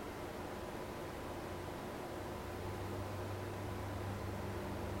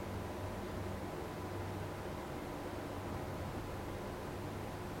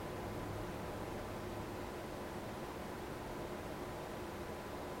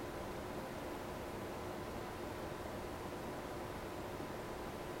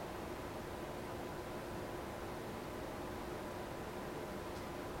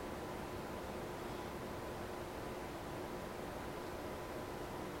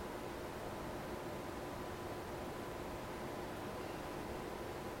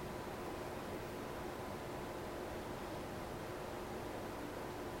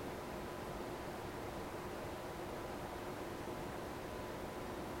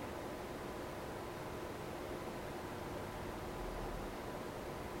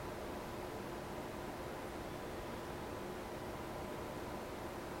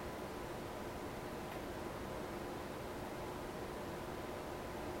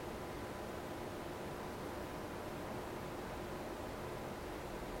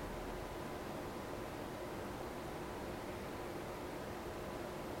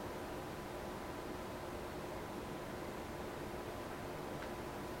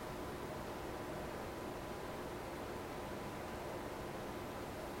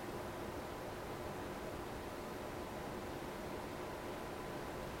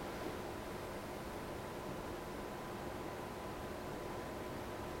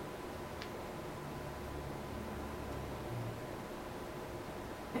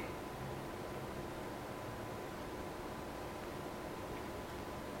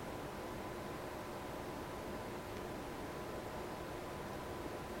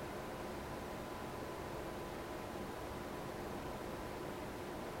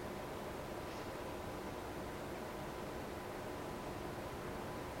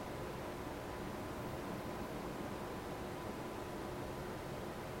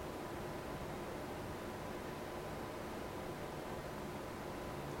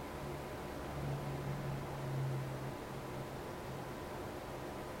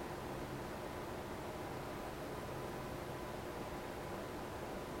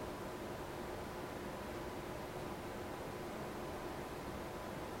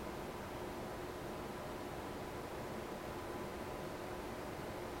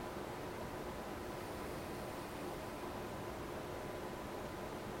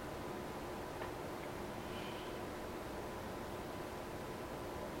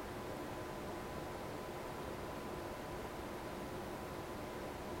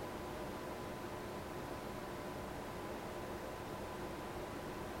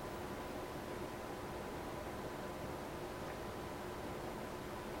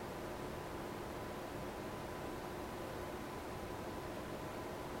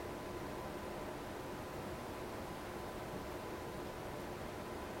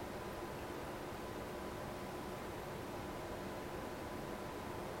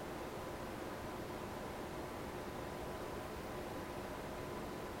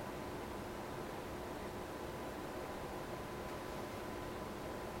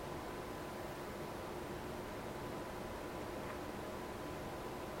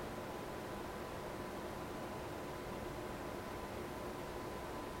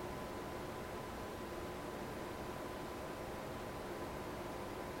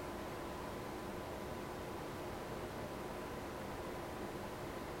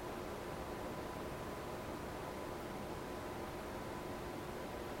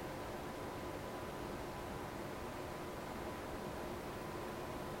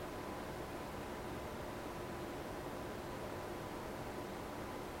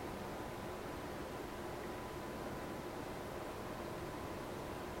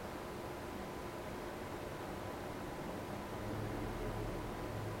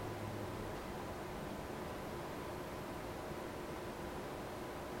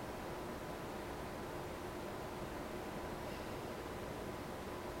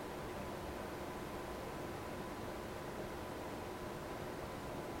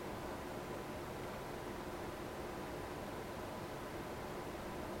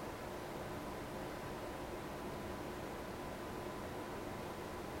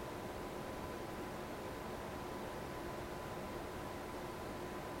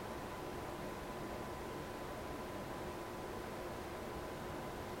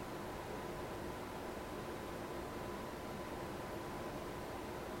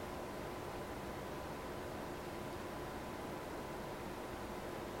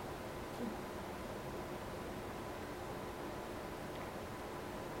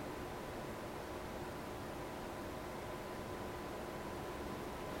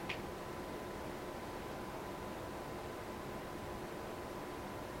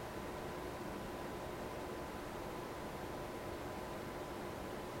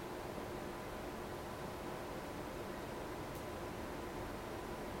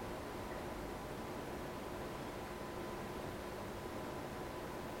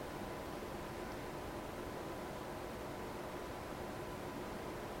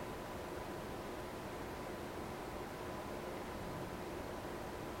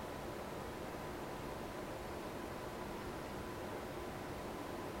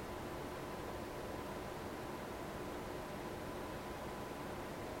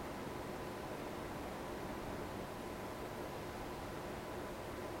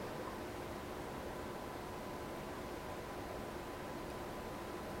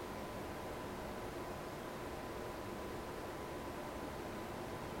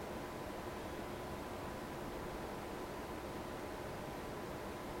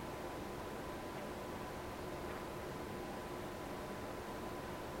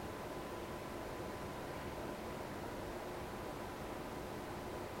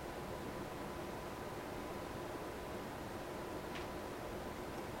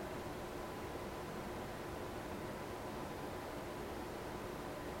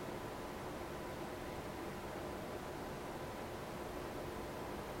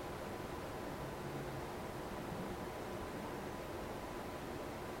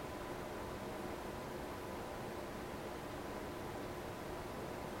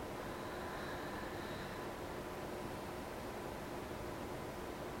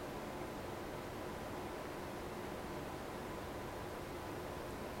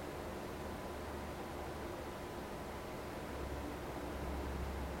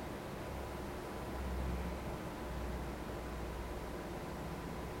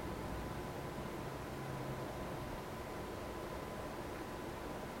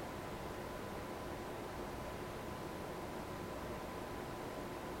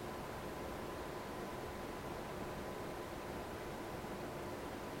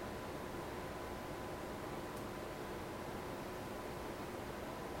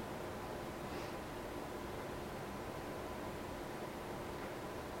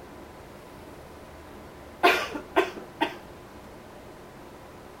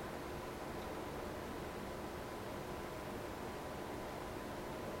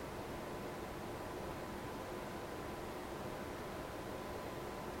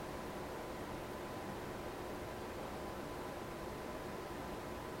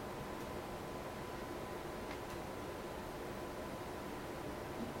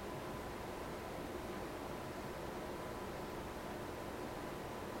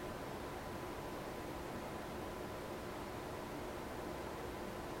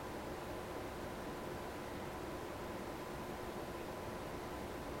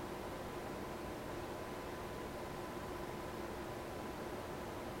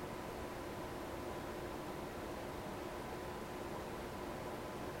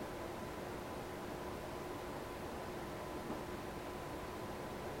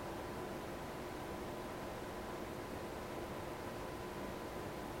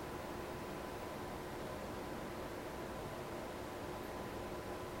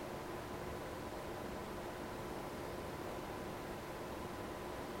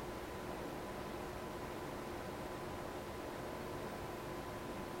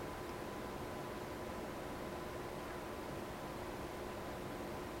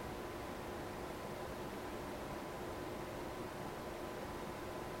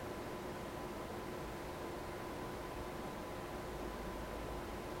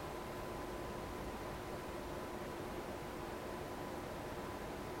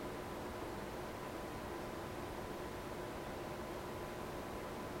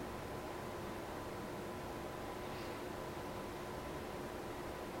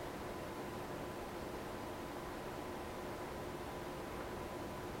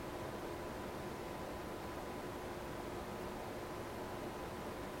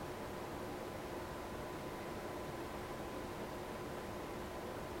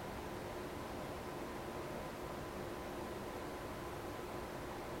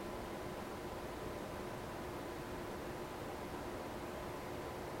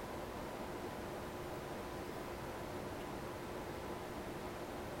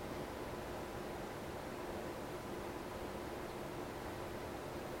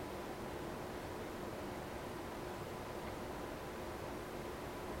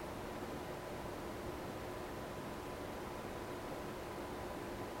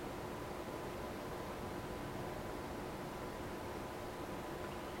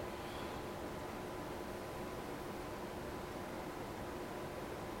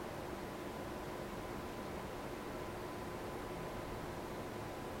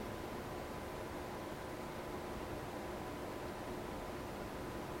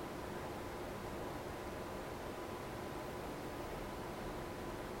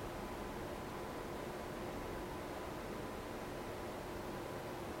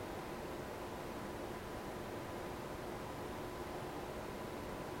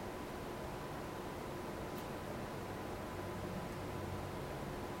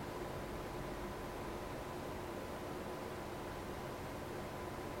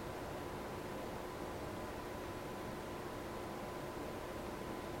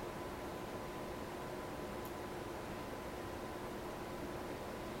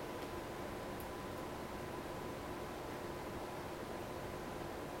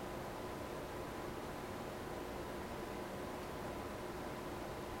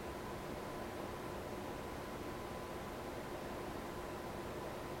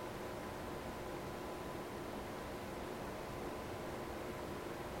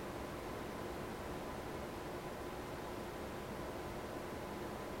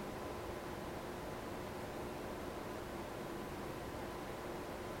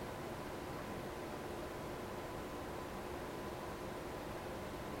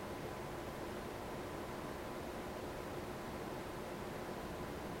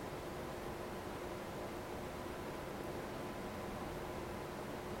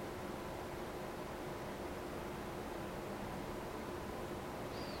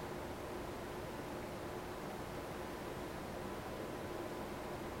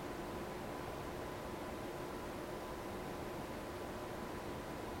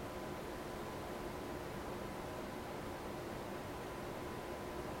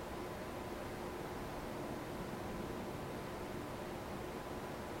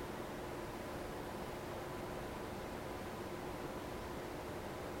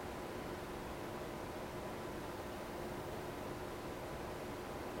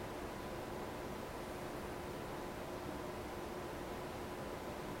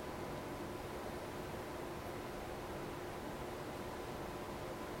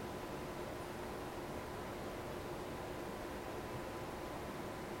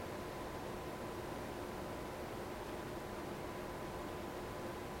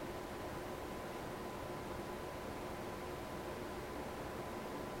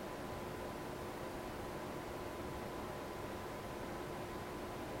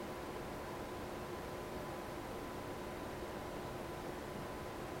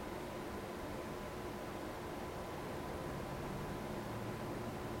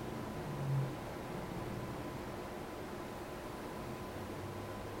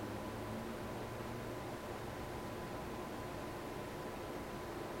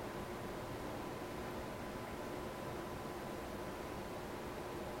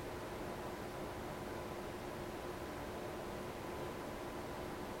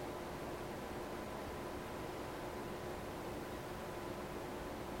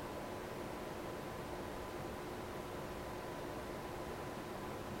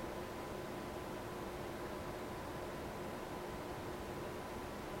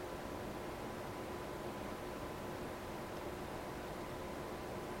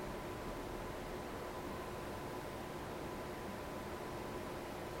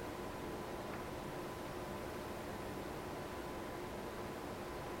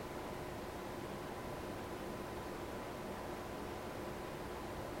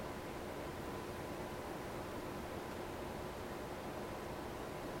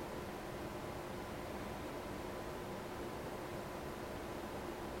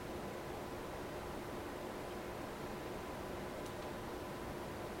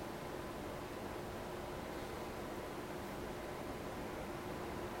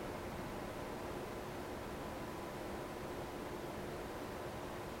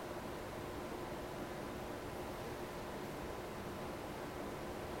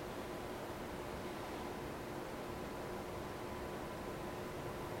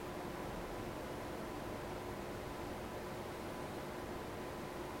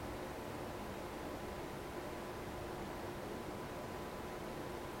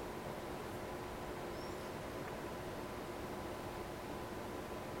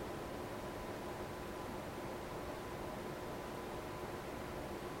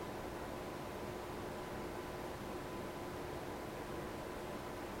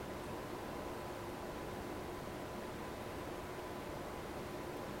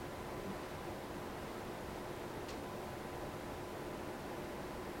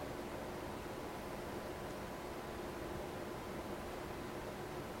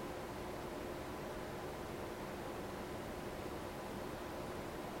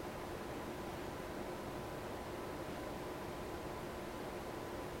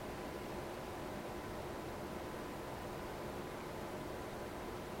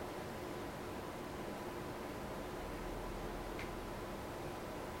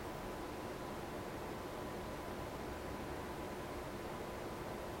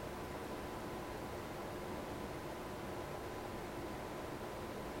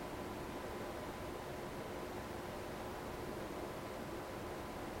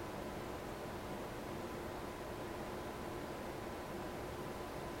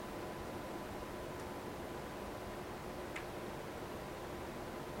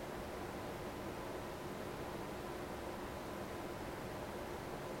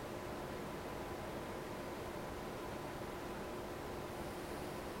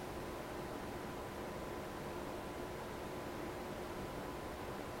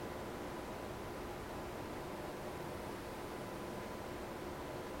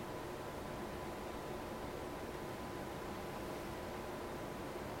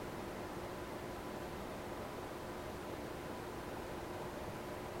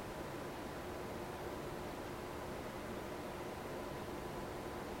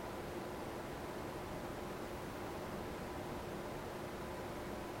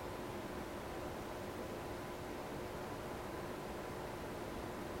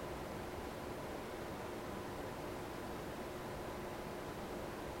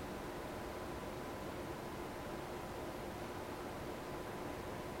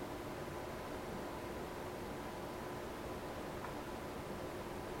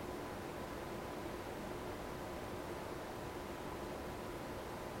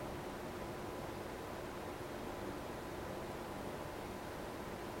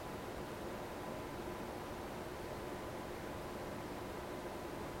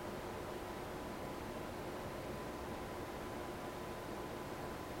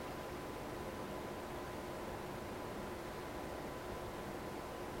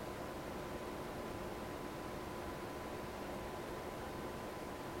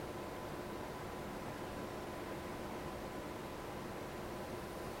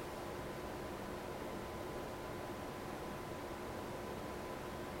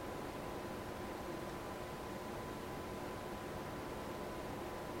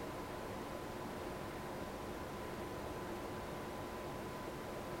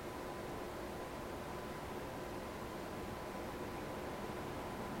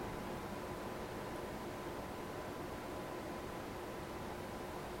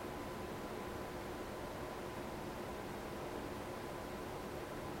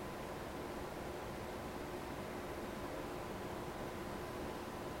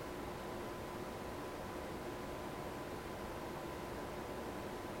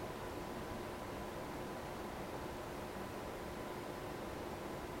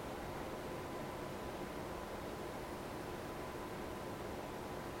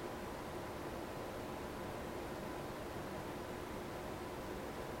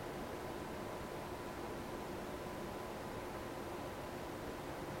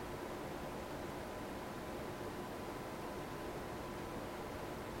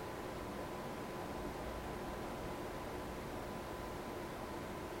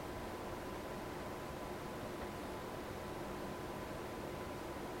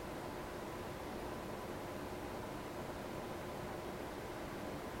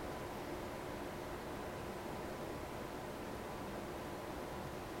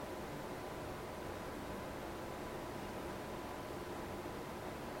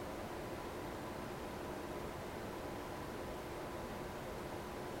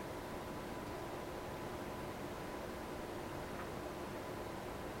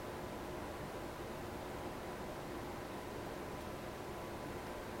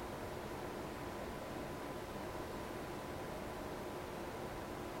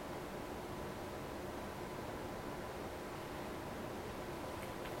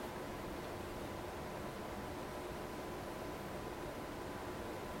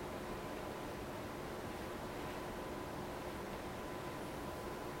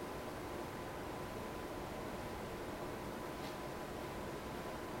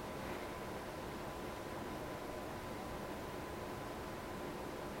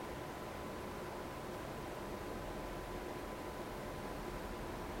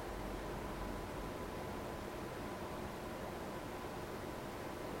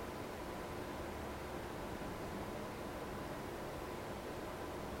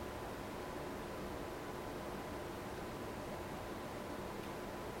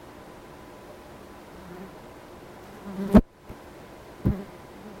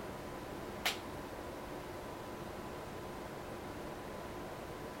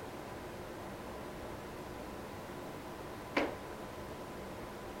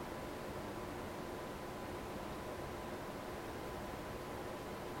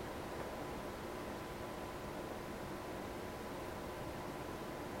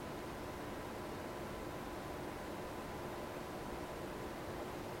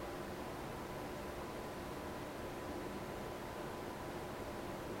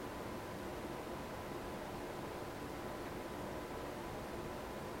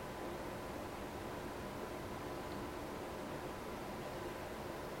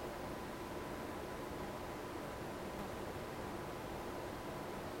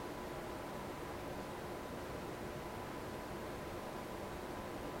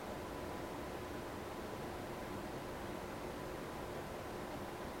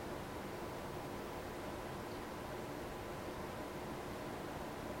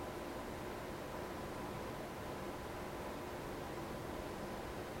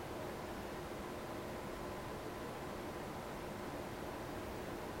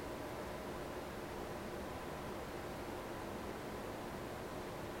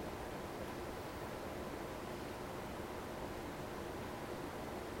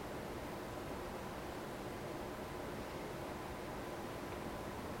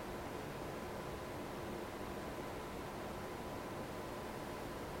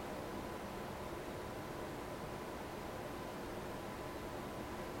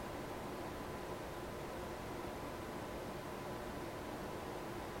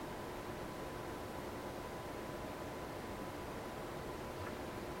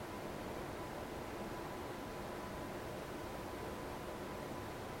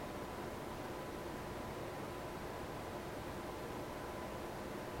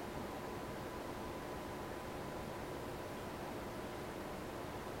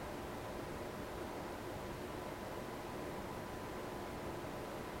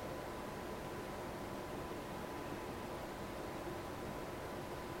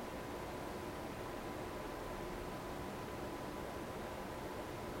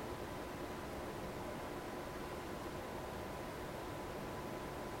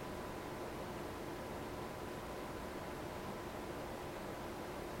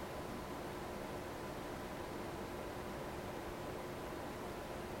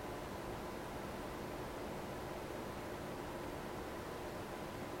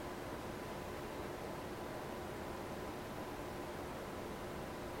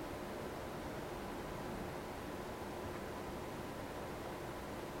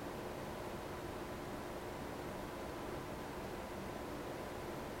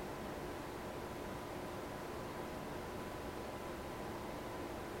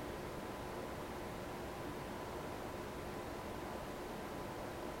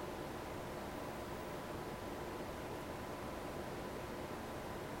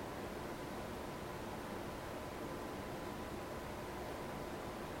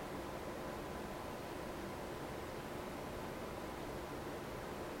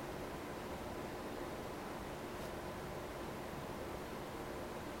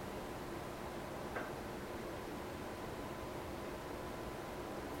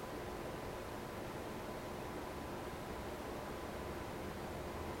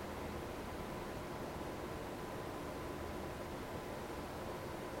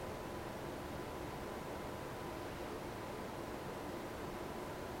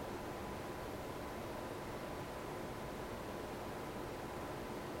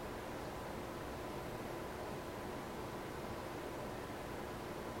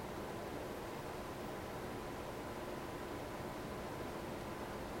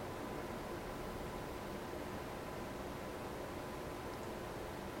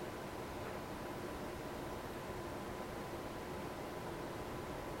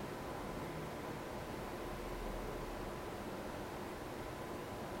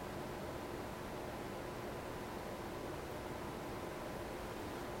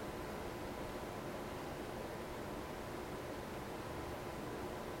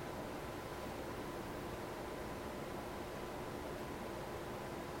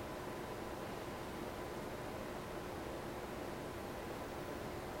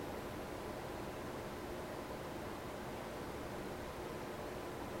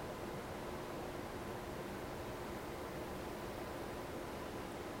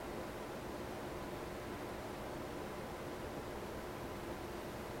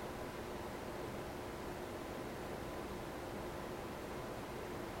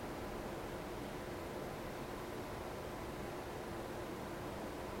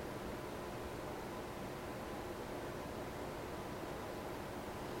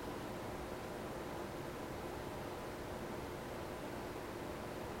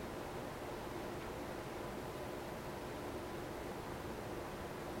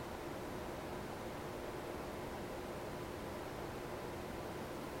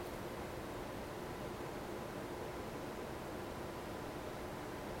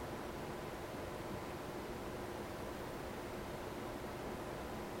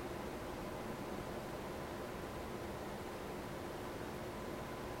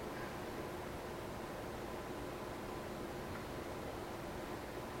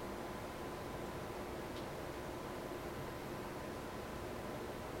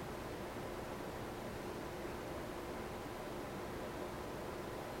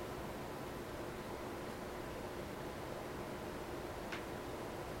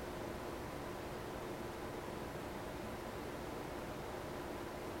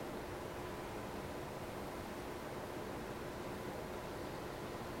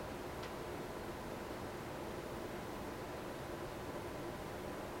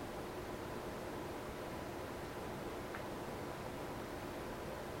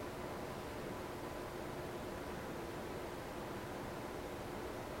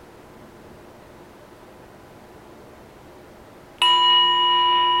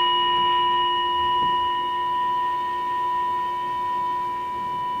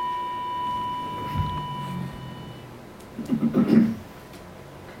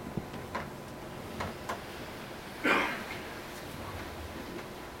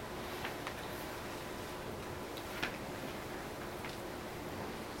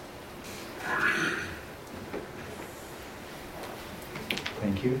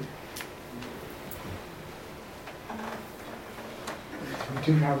 Thank you. We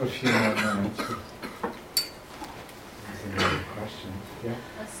do have a few more minutes. Is there any questions? Yeah?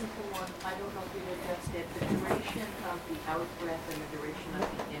 A simple one. I don't know if you addressed it. The duration of the out-breath and the duration of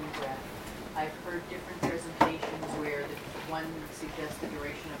the in-breath. I've heard different presentations where the one suggests the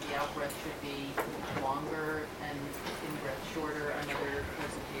duration of the out-breath should be longer and in-breath shorter. Another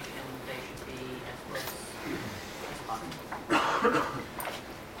presentation, they should be as close as possible.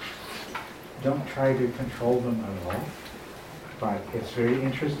 Don't try to control them at all, but it's very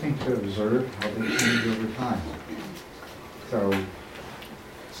interesting to observe how they change over time. So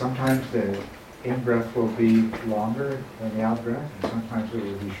sometimes the in-breath will be longer than the out-breath, and sometimes it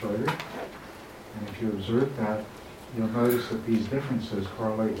will be shorter. And if you observe that, you'll notice that these differences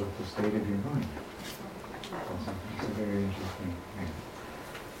correlate with the state of your mind. It's a very interesting thing.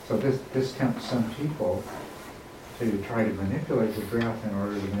 So this tempts some people to try to manipulate the breath in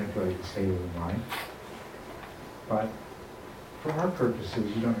order to manipulate the state of the mind. But for our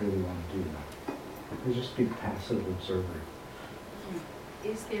purposes, you don't really want to do that. You just be passive observer.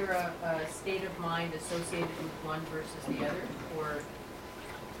 Is there a state of mind associated with one versus the other, or?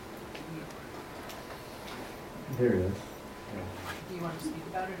 There is. Yeah. Do you want to speak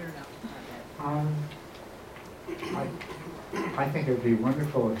about it or no? I think it would be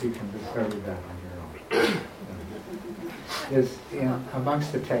wonderful if you can discover that on your own. Is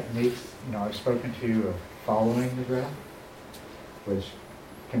amongst the techniques, I've spoken to you of following the breath, which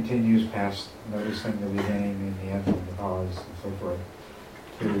continues past noticing the beginning and the end and the pause and so forth,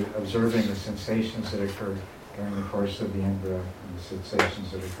 to observing the sensations that occur during the course of the in-breath and the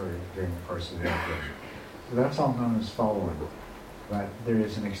sensations that occur during the course of the out-breath. So that's all known as following. But there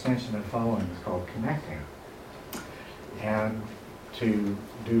is an extension of following that's called connecting. And to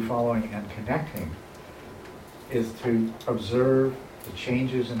do following and connecting is to observe the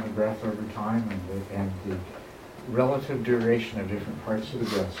changes in the breath over time and the relative duration of different parts of the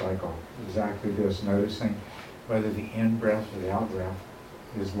breath cycle. Exactly this, noticing whether the in-breath or the out-breath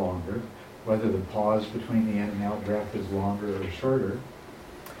is longer, whether the pause between the in and out-breath is longer or shorter.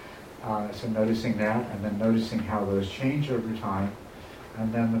 So noticing that, and then noticing how those change over time,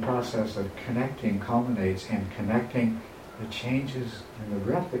 and then the process of connecting culminates in connecting the changes in the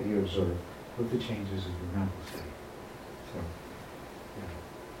breath that you observe with the changes of your mental state.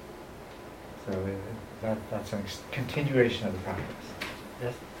 So, that's a continuation of the practice.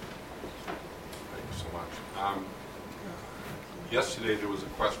 Yes? Thank you so much. Yesterday there was a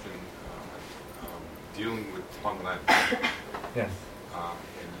question dealing with tongue language. Yes.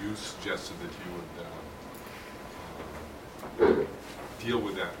 And you suggested that you would deal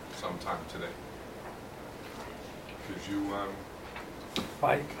with that sometime today. Could you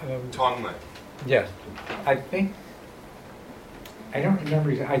tongue language? Yes. I don't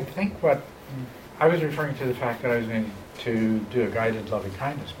remember. I think what I was referring to the fact that I was going to do a guided loving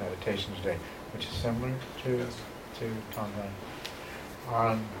kindness meditation today, which is similar to Tonglen.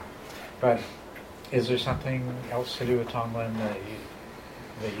 But is there something else to do with Tonglen that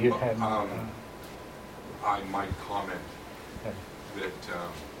you had? I might comment that.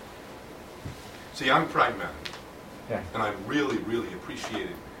 See, I'm pragmatic, and I really, really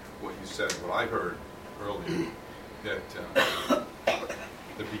appreciated what you said. What I heard earlier, that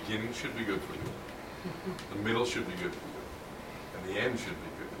the beginning should be good for you, the middle should be good for you, and the end should be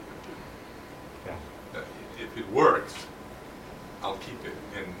good for you. That if it works, I'll keep it.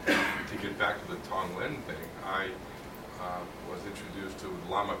 And to get back to the Tonglen thing, I was introduced to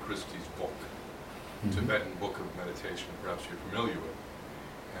Lama Christie's book, Tibetan Book of Meditation, perhaps you're familiar with.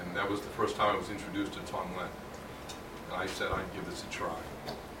 And that was the first time I was introduced to Tonglen. And I said I'd give this a try.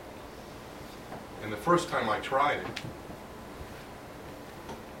 And the first time I tried it,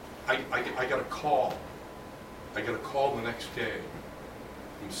 I got a call. I got a call the next day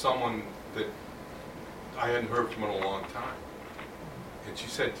from someone that I hadn't heard from in a long time. And she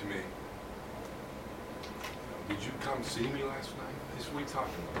said to me, "Did you come see me last night?" I said, "What are you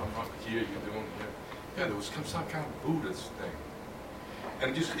talking about? I'm up here, you're doing here." Yeah, there was some kind of Buddhist thing.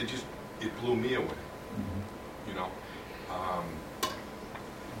 And it blew me away. You know?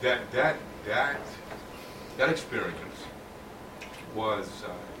 That experience was,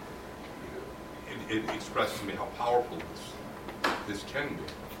 it expressed to me how powerful this can be.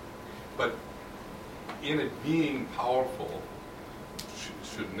 But in it being powerful,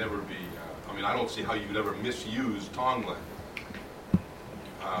 should never be, I mean, I don't see how you could ever misuse Tonglen.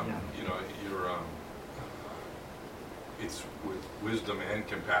 You know, it's with wisdom and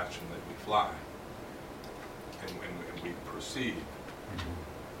compassion that we fly, and we proceed.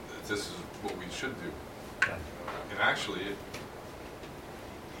 This is what we should do. And actually,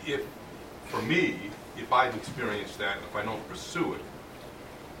 for me, if I've experienced that, if I don't pursue it,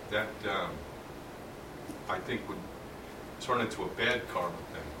 that I think would turn into a bad karma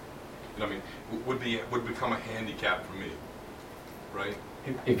thing. You know, I mean, would become a handicap for me, right?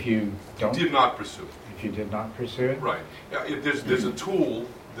 If you don't did not pursue it. If you did not pursue it, right? Yeah. There's a tool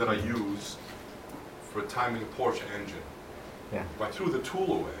that I use for timing a Porsche engine. Yeah. If I threw the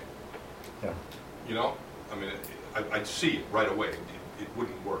tool away, yeah. You know, I mean, I'd see it right away. It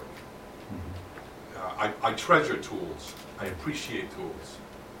wouldn't work. I treasure tools. I appreciate tools,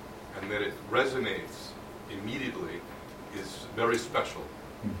 and that it resonates immediately is very special.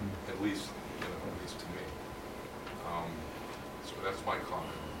 At least, you know, at least to me. So that's my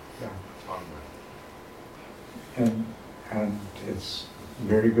comment. Yeah. And it's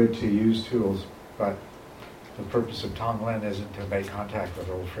very good to use tools, but the purpose of Tonglen isn't to make contact with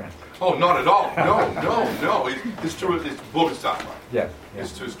old friends. Oh, not at all. No. It's bodhisattva. Yes.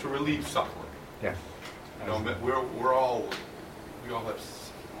 It's to relieve suffering. Yes. You know, we all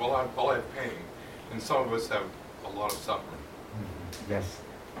have pain, and some of us have a lot of suffering. Yes.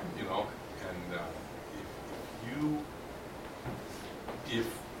 You know, and if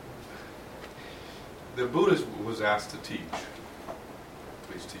the Buddha was asked to teach,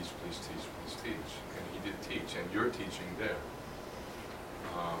 please teach, please teach, please teach, and he did teach, and you're teaching there.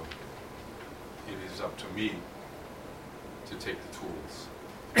 It is up to me to take the tools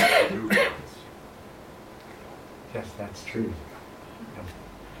to do things. Yes, that's true. Yeah.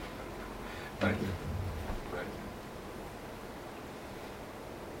 Thank you. Right.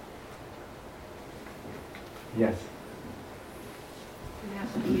 Yes.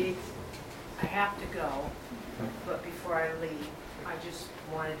 I have to go, but before I leave, I just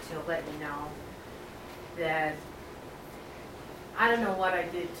wanted to let you know that I don't know what I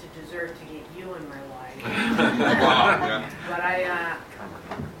did to deserve to get you in my life.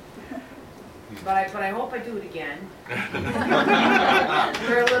 But I hope I do it again.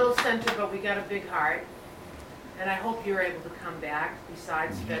 We're a little center, but we got a big heart. And I hope you're able to come back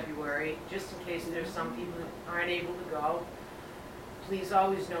besides February, just in case there's some people that aren't able to go. Please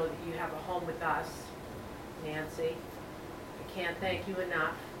always know that you have a home with us, Nancy. I can't thank you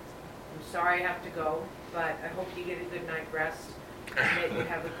enough. I'm sorry I have to go, but I hope you get a good night rest and that you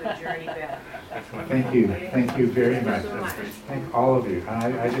have a good journey back. Thank you. Thank you very much. So much. Thank all of you.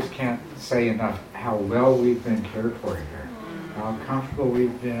 I just can't say enough how well we've been cared for here, how comfortable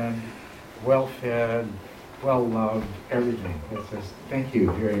we've been, well fed, well loved, everything. It's just, thank you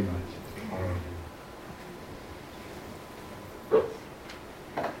very much, all of you.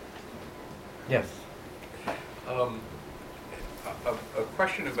 Yes. A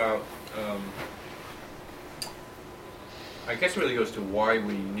question about, I guess it really goes to why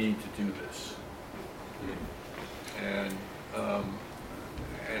we need to do this. And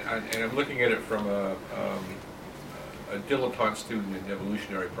I'm looking at it from a dilettante student in the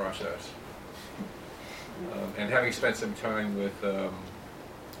evolutionary process. And having spent some time with a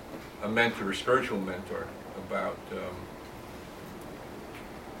mentor, a spiritual mentor,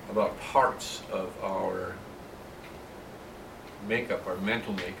 about parts of our makeup, our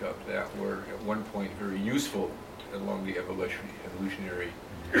mental makeup, that were at one point very useful along the evolutionary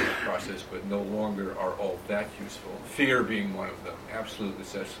process, but no longer are all that useful. Fear being one of them, absolute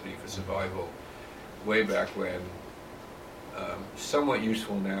necessity for survival, way back when. Somewhat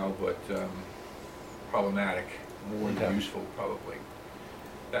useful now, but problematic, more than useful probably.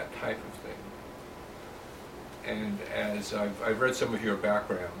 That type of thing. And as I've read some of your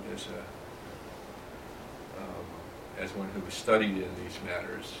background as one who has studied in these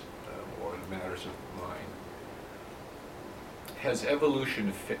matters, or the matters of mind, has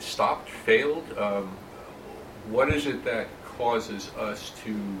evolution stopped, failed? What is it that causes us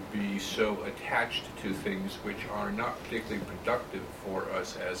to be so attached to things which are not particularly productive for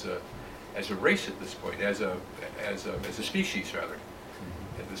us as a race at this point, as a species rather,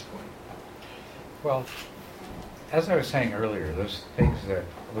 at this point? Well, as I was saying earlier, those things that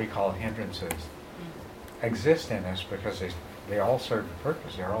we call hindrances exist in us because they all serve a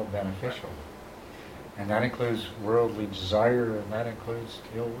purpose. They're all beneficial. And that includes worldly desire, and that includes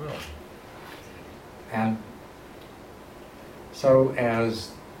ill will. And so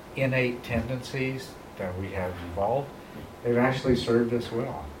as innate tendencies that we have evolved, they've actually served us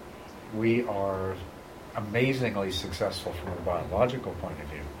well. We are amazingly successful from a biological point of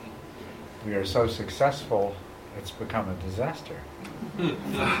view. We are so successful, it's become a disaster.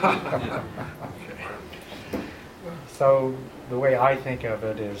 So the way I think of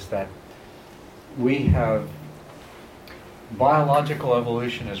it is that biological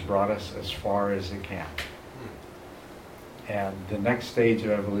evolution has brought us as far as it can. And the next stage of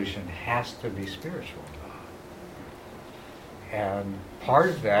evolution has to be spiritual. And part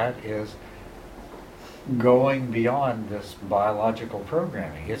of that is going beyond this biological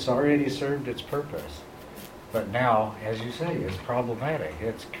programming. It's already served its purpose. But now, as you say, it's problematic.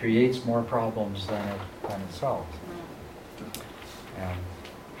 It creates more problems than it solves. And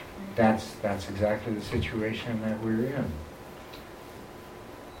that's exactly the situation that we're in.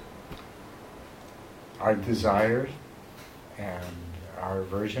 Our desires and our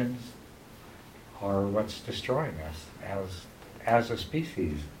aversions are what's destroying us as a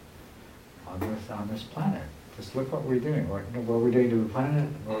species on this planet. Just look what we're doing. What we're doing to the planet,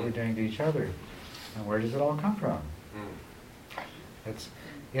 what we're doing to each other. And where does it all come from?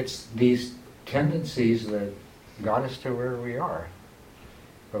 It's these tendencies that got us to where we are.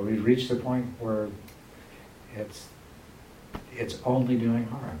 But we've reached the point where it's only doing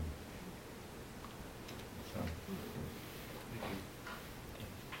harm.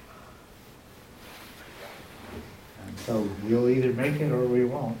 So we'll either make it or we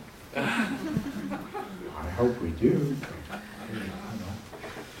won't. I hope we do.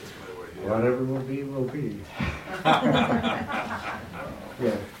 Whatever will be, will be.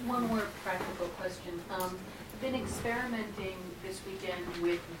 Yeah. One more practical question. I've been experimenting this weekend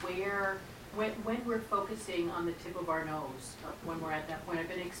with when we're focusing on the tip of our nose, when we're at that point, I've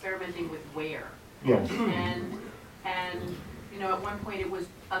been experimenting with where. Yes. And you know, at one point it was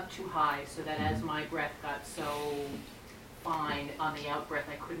up too high, so that as my breath got so fine on the out breath,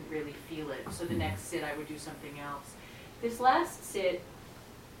 I couldn't really feel it. So the next sit, I would do something else. This last sit,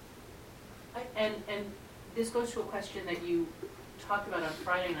 and this goes to a question that you talked about on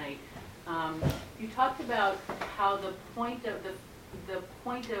Friday night. You talked about how the point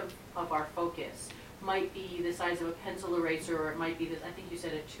of our focus might be the size of a pencil eraser, or it might be this. I think you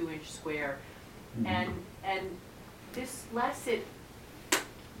said a 2-inch square, and this last sit,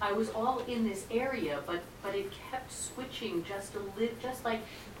 I was all in this area, but it kept switching just like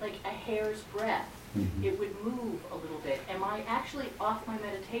a hair's breadth. It would move a little bit. Am I actually off my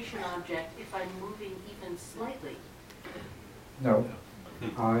meditation object if I'm moving even slightly? No,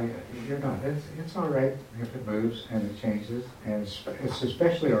 you're not. It's all right if it moves and it changes, and it's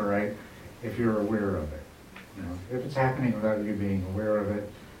especially all right if you're aware of it. You know, if it's happening without you being aware of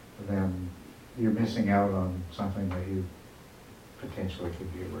it, then you're missing out on something that you potentially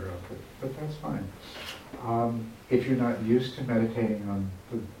could be aware of, but that's fine. If you're not used to meditating on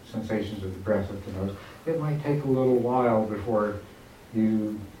the sensations of the breath at the nose, it might take a little while before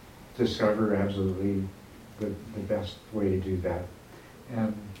you discover absolutely the best way to do that.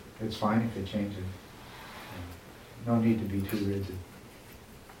 And it's fine if it changes. No need to be too rigid.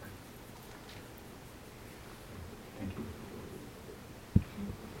 Thank you.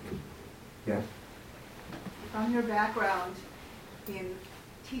 Yes? From your background in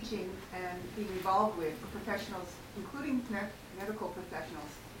teaching and being involved with professionals, including medical professionals,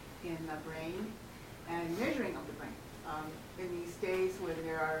 in the brain and measuring of the brain, in these days where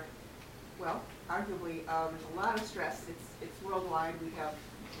there are, well, arguably there's a lot of stress. It's worldwide. We have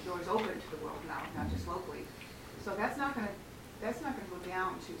doors open to the world now, not just locally. So that's not going to go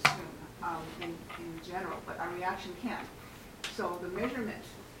down too soon in general, but our reaction can. So the measurement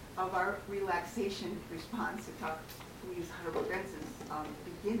of our relaxation response, we use Herbert Benson's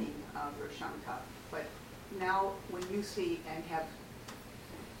beginning of Rashanta, but now when you see and have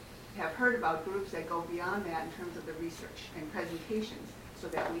heard about groups that go beyond that in terms of the research and presentations, so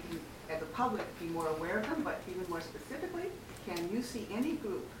that we can, as a public, be more aware of them, but even more specifically, can you see any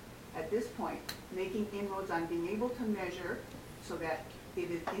group at this point making inroads on being able to measure so that it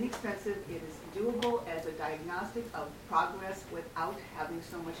is inexpensive, it is doable as a diagnostic of progress without having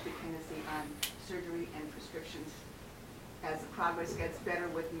so much dependency on surgery and prescriptions as the progress gets better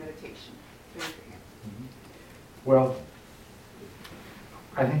with meditation? Raise your hand. Well,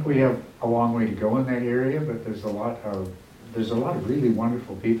 I think we have a long way to go in that area, but there's a lot of really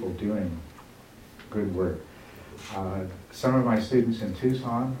wonderful people doing good work. Some of my students in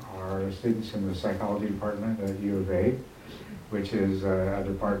Tucson are students in the psychology department at U of A, which is a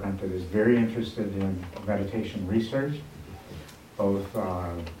department that is very interested in meditation research, both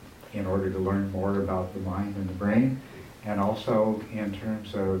in order to learn more about the mind and the brain, and also in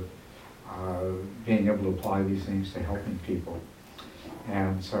terms of being able to apply these things to helping people.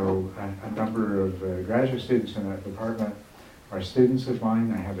 And so a number of graduate students in that department are students of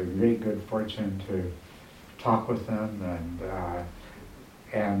mine. I have a great good fortune to talk with them,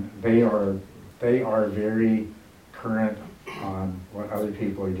 and they are very current on what other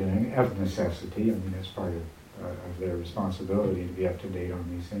people are doing of necessity. I mean, it's part of their responsibility to be up to date on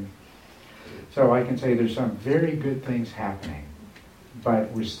these things. So I can say there's some very good things happening,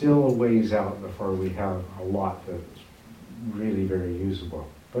 but we're still a ways out before we have a lot that's really very usable.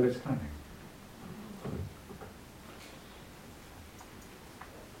 But it's coming.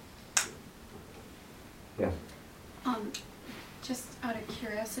 Yes. Just out of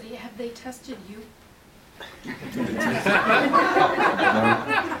curiosity, have they tested you?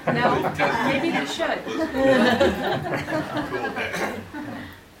 No? Maybe they should.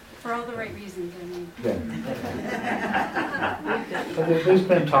 For all the right reasons, I mean. Yeah. But there's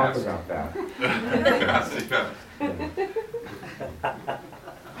been talk about that. Yes.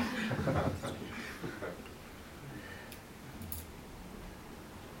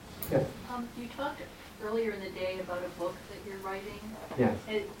 You talked earlier in the day about a book that you're writing. Yes.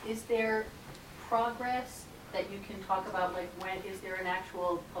 Is there progress that you can talk about? Like, when is there an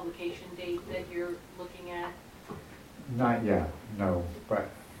actual publication date that you're looking at? Not yet, no.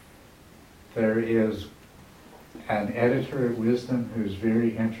 But there is an editor at Wisdom who's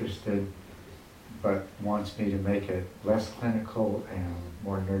very interested, but wants me to make it less clinical and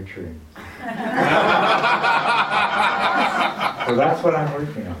more nurturing. So that's what I'm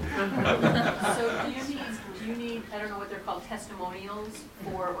working on. So do you need, I don't know what they're called, testimonials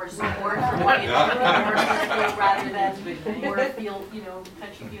or support for what you're doing rather than more feel,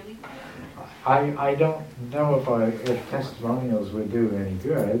 touchy-feely? I don't know if testimonials would do any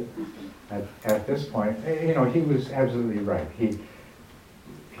good at this point. He was absolutely right.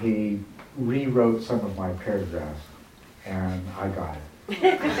 He rewrote some of my paragraphs, and I got it.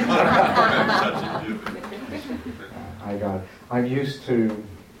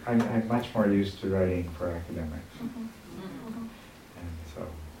 I'm much more used to writing for academics. And so,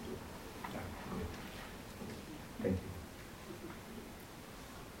 yeah. Thank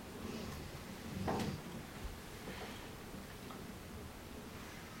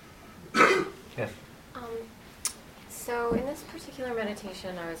you. Yes. So in this particular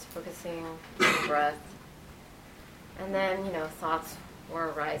meditation, I was focusing on the breath, and then, thoughts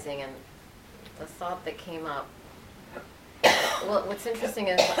were arising, and the thought that came up, well, what's interesting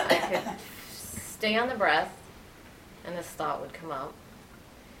is I could stay on the breath, and this thought would come up,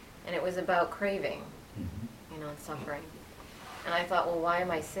 and it was about craving, and suffering. And I thought, well, why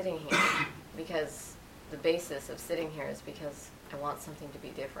am I sitting here? Because the basis of sitting here is because I want something to be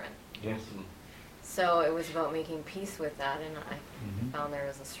different. Yes. So it was about making peace with that, and I found there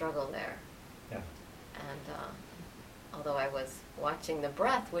was a struggle there. Yeah. And although I was watching the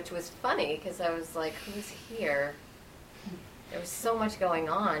breath, which was funny, because I was like, who's here? There was so much going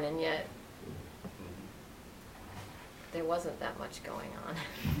on, and yet there wasn't that much going on.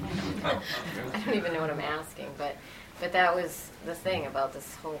 I don't even know what I'm asking, but that was the thing about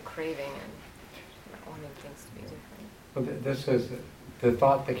this whole craving and wanting things to be different. Well, this is the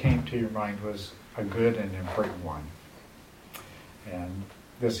thought that came to your mind was a good and important one. And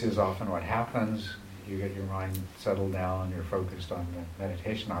this is often what happens. You get your mind settled down, you're focused on the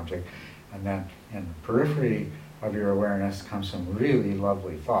meditation object, and then in the periphery of your awareness comes some really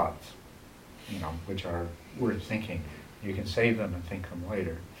lovely thoughts, which are worth thinking. You can save them and think them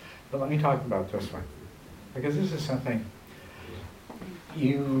later. But let me talk about this one, because this is something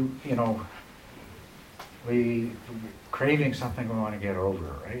we craving something we want to get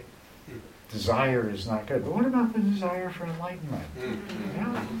over, right? Desire is not good. But what about the desire for enlightenment?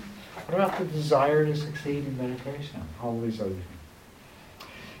 Yeah. What about the desire to succeed in meditation? All these other things.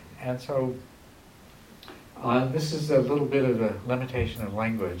 And so this is a little bit of a limitation of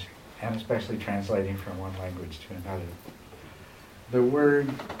language, and especially translating from one language to another. The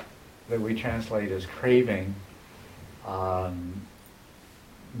word that we translate as craving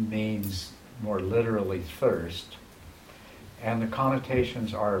means more literally thirst, and the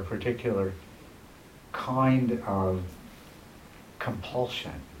connotations are a particular kind of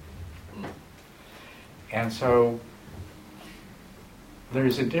compulsion. And so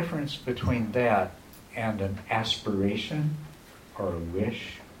there's a difference between that and an aspiration or a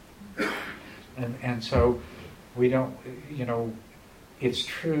wish. And so we don't, it's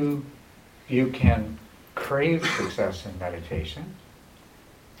true you can crave success in meditation,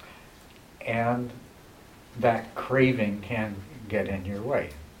 and that craving can get in your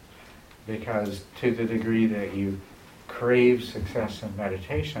way. Because to the degree that you crave success in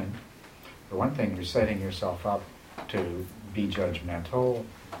meditation, for one thing, you're setting yourself up to be judgmental,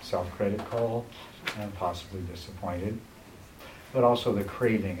 self-critical, and possibly disappointed. But also the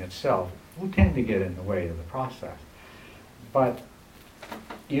craving itself will tend to get in the way of the process. But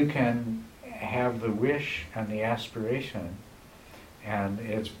you can have the wish and the aspiration, and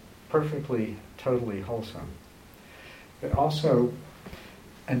it's perfectly, totally wholesome. But also,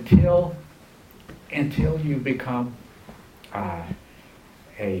 until you become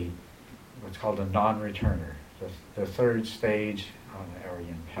what's called a non-returner, the third stage on the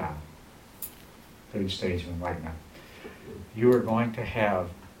Aryan path, third stage of enlightenment, you are going to have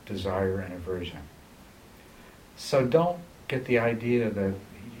desire and aversion. So don't get the idea that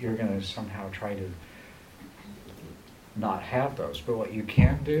you're going to somehow try to not have those. But what you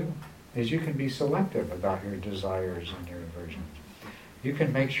can do is you can be selective about your desires and your aversions. You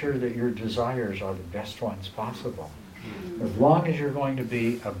can make sure that your desires are the best ones possible. As long as you're going to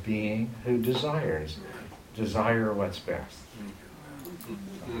be a being who desires, desire what's best.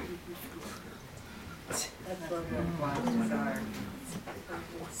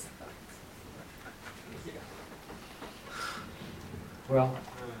 Well,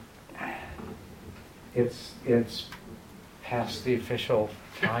 it's past the official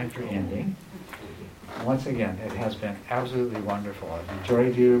time for ending. Once again, it has been absolutely wonderful. I've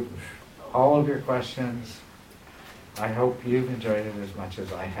enjoyed all of your questions. I hope you've enjoyed it as much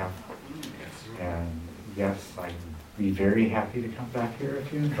as I have. And yes, I'd be very happy to come back here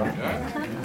if you invite me.